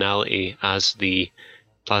functionality as the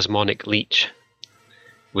Plasmonic Leech,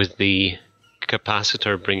 with the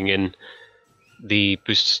capacitor bringing in the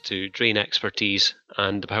boosts to drain expertise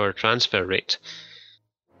and the power transfer rate.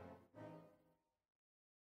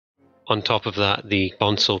 On top of that, the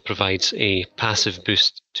console provides a passive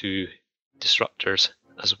boost to disruptors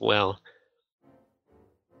as well.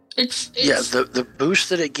 The boost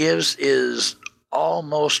that it gives is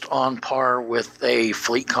almost on par with a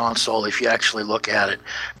fleet console if you actually look at it.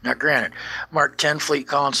 Now granted, Mark 10 fleet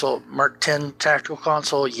console, Mark 10 tactical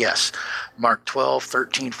console, yes. Mark 12,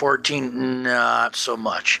 13, 14, not so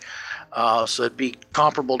much. So it'd be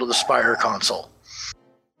comparable to the Spire console.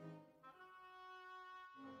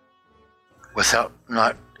 Without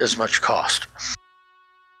not as much cost.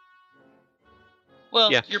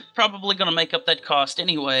 Well, Yeah. You're probably going to make up that cost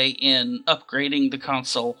anyway in upgrading the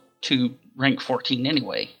console to rank 14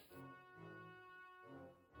 anyway.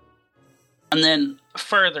 And then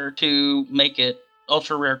further to make it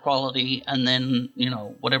ultra rare quality and then,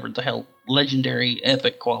 whatever the hell, legendary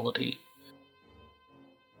epic quality.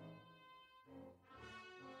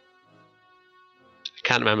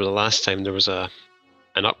 can't remember the last time there was an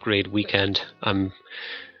upgrade weekend. I'm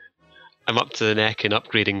up to the neck in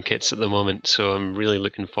upgrading kits at the moment, so I'm really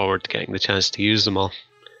looking forward to getting the chance to use them all.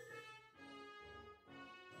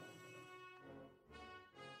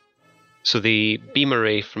 So the beam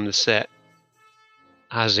array from the set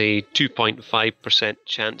has a 2.5%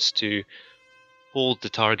 chance to hold the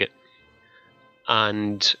target,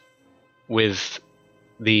 and with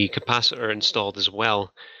the capacitor installed as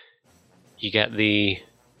well, you get the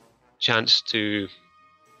chance to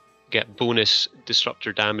get bonus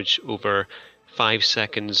disruptor damage over 5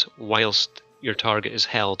 seconds whilst your target is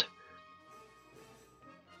held.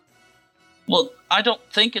 Well, I don't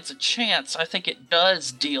think it's a chance. I think it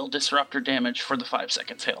does deal disruptor damage for the 5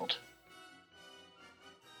 seconds held.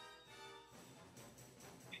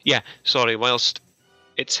 Yeah, sorry, whilst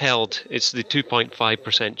it's held, it's the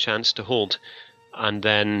 2.5% chance to hold, and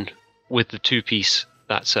then with the 2-piece,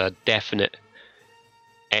 that's a definite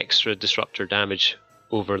extra disruptor damage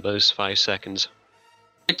over those 5 seconds.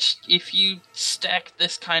 Which, if you stack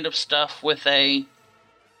this kind of stuff with a...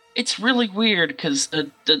 It's really weird, because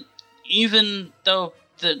even though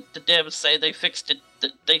the devs say they fixed it,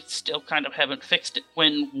 they still kind of haven't fixed it.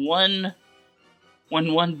 When one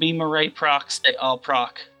beam array procs, they all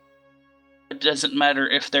proc. It doesn't matter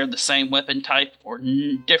if they're the same weapon type or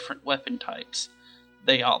different weapon types.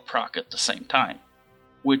 They all proc at the same time,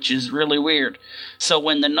 which is really weird. So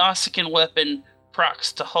when the Nausicaan weapon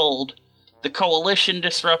procs to hold, the Coalition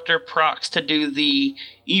Disruptor procs to do the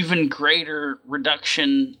even greater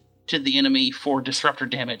reduction to the enemy for disruptor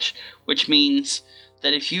damage, which means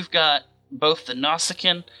that if you've got both the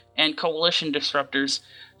Nausicaan and Coalition Disruptors,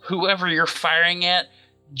 whoever you're firing at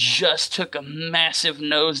just took a massive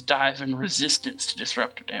nosedive in resistance to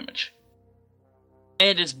disruptor damage.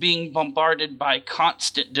 And is being bombarded by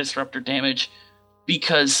constant disruptor damage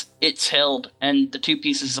because it's held and the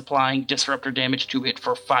 2-piece is applying disruptor damage to it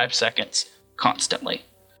for 5 seconds constantly.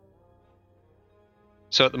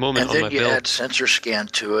 So at the moment and on my then you build, add sensor scan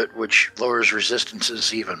to it, which lowers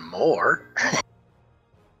resistances even more.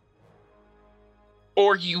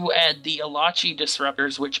 Or you add the Alachi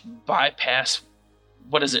disruptors, which bypass,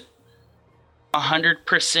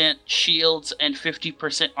 100% shields and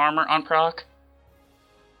 50% armor on proc?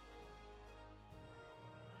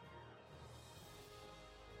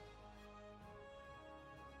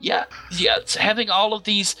 Yeah. It's having all of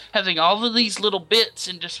these little bits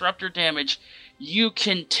in disruptor damage, you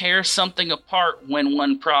can tear something apart when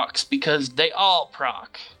one procs, because they all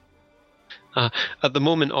proc. at the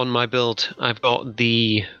moment on my build, I've got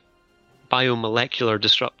the biomolecular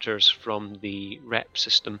disruptors from the rep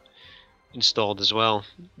system installed as well.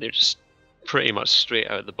 They're just pretty much straight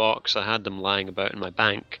out of the box. I had them lying about in my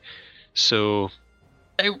bank, so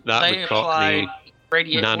They would proc the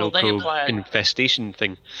nanoprobe infestation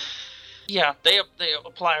thing. Yeah, they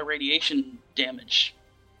apply a radiation damage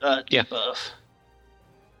debuff.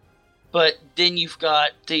 But then you've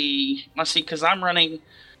got because I'm running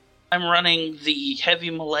the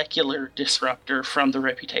heavy molecular disruptor from the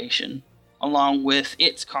Reputation, along with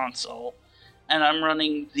its console, and I'm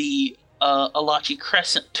running the Alachi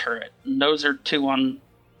Crescent turret. And those are the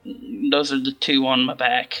two on my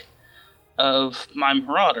back of my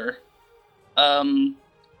Marauder. And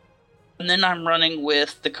then I'm running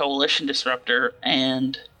with the Coalition Disruptor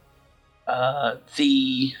and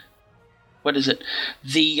the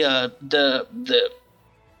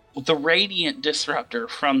Radiant Disruptor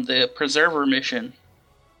from the Preserver mission.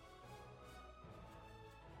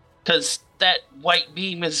 Because that white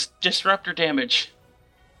beam is disruptor damage.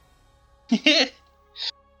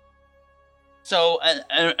 So,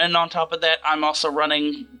 and on top of that, I'm also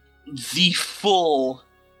running the full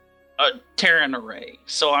Terran array.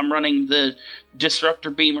 So I'm running the disruptor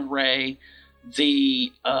beam array,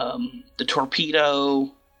 the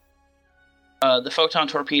torpedo, the photon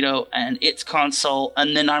torpedo, and its console,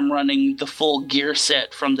 and then I'm running the full gear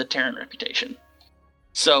set from the Terran Reputation.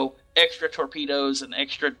 So extra torpedoes and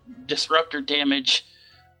extra disruptor damage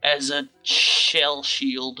as a shell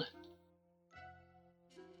shield.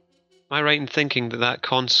 Am I right in thinking that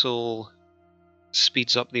console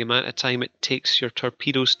speeds up the amount of time it takes your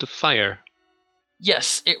torpedoes to fire?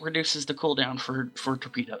 Yes, it reduces the cooldown for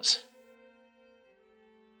torpedoes.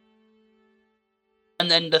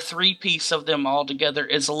 And then the 3-piece of them all together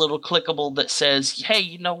is a little clickable that says, hey,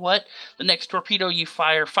 you know what? The next torpedo you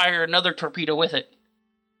fire another torpedo with it.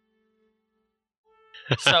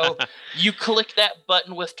 So you click that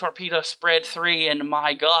button with torpedo spread 3, and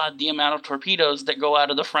my god, the amount of torpedoes that go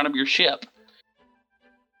out of the front of your ship.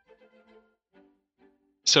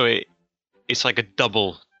 So it's like a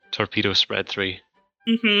double torpedo spread 3.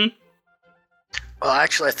 Mm-hmm. Well,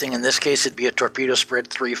 actually, I think in this case it'd be a torpedo spread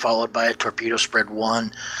 3 followed by a torpedo spread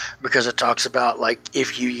 1, because it talks about, like,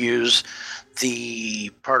 if you use the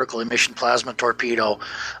particle emission plasma torpedo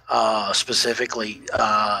specifically,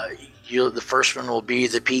 the first one will be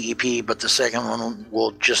the PEP, but the second one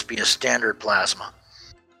will just be a standard plasma.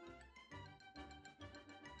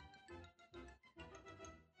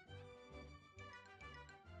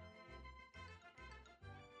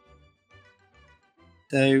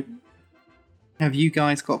 So, have you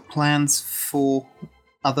guys got plans for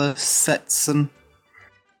other sets and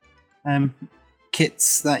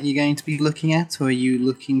kits that you're going to be looking at, or are you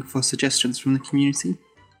looking for suggestions from the community?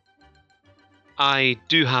 I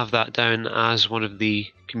do have that down as one of the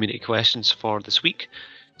community questions for this week.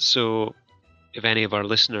 So if any of our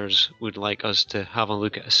listeners would like us to have a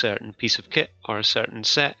look at a certain piece of kit or a certain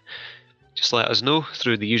set, just let us know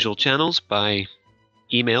through the usual channels by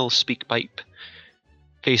email, SpeakPipe,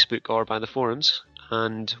 Facebook, or by the forums,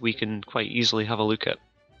 and we can quite easily have a look at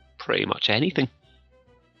pretty much anything.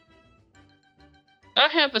 I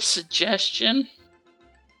have a suggestion.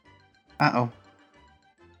 Uh-oh.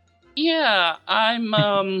 Yeah,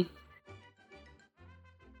 I'm,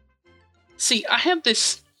 See, I have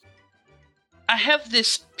this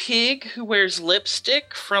pig who wears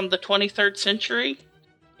lipstick from the 23rd century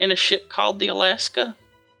in a ship called the Alaska.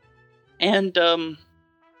 And,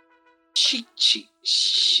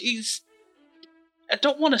 she's... I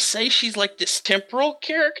don't want to say she's like this temporal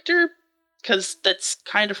character, because that's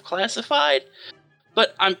kind of classified,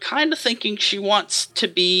 but I'm kind of thinking she wants to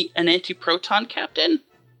be an anti-proton captain.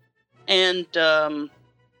 And,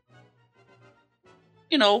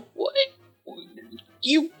 you know,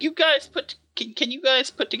 you guys can you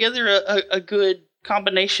guys put together a good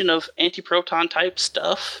combination of anti-proton type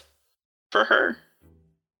stuff for her?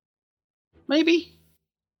 Maybe?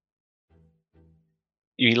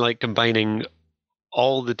 You mean like combining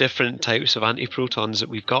all the different types of antiprotons that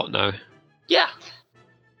we've got now? Yeah.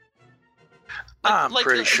 I'm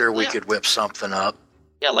pretty sure we could whip something up.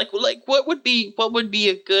 Yeah, like what would be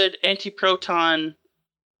a good anti-proton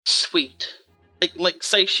suite? Like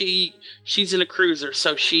say she's in a cruiser,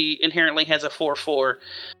 so she inherently has a 4/4.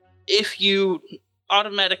 If you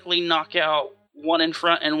automatically knock out one in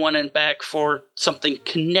front and one in back for something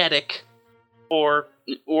kinetic, or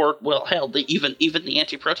well, hell, even the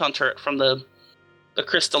anti-proton turret from the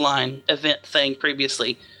crystalline event thing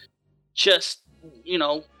previously. Just, you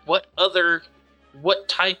know, what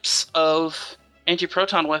types of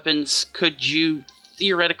anti-proton weapons could you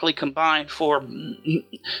theoretically combine for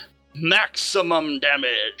maximum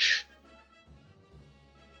damage?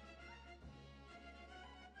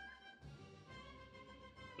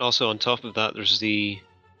 Also, on top of that, there's the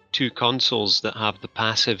 2 consoles that have the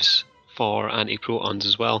passives for anti-protons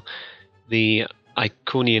as well. The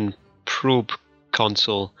Iconian Probe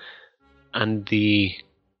console and the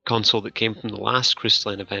console that came from the last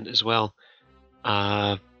crystalline event as well.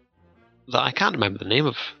 That I can't remember the name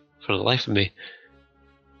of for the life of me.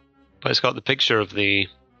 But it's got the picture of an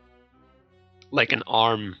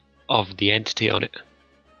arm of the entity on it.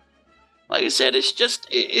 Like I said, it's just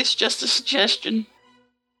a suggestion.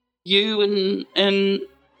 You and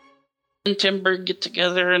Timber get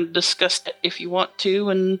together and discuss it if you want to,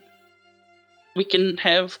 and we can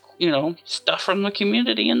have, you know, stuff from the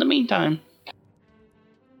community in the meantime.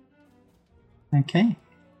 Okay.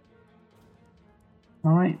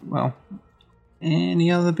 All right, well,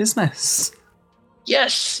 any other business?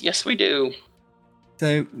 Yes, we do.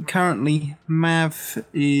 So currently, Mav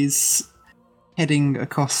is heading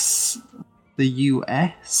across the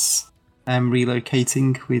US,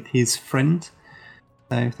 relocating with his friend.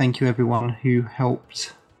 So thank you everyone who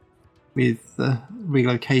helped with the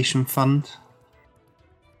relocation fund.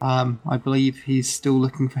 I believe he's still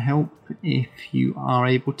looking for help if you are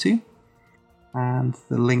able to. And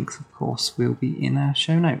the links, of course, will be in our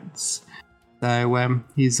show notes. So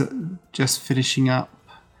he's just finishing up,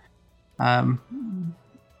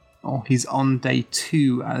 or he's on day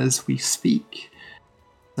 2 as we speak.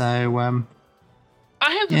 So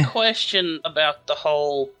I have a question about the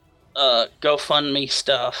whole GoFundMe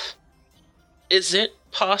stuff. Is it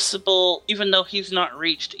possible, even though he's not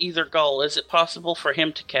reached either goal, is it possible for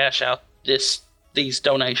him to cash out these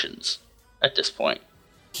donations at this point?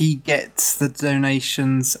 He gets the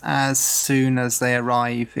donations as soon as they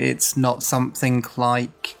arrive. It's not something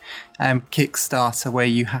like Kickstarter where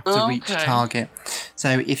you have to reach a target.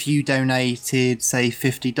 So if you donated, say,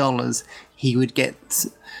 $50, he would get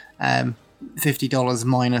 $50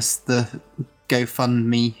 minus the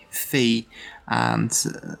GoFundMe fee, and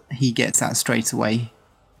he gets that straight away.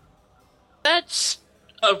 That's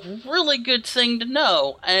a really good thing to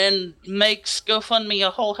know and makes GoFundMe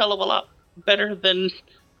a whole hell of a lot better than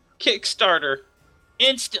Kickstarter.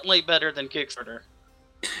 Instantly better than Kickstarter.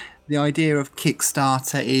 The idea of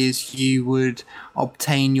Kickstarter is you would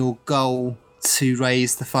obtain your goal to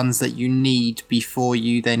raise the funds that you need before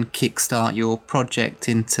you then kickstart your project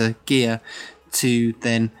into gear to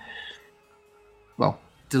then, well,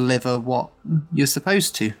 deliver what you're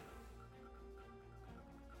supposed to.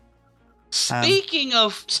 Speaking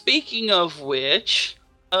of which,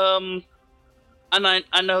 and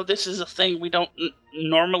I know this is a thing we don't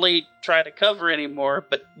normally try to cover anymore,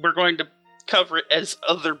 but we're going to cover it as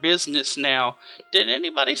other business now. Did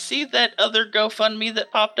anybody see that other GoFundMe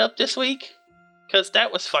that popped up this week? Because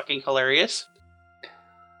that was fucking hilarious.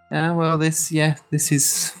 Well, this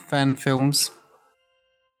is fan films.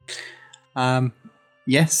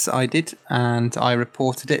 Yes, I did, and I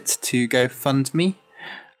reported it to GoFundMe,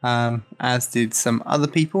 as did some other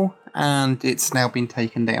people, and it's now been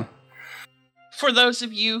taken down. For those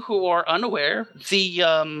of you who are unaware,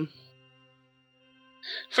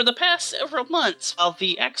 for the past several months, while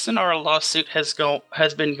the Axonar lawsuit has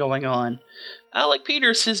been going on, Alec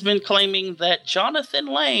Peters has been claiming that Jonathan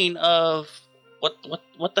Lane of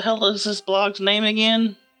what the hell is his blog's name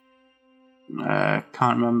again? Can't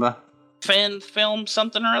remember. Fan film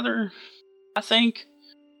something or other, I think.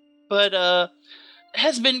 But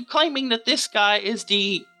has been claiming that this guy is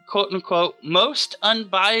the quote-unquote most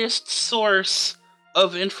unbiased source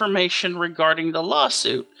of information regarding the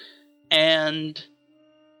lawsuit. And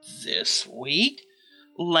this week,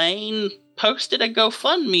 Lane posted a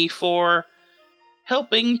GoFundMe for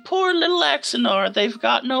helping poor little Axonar. They've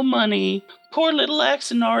got no money. Poor little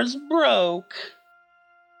Axonar's broke.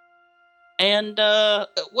 And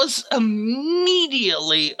was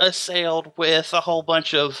immediately assailed with a whole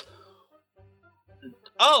bunch of,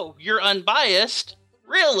 "Oh, you're unbiased?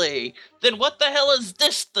 Really? Then what the hell is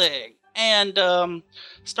this thing?" And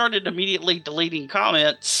started immediately deleting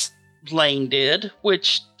comments. Lane did,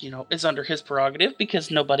 which, is under his prerogative because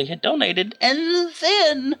nobody had donated. And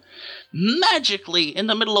then, magically, in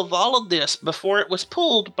the middle of all of this, before it was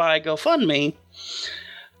pulled by GoFundMe,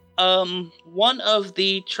 one of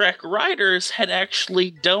the Trek writers had actually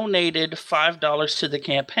donated $5 to the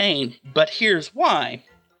campaign. But here's why.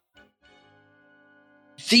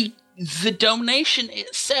 The donation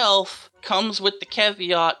itself comes with the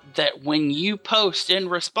caveat that when you post in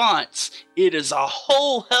response, it is a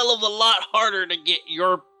whole hell of a lot harder to get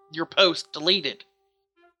your post deleted.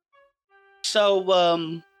 So,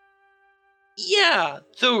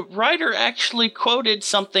 the writer actually quoted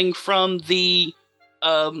something from the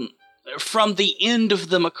end of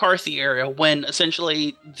the McCarthy era, when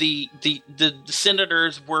essentially the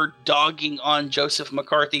senators were dogging on Joseph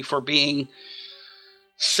McCarthy for being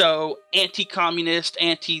so anti-communist,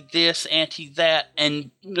 anti-this, anti-that,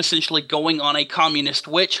 and essentially going on a communist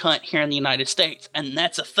witch hunt here in the United States. And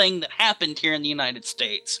that's a thing that happened here in the United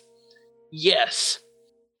States. Yes.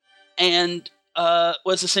 And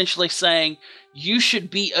was essentially saying, you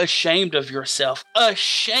should be ashamed of yourself.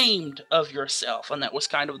 Ashamed of yourself. And that was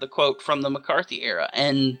kind of the quote from the McCarthy era.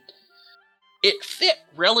 And it fit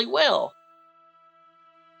really well.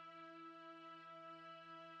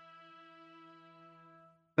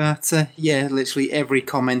 But literally every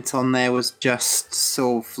comment on there was just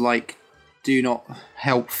sort of like, do not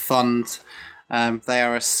help fund. They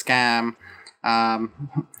are a scam.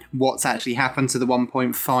 What's actually happened to the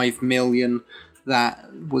 1.5 million that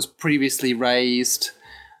was previously raised?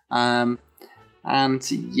 Not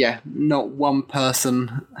one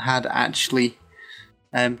person had actually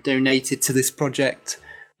donated to this project.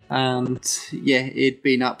 And it'd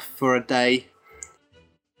been up for a day.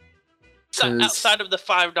 Outside of the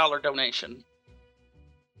 $5 donation.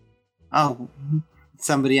 Oh,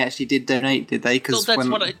 somebody actually did donate, did they? Because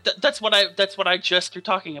that's what I just threw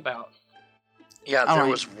talking about. Yeah, there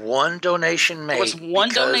was one donation made. There was one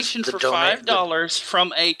donation for $5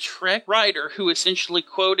 from a Trek writer who essentially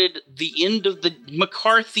quoted the end of the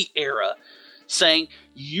McCarthy era, saying,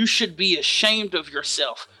 "You should be ashamed of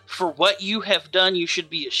yourself. For what you have done, you should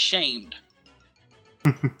be ashamed."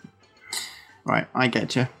 Right, I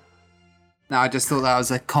get you. No, I just thought that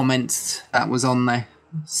was a comment that was on there.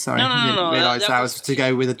 Sorry, I didn't realise that was to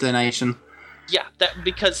go with a donation. Yeah,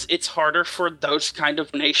 because it's harder for those kind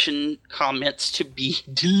of donation comments to be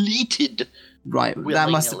deleted. Right, that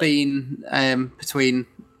must have been between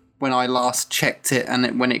when I last checked it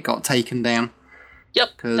and when it got taken down. Yep,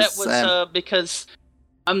 that was because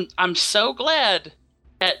I'm so glad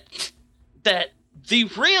that the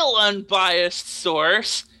real unbiased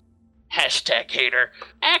source #hater.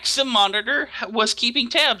 Axum Monitor was keeping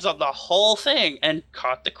tabs on the whole thing and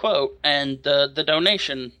caught the quote and the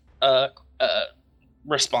donation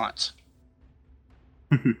response.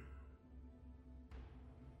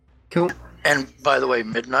 Cool. And by the way,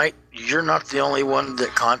 Midnight, you're not the only one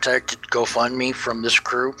that contacted GoFundMe from this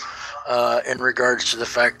crew in regards to the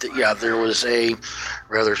fact that, yeah, there was a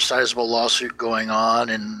rather sizable lawsuit going on,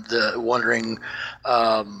 and wondering,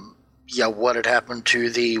 what had happened to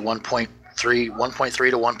the 1.3 to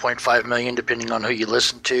 1.5 million, depending on who you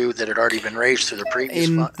listen to, that had already been raised through the previous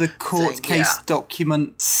In the court case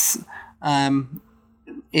documents,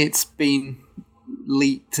 it's been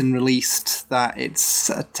leaked and released that it's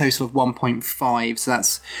a total of 1.5, so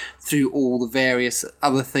that's through all the various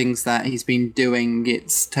other things that he's been doing.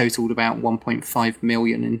 It's totaled about 1.5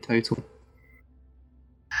 million in total.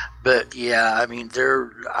 But yeah, I mean,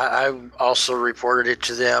 I also reported it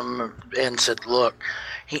to them and said, look,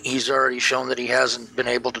 he's already shown that he hasn't been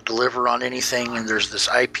able to deliver on anything, and there's this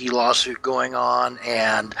IP lawsuit going on,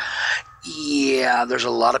 and yeah, there's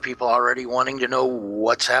a lot of people already wanting to know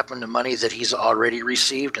what's happened to money that he's already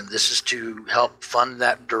received, and this is to help fund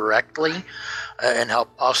that directly and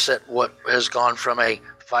help offset what has gone from a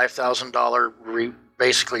 $5,000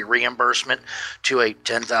 basically reimbursement to a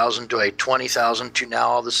 $10,000 to a $20,000 to now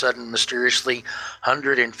all of a sudden mysteriously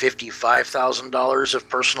 $155,000 of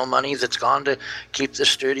personal money that's gone to keep the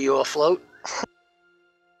studio afloat.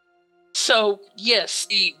 So, yes,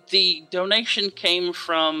 the donation came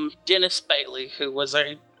from Dennis Bailey, who was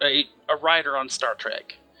a writer on Star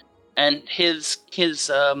Trek. And his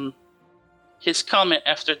comment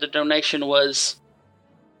after the donation was,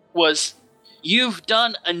 "You've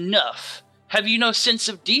done enough. Have you no sense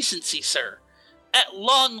of decency, sir? At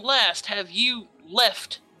long last have you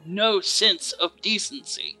left no sense of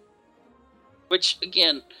decency?" Which,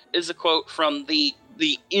 again, is a quote from the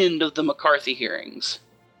end of the McCarthy hearings.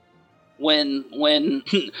 When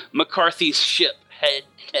McCarthy's ship had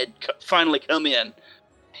finally come in,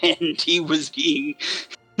 and he was being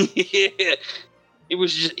he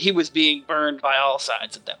was being burned by all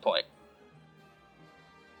sides at that point.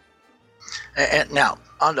 And now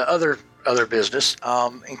on to other business.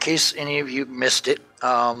 In case any of you missed it,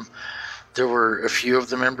 there were a few of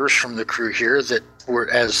the members from the crew here that were,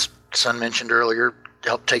 as Sun mentioned earlier,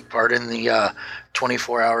 helped take part in the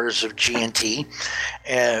 24 hours of G&T.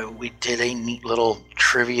 We did a neat little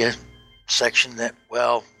trivia section that,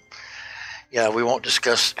 well, yeah, we won't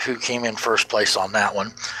discuss who came in first place on that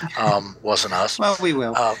one. Wasn't us. Well, we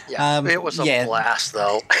will. It was a blast,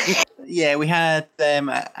 though. Yeah, we had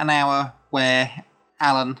an hour where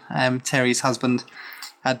Alan, Terry's husband,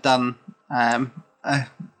 had done a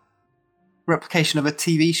replication of a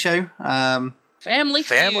TV show. Family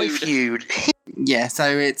Feud. Yeah,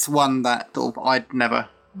 so it's one that sort of I'd never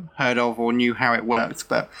heard of or knew how it worked,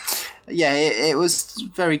 but yeah, it was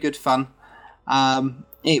very good fun.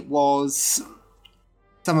 It was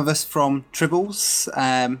some of us from Tribbles.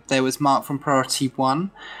 There was Mark from Priority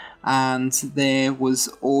 1, and there was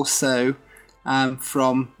also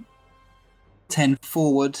from 10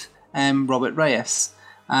 Forward, Robert Reyes,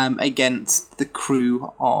 against the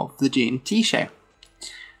crew of the G&T show.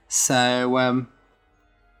 So,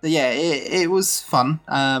 yeah, it was fun.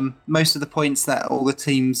 Most of the points that all the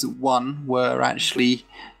teams won were actually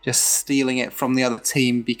just stealing it from the other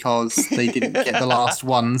team because they didn't get the last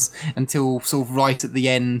ones until sort of right at the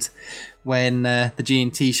end when the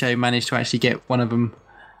G&T show managed to actually get one of them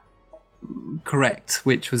correct,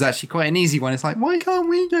 which was actually quite an easy one. It's like, why can't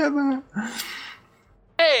we get that?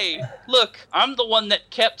 Hey, look, I'm the one that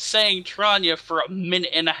kept saying Tranya for a minute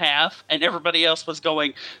and a half, and everybody else was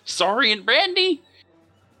going, sorry and Brandy?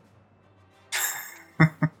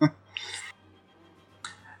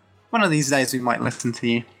 One of these days we might listen to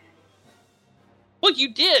you. Well,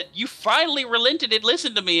 you did. You finally relented and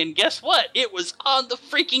listened to me, and guess what? It was on the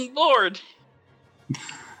freaking board.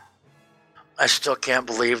 I still can't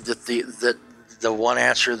believe that the one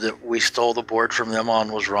answer that we stole the board from them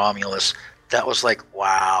on was Romulus. That was like,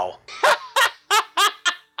 wow.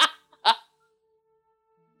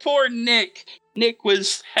 Poor Nick. Nick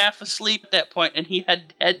was half asleep at that point, and he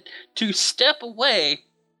had to step away,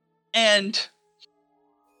 and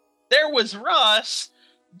there was Ross,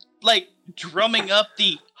 like, drumming up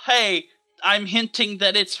the, hey, I'm hinting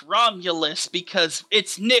that it's Romulus because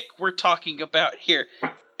it's Nick we're talking about here.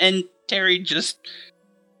 And Terry just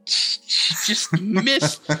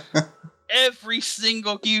missed every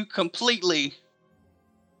single cue completely.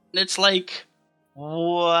 And it's like,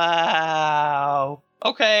 wow.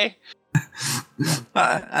 Okay.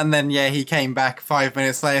 And then, yeah, he came back 5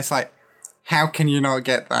 minutes later. It's like, how can you not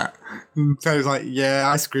get that? So he's like, yeah,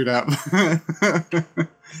 I screwed up.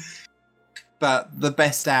 But the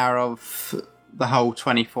best hour of the whole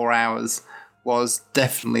 24 hours was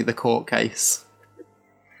definitely the court case.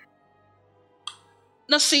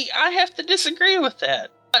 Now, see, I have to disagree with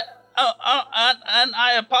that. And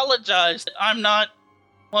I apologize. I'm not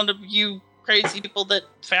one of you crazy people that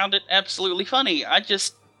found it absolutely funny. I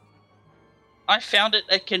found it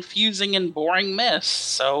a confusing and boring mess,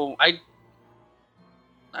 so I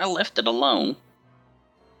left it alone.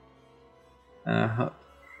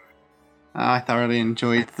 I thoroughly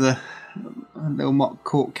enjoyed the little mock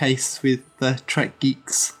court case with the Trek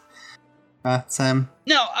geeks. But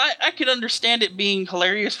now, I could understand it being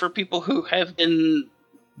hilarious for people who have been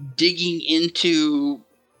digging into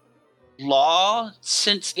law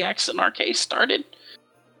since the Axonar case started.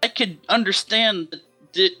 I could understand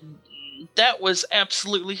that was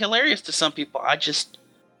absolutely hilarious to some people. I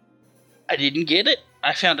didn't get it.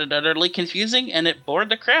 I found it utterly confusing, and it bored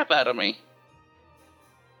the crap out of me.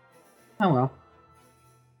 Oh well.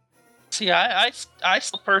 See, I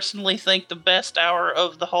still personally think the best hour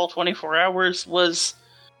of the whole 24 hours was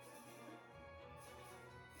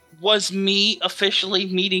me officially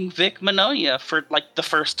meeting Vic Minonia for, like, the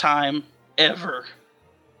first time ever.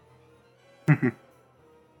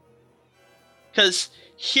 Because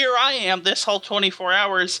here I am, this whole 24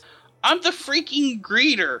 hours, I'm the freaking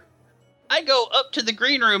greeter. I go up to the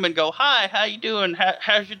green room and go, hi, how you doing?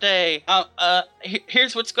 How's your day?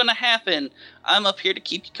 Here's what's going to happen. I'm up here to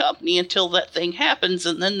keep you company until that thing happens,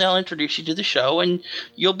 and then they'll introduce you to the show, and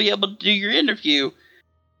you'll be able to do your interview.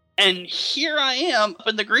 And here I am up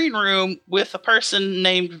in the green room with a person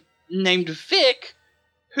named Vic,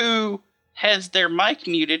 who has their mic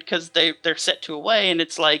muted because they're set to away, and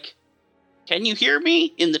it's like, can you hear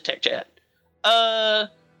me? In the tech chat.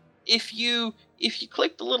 If you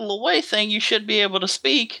click the little away thing, you should be able to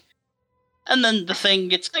speak. And then the thing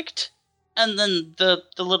gets clicked, and then the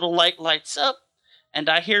little light lights up, and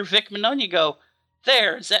I hear Vic Minonia go,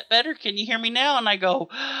 there, is that better? Can you hear me now? And I go,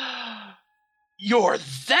 you're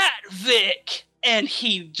that Vic! And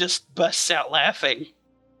he just busts out laughing.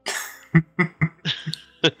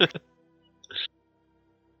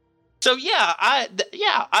 So I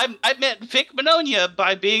met Vic Minonia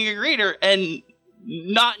by being a greeter and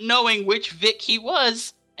not knowing which Vic he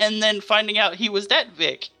was, and then finding out he was that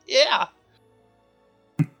Vic. Yeah.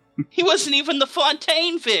 He wasn't even the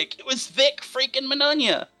Fontaine Vic. It was Vic freaking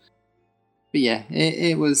Minonia. But yeah,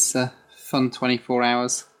 it was a fun 24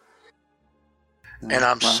 hours. And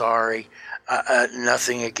I'm sorry,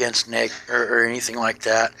 nothing against Nick or anything like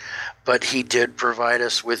that, but he did provide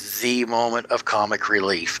us with the moment of comic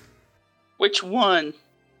relief. Which one?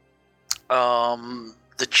 The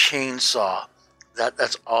chainsaw.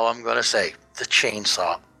 That's all I'm going to say. The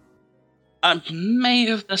chainsaw. I may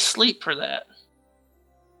have been asleep for that.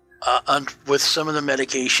 With some of the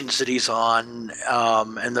medications that he's on,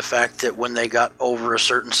 and the fact that when they got over a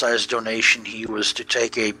certain size donation, he was to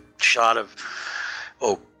take a shot of,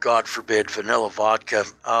 oh, God forbid, vanilla vodka.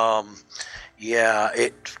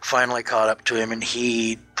 It finally caught up to him, and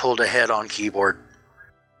he pulled ahead on keyboard.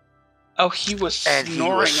 Oh, he was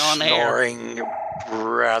snoring on air. Snoring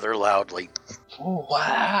rather loudly. Oh,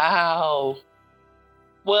 wow.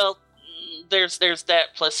 Well, there's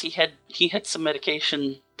that. Plus, he had some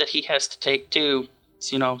medication that he has to take too.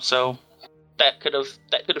 So that could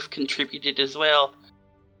have contributed as well.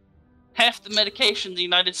 Half the medication the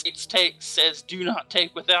United States takes says do not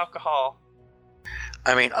take with alcohol.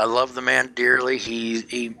 I mean, I love the man dearly.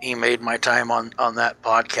 He made my time on that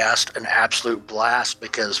podcast an absolute blast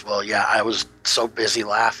because, well, yeah, I was so busy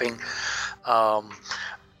laughing.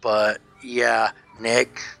 But yeah,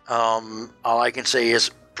 Nick, all I can say is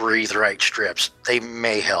breathe right strips. They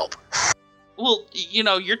may help. Well,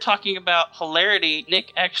 you're talking about hilarity.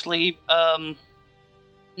 Nick actually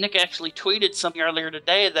tweeted something earlier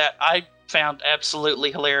today that I found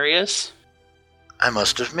absolutely hilarious. I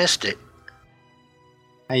must have missed it.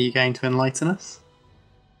 Are you going to enlighten us?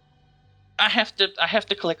 I have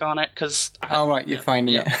to click on it because. Oh right, you're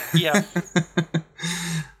finding it. Yeah.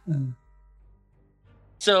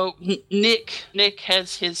 So Nick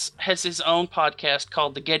has his own podcast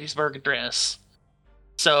called the Gettysburg Address.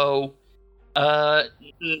 So the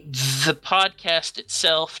podcast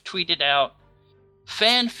itself tweeted out,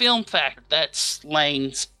 Fan Film Factor, that's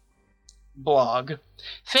Lane's blog.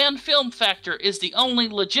 Fan Film Factor is the only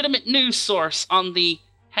legitimate news source on the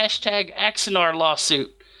 #Axonar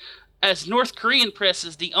lawsuit, as North Korean press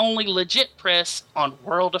is the only legit press on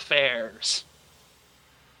world affairs.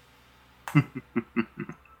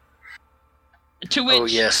 To which, oh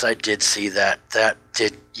yes, I did see that. That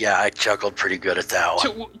did Yeah, I chuckled pretty good at that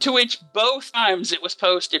one. To which both times it was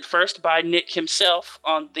posted first by Nick himself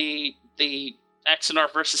on the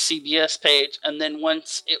Axonar versus CBS page, and then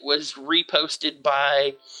once it was reposted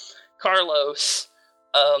by Carlos,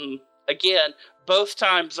 again, both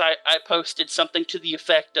times I posted something to the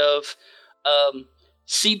effect of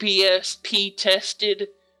CBSP tested,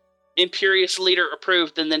 Imperious Leader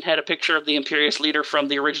approved, and then had a picture of the Imperious Leader from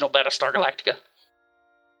the original Battlestar Galactica.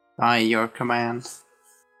 By your command.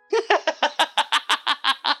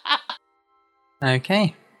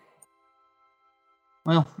 Okay.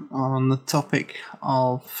 Well, on the topic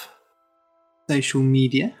of social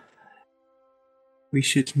media, we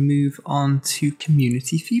should move on to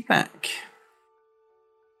community feedback.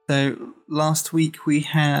 So, last week we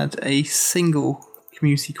had a single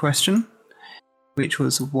community question, which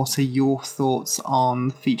was, what are your thoughts on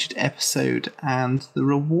the featured episode and the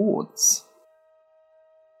rewards?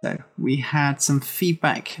 So, we had some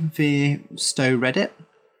feedback via Stowe Reddit,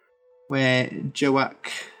 where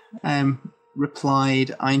Joak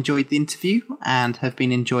replied, I enjoyed the interview and have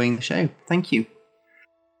been enjoying the show. Thank you.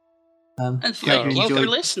 And thank you for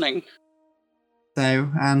listening.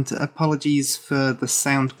 So, and apologies for the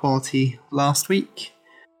sound quality last week.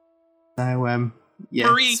 So, yeah.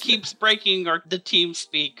 Marie keeps breaking the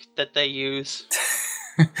TeamSpeak that they use.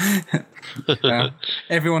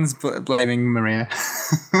 Everyone's blaming Maria.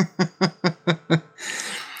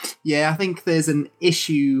 Yeah, I think there's an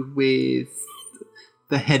issue with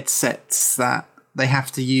the headsets that they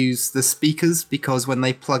have to use the speakers, because when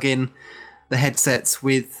they plug in the headsets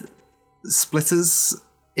with splitters,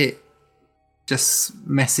 it just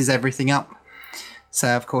messes everything up. So,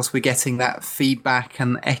 of course, we're getting that feedback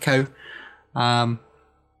and echo. Yeah,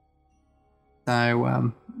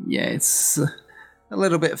 it's a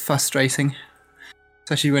little bit frustrating,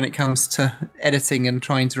 especially when it comes to editing and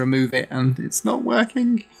trying to remove it, and it's not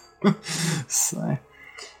working. So,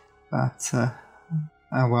 but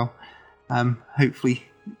oh well. Hopefully,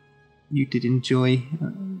 you did enjoy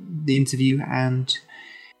the interview, and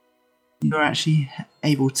you're actually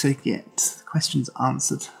able to get the questions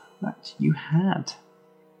answered that you had.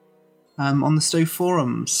 On the Stowe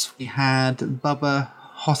forums, we had Bubba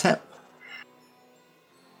Hotep,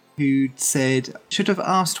 who said, should have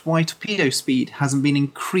asked why torpedo speed hasn't been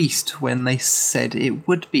increased when they said it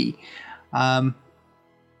would be.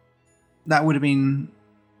 That would have been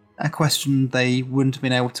a question they wouldn't have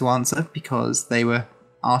been able to answer because they were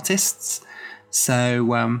artists.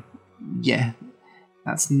 So, yeah,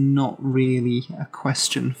 that's not really a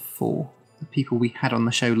question for the people we had on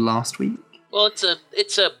the show last week. Well,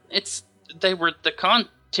 they were the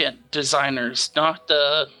content designers, not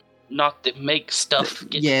that make stuff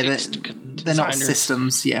get fixed. They're not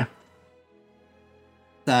systems, yeah.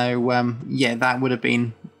 So, yeah, that would have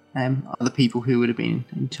been other people who would have been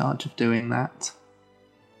in charge of doing that.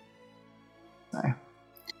 So,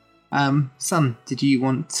 Son, did you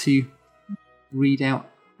want to read out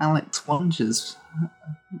Alex Wanger's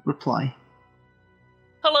reply?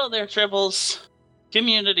 Hello there, Tribbles.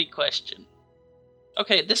 Community question.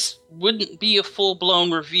 Okay, this wouldn't be a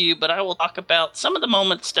full-blown review, but I will talk about some of the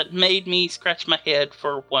moments that made me scratch my head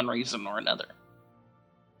for one reason or another.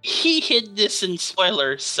 He hid this in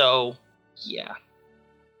spoilers, so yeah.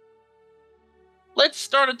 Let's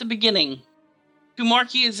start at the beginning.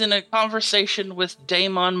 Tumarki is in a conversation with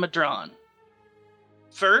Daemon Madron.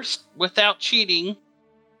 First, without cheating,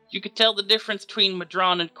 you could tell the difference between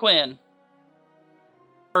Madron and Quinn.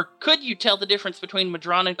 Or could you tell the difference between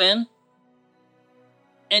Madron and Quinn?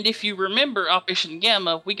 And if you remember Operation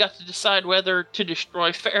Gamma, we got to decide whether to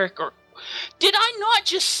destroy Ferric or... Did I not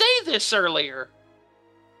just say this earlier?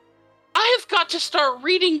 I have got to start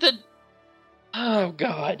reading the... Oh,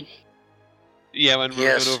 God. Yeah, when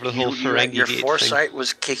we're going over the whole Ferengi your Gate foresight thing.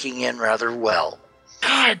 was kicking in rather well.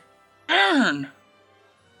 God darn!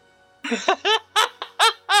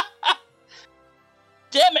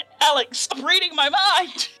 Damn it, Alex, stop reading my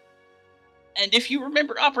mind! And if you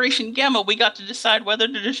remember Operation Gamma, we got to decide whether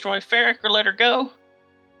to destroy Ferric or let her go.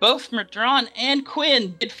 Both Madron and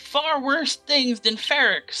Quinn did far worse things than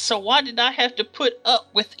Ferric, so why did I have to put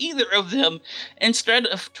up with either of them instead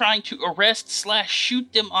of trying to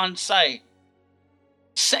arrest/shoot them on sight?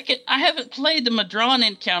 Second, I haven't played the Madron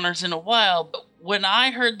encounters in a while, but when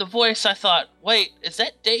I heard the voice, I thought, wait, is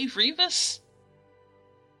that Dave Rivas?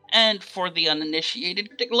 And for the uninitiated,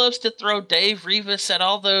 it loves to throw Dave Rivas at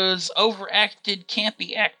all those overacted,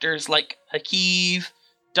 campy actors like Hakeev,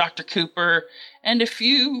 Dr. Cooper, and a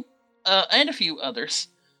few others.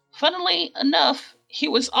 Funnily enough, he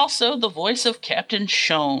was also the voice of Captain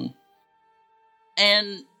Shone.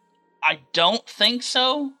 And I don't think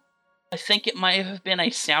so, I think it might have been a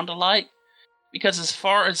sound-alike, because as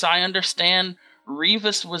far as I understand,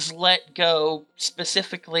 Revis was let go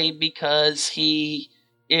specifically because he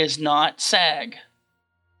is not SAG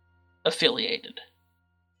affiliated.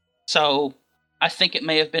 So I think it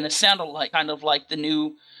may have been a sound-alike, kind of like the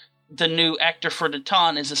new actor for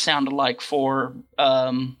Datan is a sound-alike for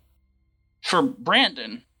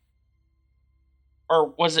Brandon. Or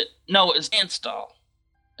was it? No, it was Anstall.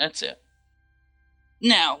 That's it.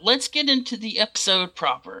 Now, let's get into the episode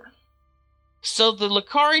proper. So the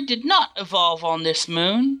Lucari did not evolve on this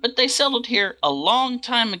moon, but they settled here a long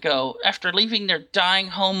time ago after leaving their dying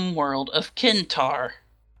home world of Kintar.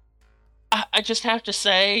 I just have to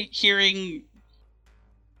say, hearing...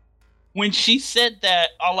 When she said that,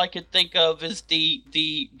 all I could think of is the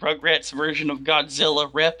Rugrats version of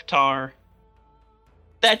Godzilla, Reptar.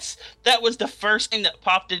 That was the first thing that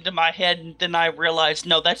popped into my head, and then I realized,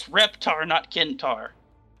 no, that's Reptar, not Kintar.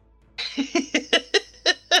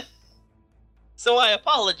 So I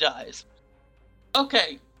apologize.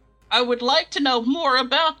 Okay, I would like to know more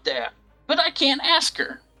about that, but I can't ask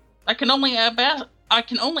her. I can only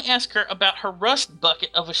ask her about her rust bucket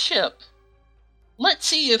of a ship. Let's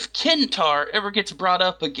see if Kintar ever gets brought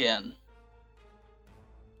up again.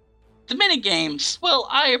 The minigames, well,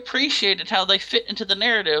 I appreciated how they fit into the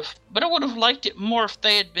narrative, but I would have liked it more if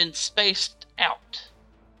they had been spaced out.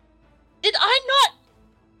 Did I not?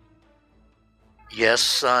 Yes,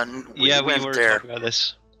 son. We went were there. talking about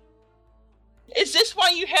this. Is this why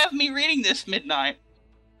you have me reading this, Midnight?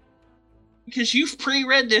 Because you've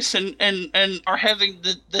pre-read this and are having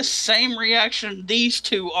the same reaction these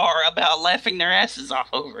two are about laughing their asses off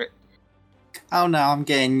over it. Oh no, I'm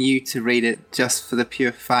getting you to read it just for the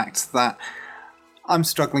pure fact that I'm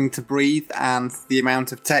struggling to breathe, and the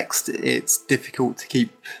amount of text, it's difficult to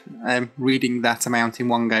keep reading that amount in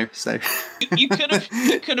one go. So you could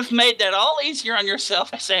have made that all easier on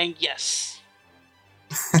yourself by saying yes.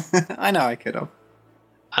 I know I could have.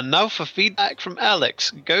 And now for feedback from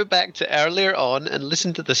Alex. Go back to earlier on and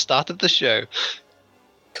listen to the start of the show.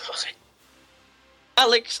 God.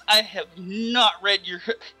 Alex, I have not read your...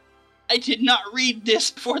 I did not read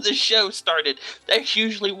this before the show started. That's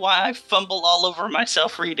usually why I fumble all over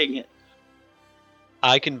myself reading it.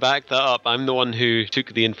 I can back that up. I'm the one who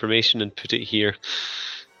took the information and put it here.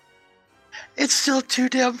 It's still too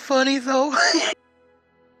damn funny, though.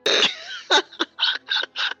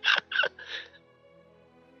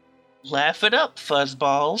 Laugh it up,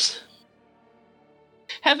 fuzzballs.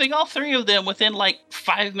 Having all three of them within like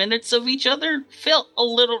 5 minutes of each other felt a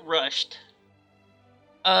little rushed.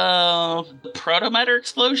 The protomatter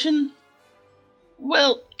explosion?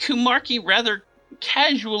 Well, Kumarki rather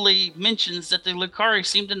casually mentions that the Lucari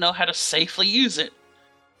seem to know how to safely use it.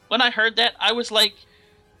 When I heard that, I was like,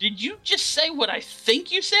 did you just say what I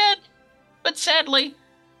think you said? But sadly,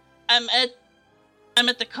 I'm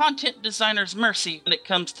at the content designer's mercy when it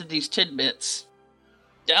comes to these tidbits.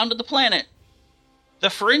 Down to the planet. The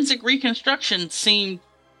forensic reconstruction seemed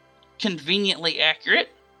conveniently accurate,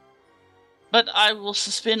 but I will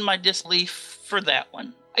suspend my disbelief for that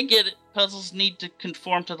one. I get it. Puzzles need to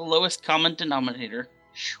conform to the lowest common denominator.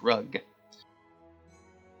 Shrug.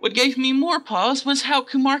 What gave me more pause was how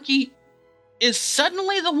Kumarki is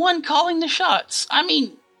suddenly the one calling the shots. I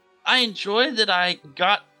mean, I enjoy that I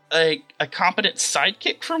got a competent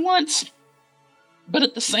sidekick for once, but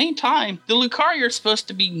at the same time, the Lucari are supposed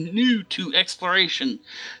to be new to exploration,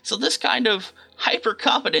 so this kind of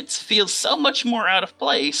hyper-competence feels so much more out of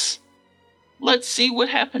place. Let's see what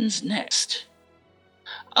happens next.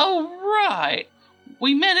 Oh, right.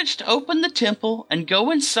 We managed to open the temple and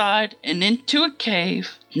go inside and into a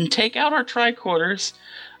cave and take out our tricorders,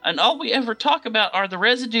 and all we ever talk about are the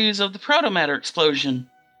residues of the protomatter explosion.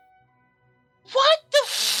 What the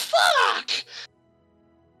fuck?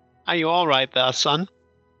 Are you alright there, son?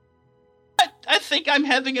 I think I'm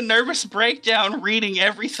having a nervous breakdown reading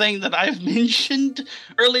everything that I've mentioned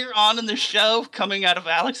earlier on in the show coming out of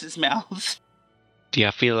Alex's mouth. Do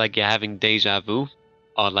you feel like you're having deja vu?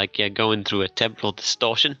 Or like you're going through a temporal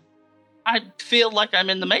distortion? I feel like I'm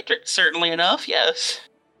in the Matrix, certainly enough, yes.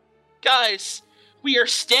 Guys, we are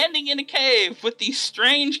standing in a cave with these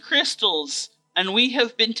strange crystals, and we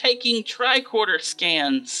have been taking tricorder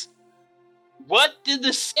scans. What did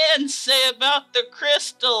the scans say about the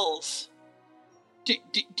crystals?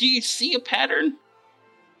 Do you see a pattern?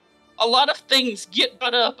 A lot of things get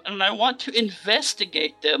brought up, and I want to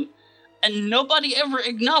investigate them, and nobody ever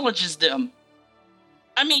acknowledges them.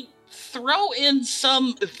 I mean, throw in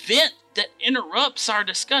some event that interrupts our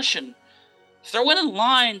discussion. Throw in a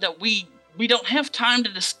line that we don't have time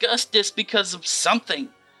to discuss this because of something.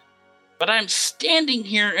 But I'm standing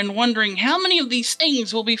here and wondering how many of these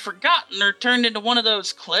things will be forgotten or turned into one of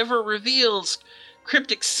those clever reveals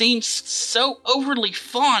Cryptic seems so overly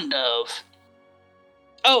fond of.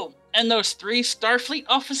 Oh, and those 3 Starfleet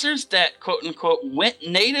officers that quote-unquote went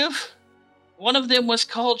native? One of them was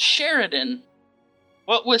called Sheridan.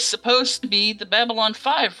 What was supposed to be the Babylon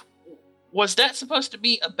 5? Was that supposed to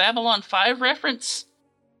be a Babylon 5 reference?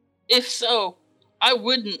 If so, I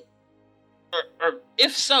wouldn't... Or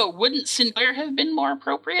if so, wouldn't Sinclair have been more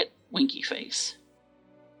appropriate? Winky face.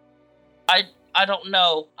 I don't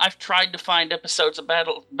know. I've tried to find episodes of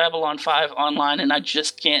Babylon 5 online and I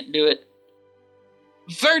just can't do it.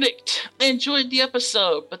 Verdict. I enjoyed the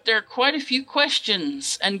episode, but there are quite a few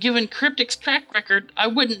questions, and given Cryptic's track record, I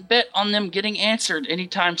wouldn't bet on them getting answered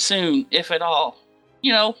anytime soon, if at all.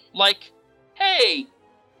 You know, like, hey,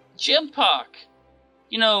 Jimpock,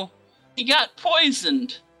 you know, he got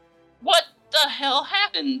poisoned. What the hell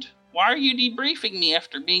happened? Why are you debriefing me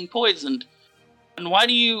after being poisoned? And why are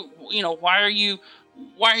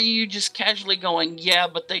you just casually going, yeah,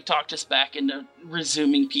 but they talked us back into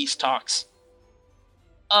resuming peace talks?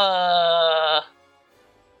 Yeah,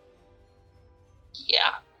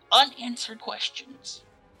 unanswered questions.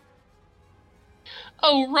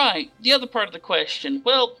 Oh, right, the other part of the question.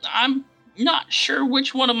 Well, I'm not sure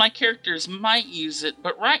which one of my characters might use it,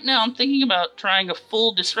 but right now I'm thinking about trying a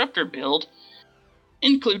full Disruptor build,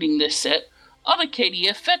 including this set, on a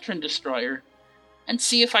KDF Veteran Destroyer, and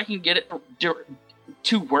see if I can get it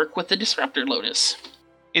to work with the Disruptor Lotus.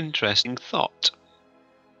 Interesting thought.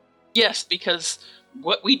 Yes, because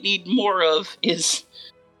what we need more of is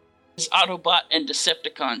Autobot and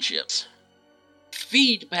Decepticon ships.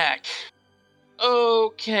 Feedback.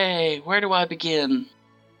 Okay, where do I begin?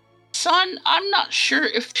 Son, I'm not sure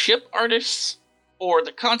if ship artists or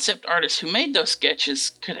the concept artists who made those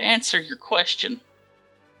sketches could answer your question.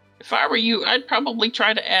 If I were you, I'd probably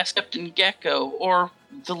try to ask Captain Gecko or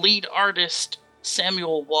the lead artist,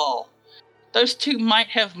 Samuel Wall. Those two might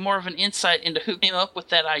have more of an insight into who came up with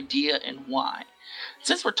that idea and why.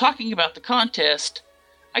 Since we're talking about the contest,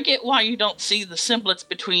 I get why you don't see the semblance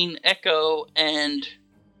between Echo and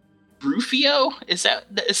Rufio? Is that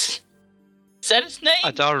his name?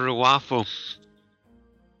 Adar Ruafo.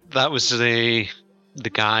 That was the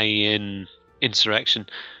guy in Insurrection.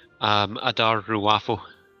 Adar Ruafo.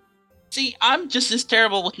 See, I'm just as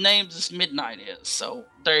terrible with names as Midnight is, so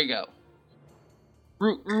there you go.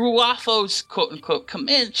 Ruafo's quote-unquote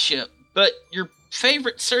command ship, but your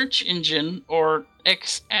favorite search engine, or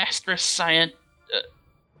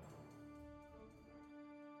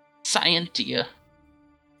Scientia,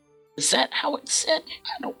 is that how it's said?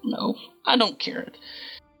 I don't know. I don't care.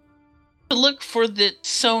 To look for the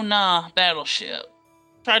Sona battleship.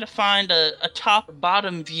 Try to find a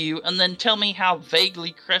top-bottom view, and then tell me how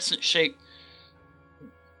vaguely crescent-shaped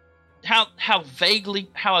how a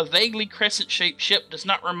vaguely crescent-shaped ship does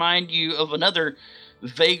not remind you of another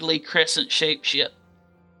vaguely crescent-shaped ship.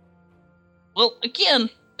 Well, again,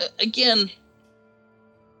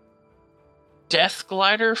 Death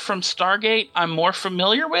Glider from Stargate I'm more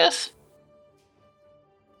familiar with.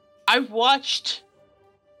 I watched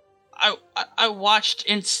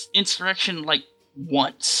Insurrection like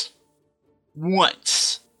once.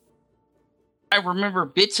 I remember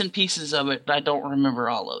bits and pieces of it, but I don't remember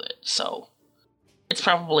all of it, so it's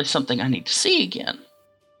probably something I need to see again.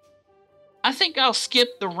 I think I'll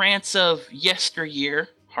skip the rants of yesteryear,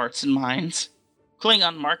 Hearts and Minds,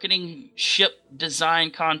 Klingon marketing ship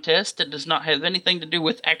design contest that does not have anything to do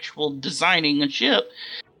with actual designing a ship,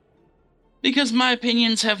 because my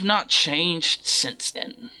opinions have not changed since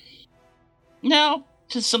then. Now,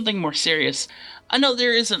 to something more serious. I know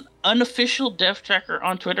there is an unofficial dev tracker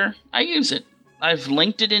on Twitter. I use it. I've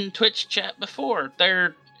linked it in Twitch chat before.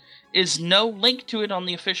 There is no link to it on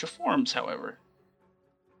the official forums, however.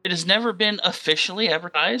 It has never been officially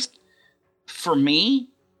advertised. For me,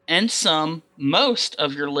 and most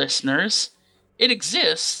of your listeners, it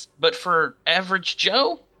exists, but for average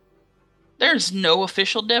Joe, there's no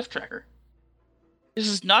official dev tracker. This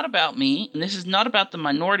is not about me, and this is not about the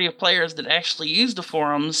minority of players that actually use the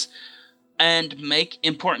forums and make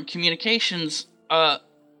important communications.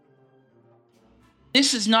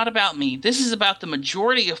 This is not about me. This is about the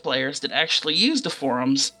majority of players that actually use the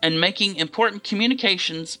forums and making important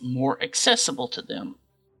communications more accessible to them.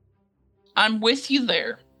 I'm with you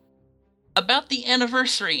there. About the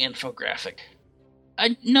anniversary infographic.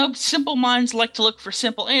 I know simple minds like to look for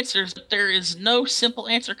simple answers, but there is no simple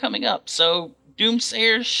answer coming up, so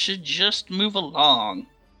Doomsayers should just move along.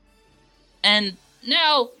 And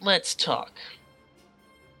now let's talk.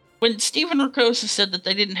 When Stephen Rakosa said that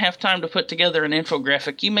they didn't have time to put together an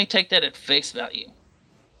infographic, you may take that at face value.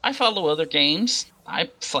 I follow other games.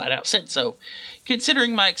 I flat out said so.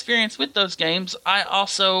 Considering my experience with those games, I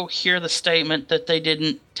also hear the statement that they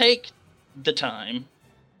didn't take the time.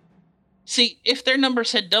 See, if their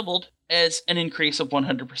numbers had doubled as an increase of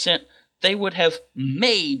 100%, they would have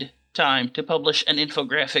made time to publish an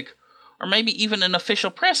infographic or maybe even an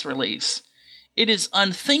official press release. It is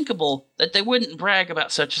unthinkable that they wouldn't brag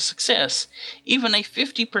about such a success. Even a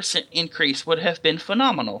 50% increase would have been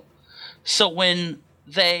phenomenal. So when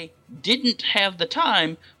they didn't have the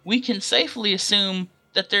time, we can safely assume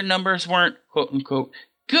that their numbers weren't, quote-unquote,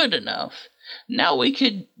 good enough. Now we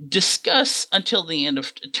could discuss until the end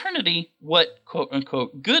of eternity what,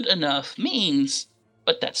 quote-unquote, good enough means,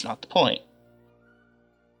 but that's not the point.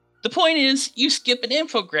 The point is, you skip an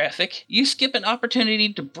infographic, you skip an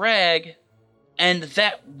opportunity to brag, and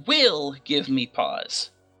that will give me pause.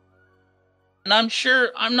 And I'm sure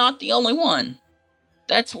I'm not the only one.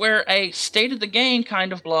 That's where a state of the game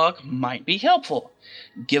kind of blog might be helpful.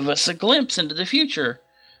 Give us a glimpse into the future.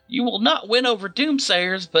 You will not win over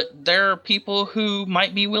doomsayers, but there are people who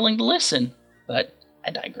might be willing to listen. But I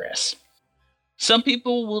digress. Some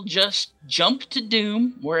people will just jump to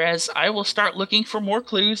doom, whereas I will start looking for more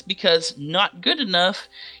clues because not good enough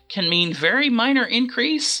can mean very minor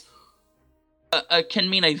increase, can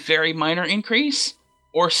mean a very minor increase,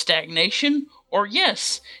 or stagnation, or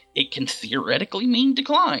yes, it can theoretically mean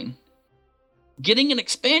decline. Getting an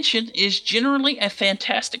expansion is generally a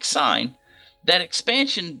fantastic sign. That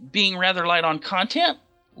expansion being rather light on content,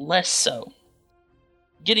 less so.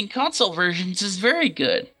 Getting console versions is very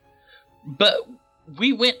good, but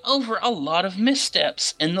we went over a lot of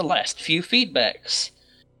missteps in the last few feedbacks.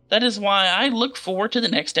 That is why I look forward to the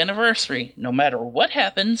next anniversary. No matter what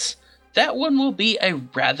happens, that one will be a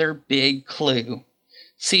rather big clue.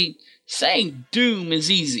 See, saying Doom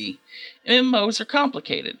is easy. MMOs are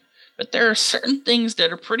complicated, but there are certain things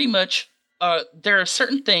that are pretty much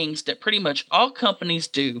all companies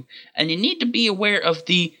do, and you need to be aware of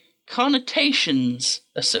the connotations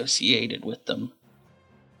associated with them.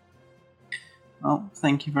 Well,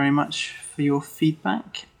 thank you very much for your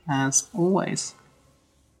feedback, as always.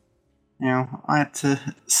 Now, I had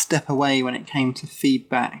to step away when it came to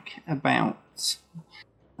feedback about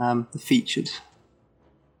the featured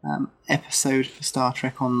episode for Star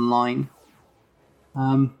Trek Online.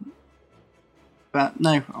 But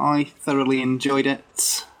no, I thoroughly enjoyed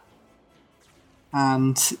it.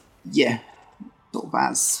 And yeah, sort of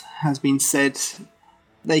as has been said,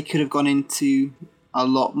 they could have gone into a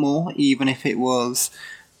lot more, even if it was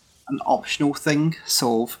an optional thing,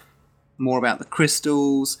 sort of more about the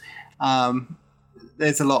crystals.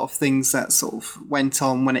 There's a lot of things that sort of went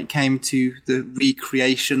on when it came to the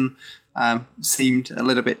recreation, seemed a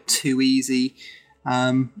little bit too easy.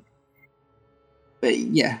 But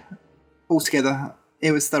yeah, altogether,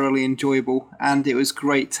 it was thoroughly enjoyable, and it was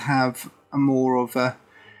great to have a more of a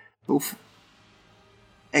sort of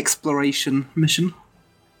exploration mission.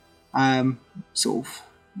 Sort of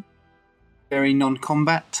very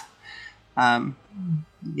non-combat.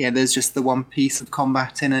 Yeah, there's just the one piece of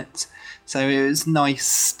combat in it, so it was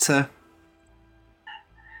nice to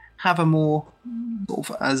have a more,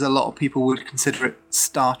 sort of, as a lot of people would consider it,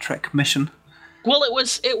 Star Trek mission. Well, it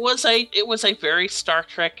was a very Star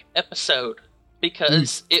Trek episode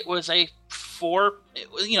because it was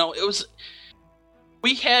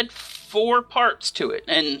we had 4 parts to it,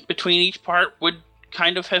 and between each part would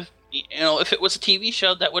kind of have, if it was a TV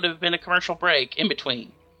show, that would have been a commercial break in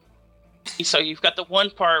between. So you've got the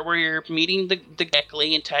one part where you're meeting the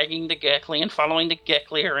Gekli and tagging the Gekli and following the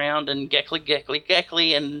Gekli around, and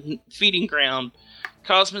Gekli and feeding ground,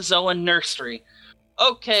 Cosmozoan nursery.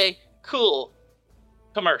 Okay, cool.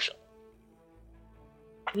 Commercial.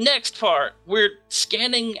 Next part, we're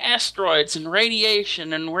scanning asteroids and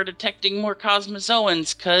radiation, and we're detecting more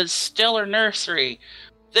Cosmozoans because stellar nursery.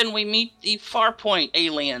 Then we meet the Farpoint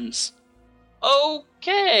aliens.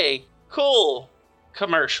 Okay, cool.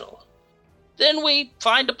 Commercial. Then we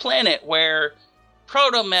find a planet where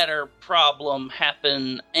protomatter problem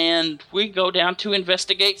happened, and we go down to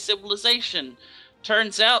investigate civilization.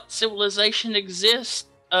 Turns out civilization existed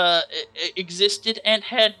and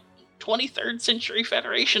had 23rd century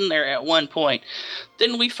Federation there at one point.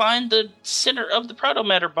 Then we find the center of the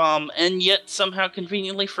protomatter bomb, and yet somehow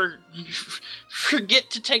conveniently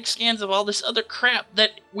forget to take scans of all this other crap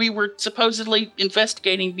that we were supposedly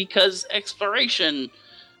investigating because exploration.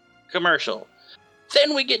 Commercial.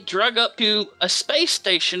 Then we get drug up to a space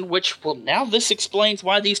station, which, well, now this explains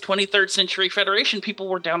why these 23rd century Federation people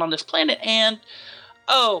were down on this planet, and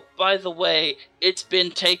Oh, by the way, it's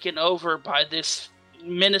been taken over by this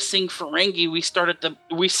menacing Ferengi we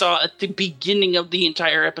saw at the beginning of the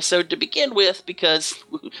entire episode to begin with, because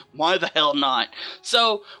why the hell not?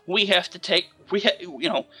 So we have to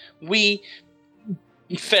we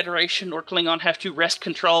Federation or Klingon have to wrest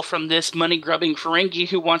control from this money-grubbing Ferengi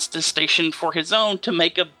who wants the station for his own to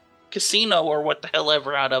make a casino or what the hell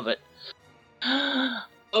ever out of it.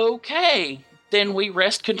 Okay, then we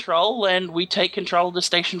wrest control and we take control of the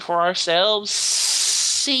station for ourselves.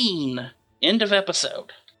 Scene. End of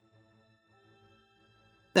episode.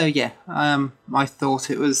 So yeah, I thought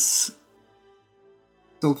it was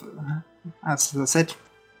sort of, as I said,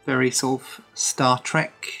 very sort of Star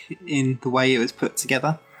Trek in the way it was put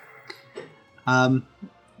together. As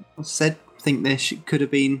I said, I think there could have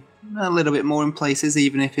been a little bit more in places,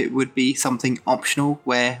 even if it would be something optional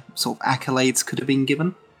where sort of accolades could have been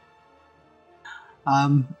given.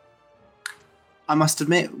 I must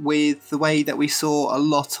admit, with the way that we saw a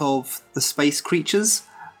lot of the space creatures,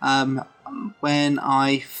 when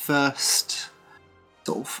I first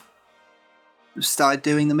sort of started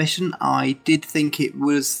doing the mission, I did think it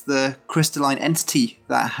was the crystalline entity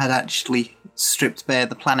that had actually stripped bare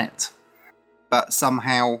the planet. But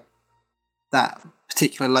somehow that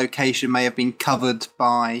particular location may have been covered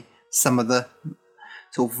by some of the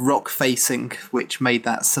sort of rock facing, which made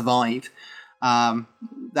that survive.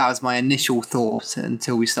 That was my initial thought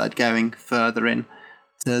until we started going further in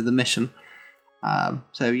to the mission.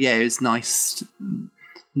 So yeah, it was nice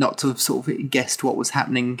not to have sort of guessed what was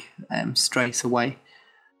happening straight away.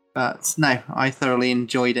 But no, I thoroughly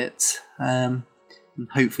enjoyed it. And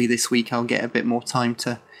hopefully this week I'll get a bit more time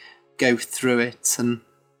to go through it and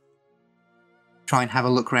try and have a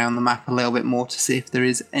look around the map a little bit more to see if there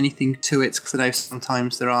is anything to it, because I know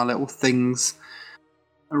sometimes there are little things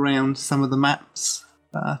around some of the maps,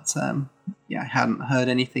 but yeah, I hadn't heard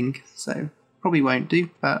anything, so probably won't do,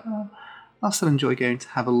 but I'll still enjoy going to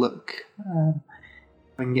have a look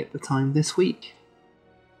if I can get the time this week.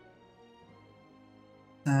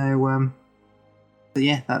 So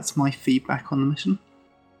yeah, that's my feedback on the mission.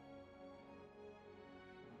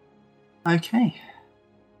 Okay.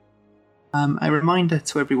 A reminder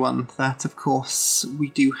to everyone that, of course, we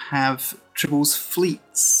do have Tribbles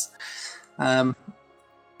fleets.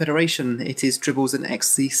 Federation, it is Tribbles and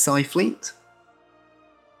Ecstasy Psi Fleet.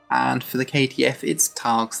 And for the KTF, it's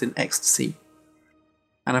Targs in Ecstasy.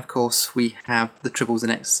 And of course, we have the Tribbles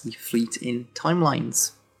and Ecstasy fleet in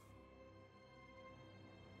Timelines.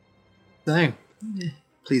 So,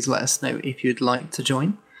 please let us know if you'd like to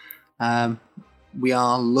join. We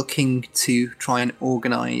are looking to try and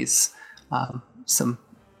organise some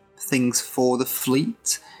things for the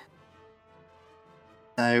fleet.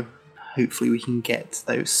 So, hopefully we can get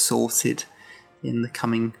those sorted in the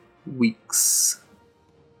coming weeks.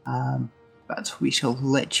 But we shall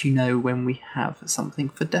let you know when we have something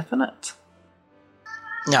for definite.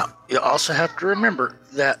 Now, you also have to remember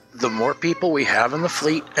that the more people we have in the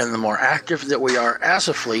fleet and the more active that we are as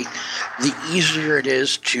a fleet, the easier it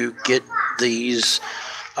is to get these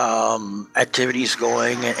activities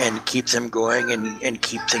going and keep them going and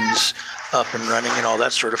keep things up and running and all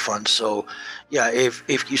that sort of fun. So, yeah,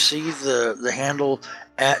 if you see the handle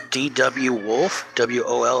at DW Wolf,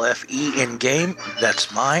 WOLFE in game,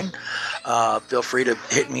 that's mine. Feel free to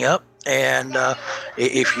hit me up, and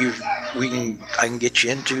if I can get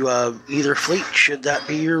you into either fleet, should that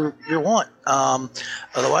be your want.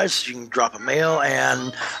 Otherwise, you can drop a mail,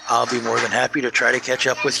 and I'll be more than happy to try to catch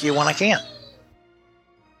up with you when I can.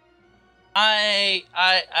 I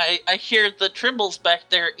hear the Tribbles back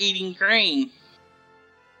there eating grain.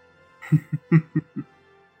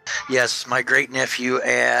 Yes, my great nephew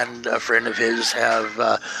and a friend of his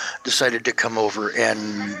have decided to come over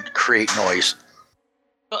and create noise.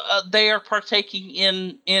 They are partaking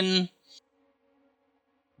in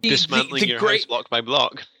dismantling your house block by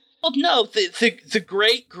block. Well, no, the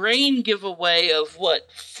great grain giveaway of what,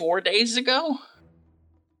 4 days ago?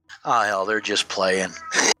 Oh hell, they're just playing.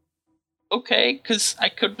 Okay, because I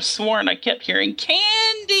could have sworn I kept hearing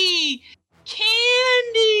candy.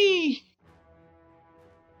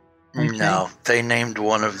 Okay. No, they named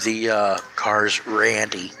one of the cars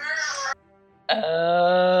Randy.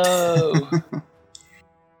 Oh.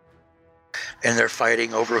 And they're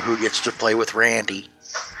fighting over who gets to play with Randy.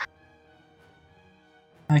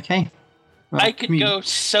 Okay. Well, I could go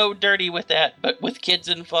so dirty with that, but with kids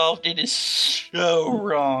involved, it is so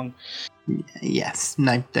wrong. Yes,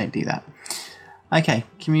 no, don't do that. Okay,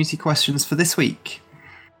 community questions for this week.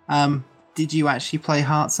 Did you actually play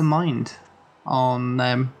Hearts and Mind on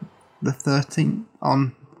the 13th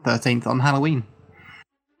on Halloween?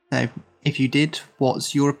 So if you did,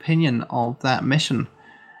 what's your opinion of that mission?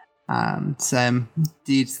 And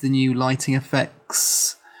did the new lighting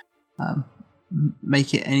effects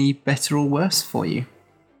make it any better or worse for you?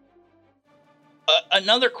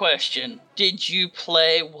 Another question. Did you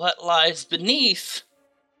play What Lies Beneath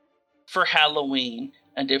for Halloween?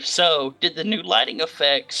 And if so, did the new lighting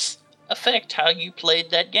effects affect how you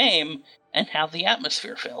played that game and how the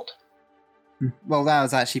atmosphere felt? Well, that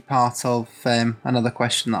was actually part of another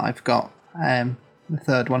question that I've got, the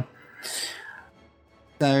third one.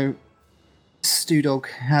 So, Stewdog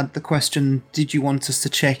had the question, did you want us to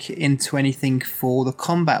check into anything for the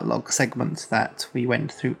combat log segment that we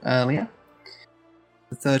went through earlier?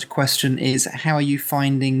 The third question is, how are you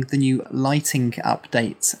finding the new lighting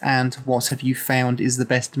updates, and what have you found is the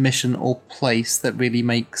best mission or place that really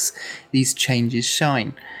makes these changes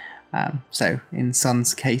shine? So, in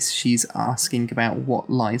Sun's case, she's asking about what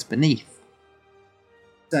lies beneath.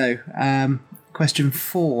 So, question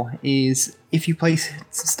 4 is, if you play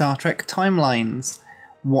Star Trek Timelines,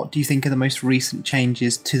 what do you think are the most recent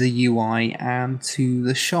changes to the UI and to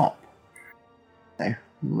the shop? So,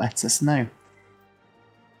 let us know.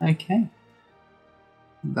 Okay,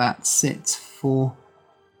 that's it for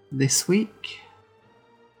this week.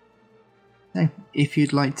 So, if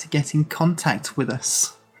you'd like to get in contact with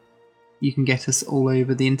us, you can get us all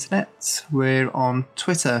over the internet. We're on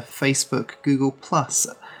Twitter, Facebook, Google+,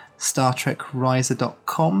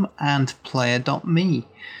 StarTrekRiser.com and Player.me.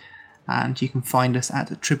 And you can find us at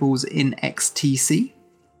Tribbles in XTC.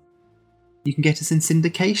 You can get us in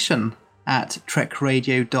syndication at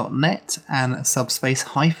trekradio.net and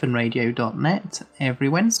subspace-radio.net every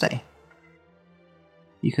Wednesday.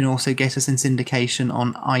 You can also get us in syndication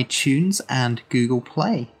on iTunes and Google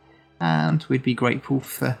Play, and we'd be grateful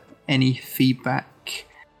for any feedback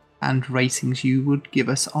and ratings you would give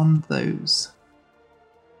us on those.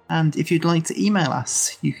 And if you'd like to email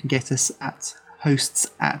us, you can get us at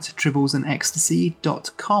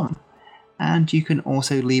hosts@tribblesandEcstasy.com, and you can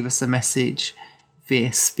also leave us a message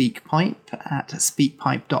via SpeakPipe at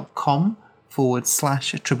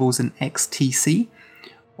speakpipe.com/tribblesandXTC,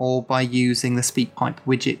 or by using the SpeakPipe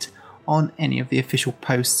widget on any of the official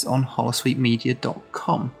posts on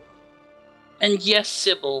holosuitemedia.com. And yes,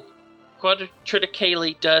 Sybil,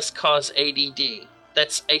 quadriticale does cause ADD.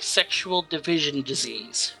 That's a sexual division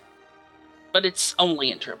disease. But it's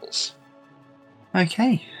only in Tribbles.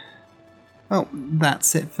 Okay. Well,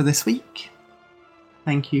 that's it for this week.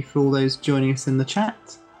 Thank you for all those joining us in the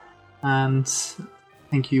chat, and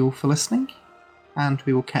thank you all for listening, and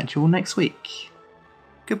we will catch you all next week.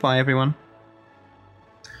 Goodbye, everyone.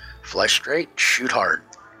 Fly straight, shoot hard.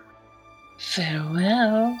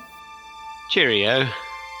 Farewell. Cheerio.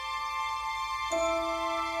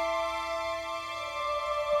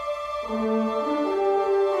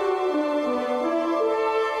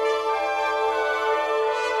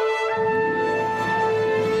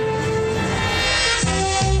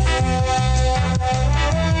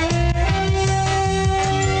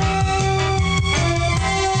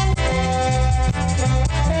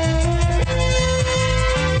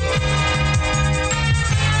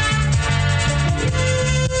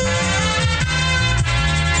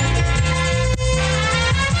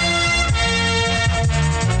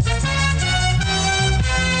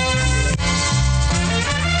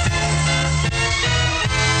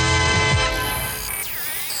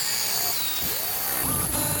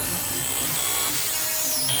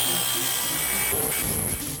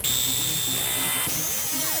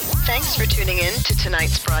 Thanks for tuning in to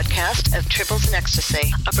tonight's broadcast of Tribbles in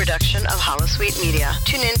Ecstasy, a production of Holosuite Media.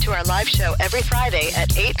 Tune in to our live show every Friday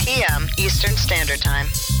at 8 p.m. Eastern Standard Time.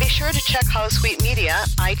 Be sure to check Holosuite Media,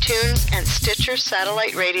 iTunes, and Stitcher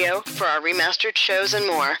Satellite Radio for our remastered shows and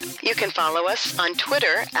more. You can follow us on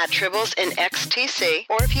Twitter at Tribbles in XTC,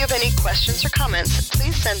 or if you have any questions or comments,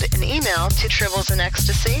 please send an email to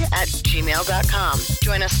tribblesinEcstasy@gmail.com.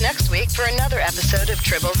 Join us next week for another episode of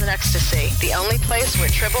Tribbles in Ecstasy, the only place where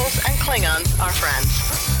Tribbles and Klingons are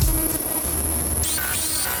friends.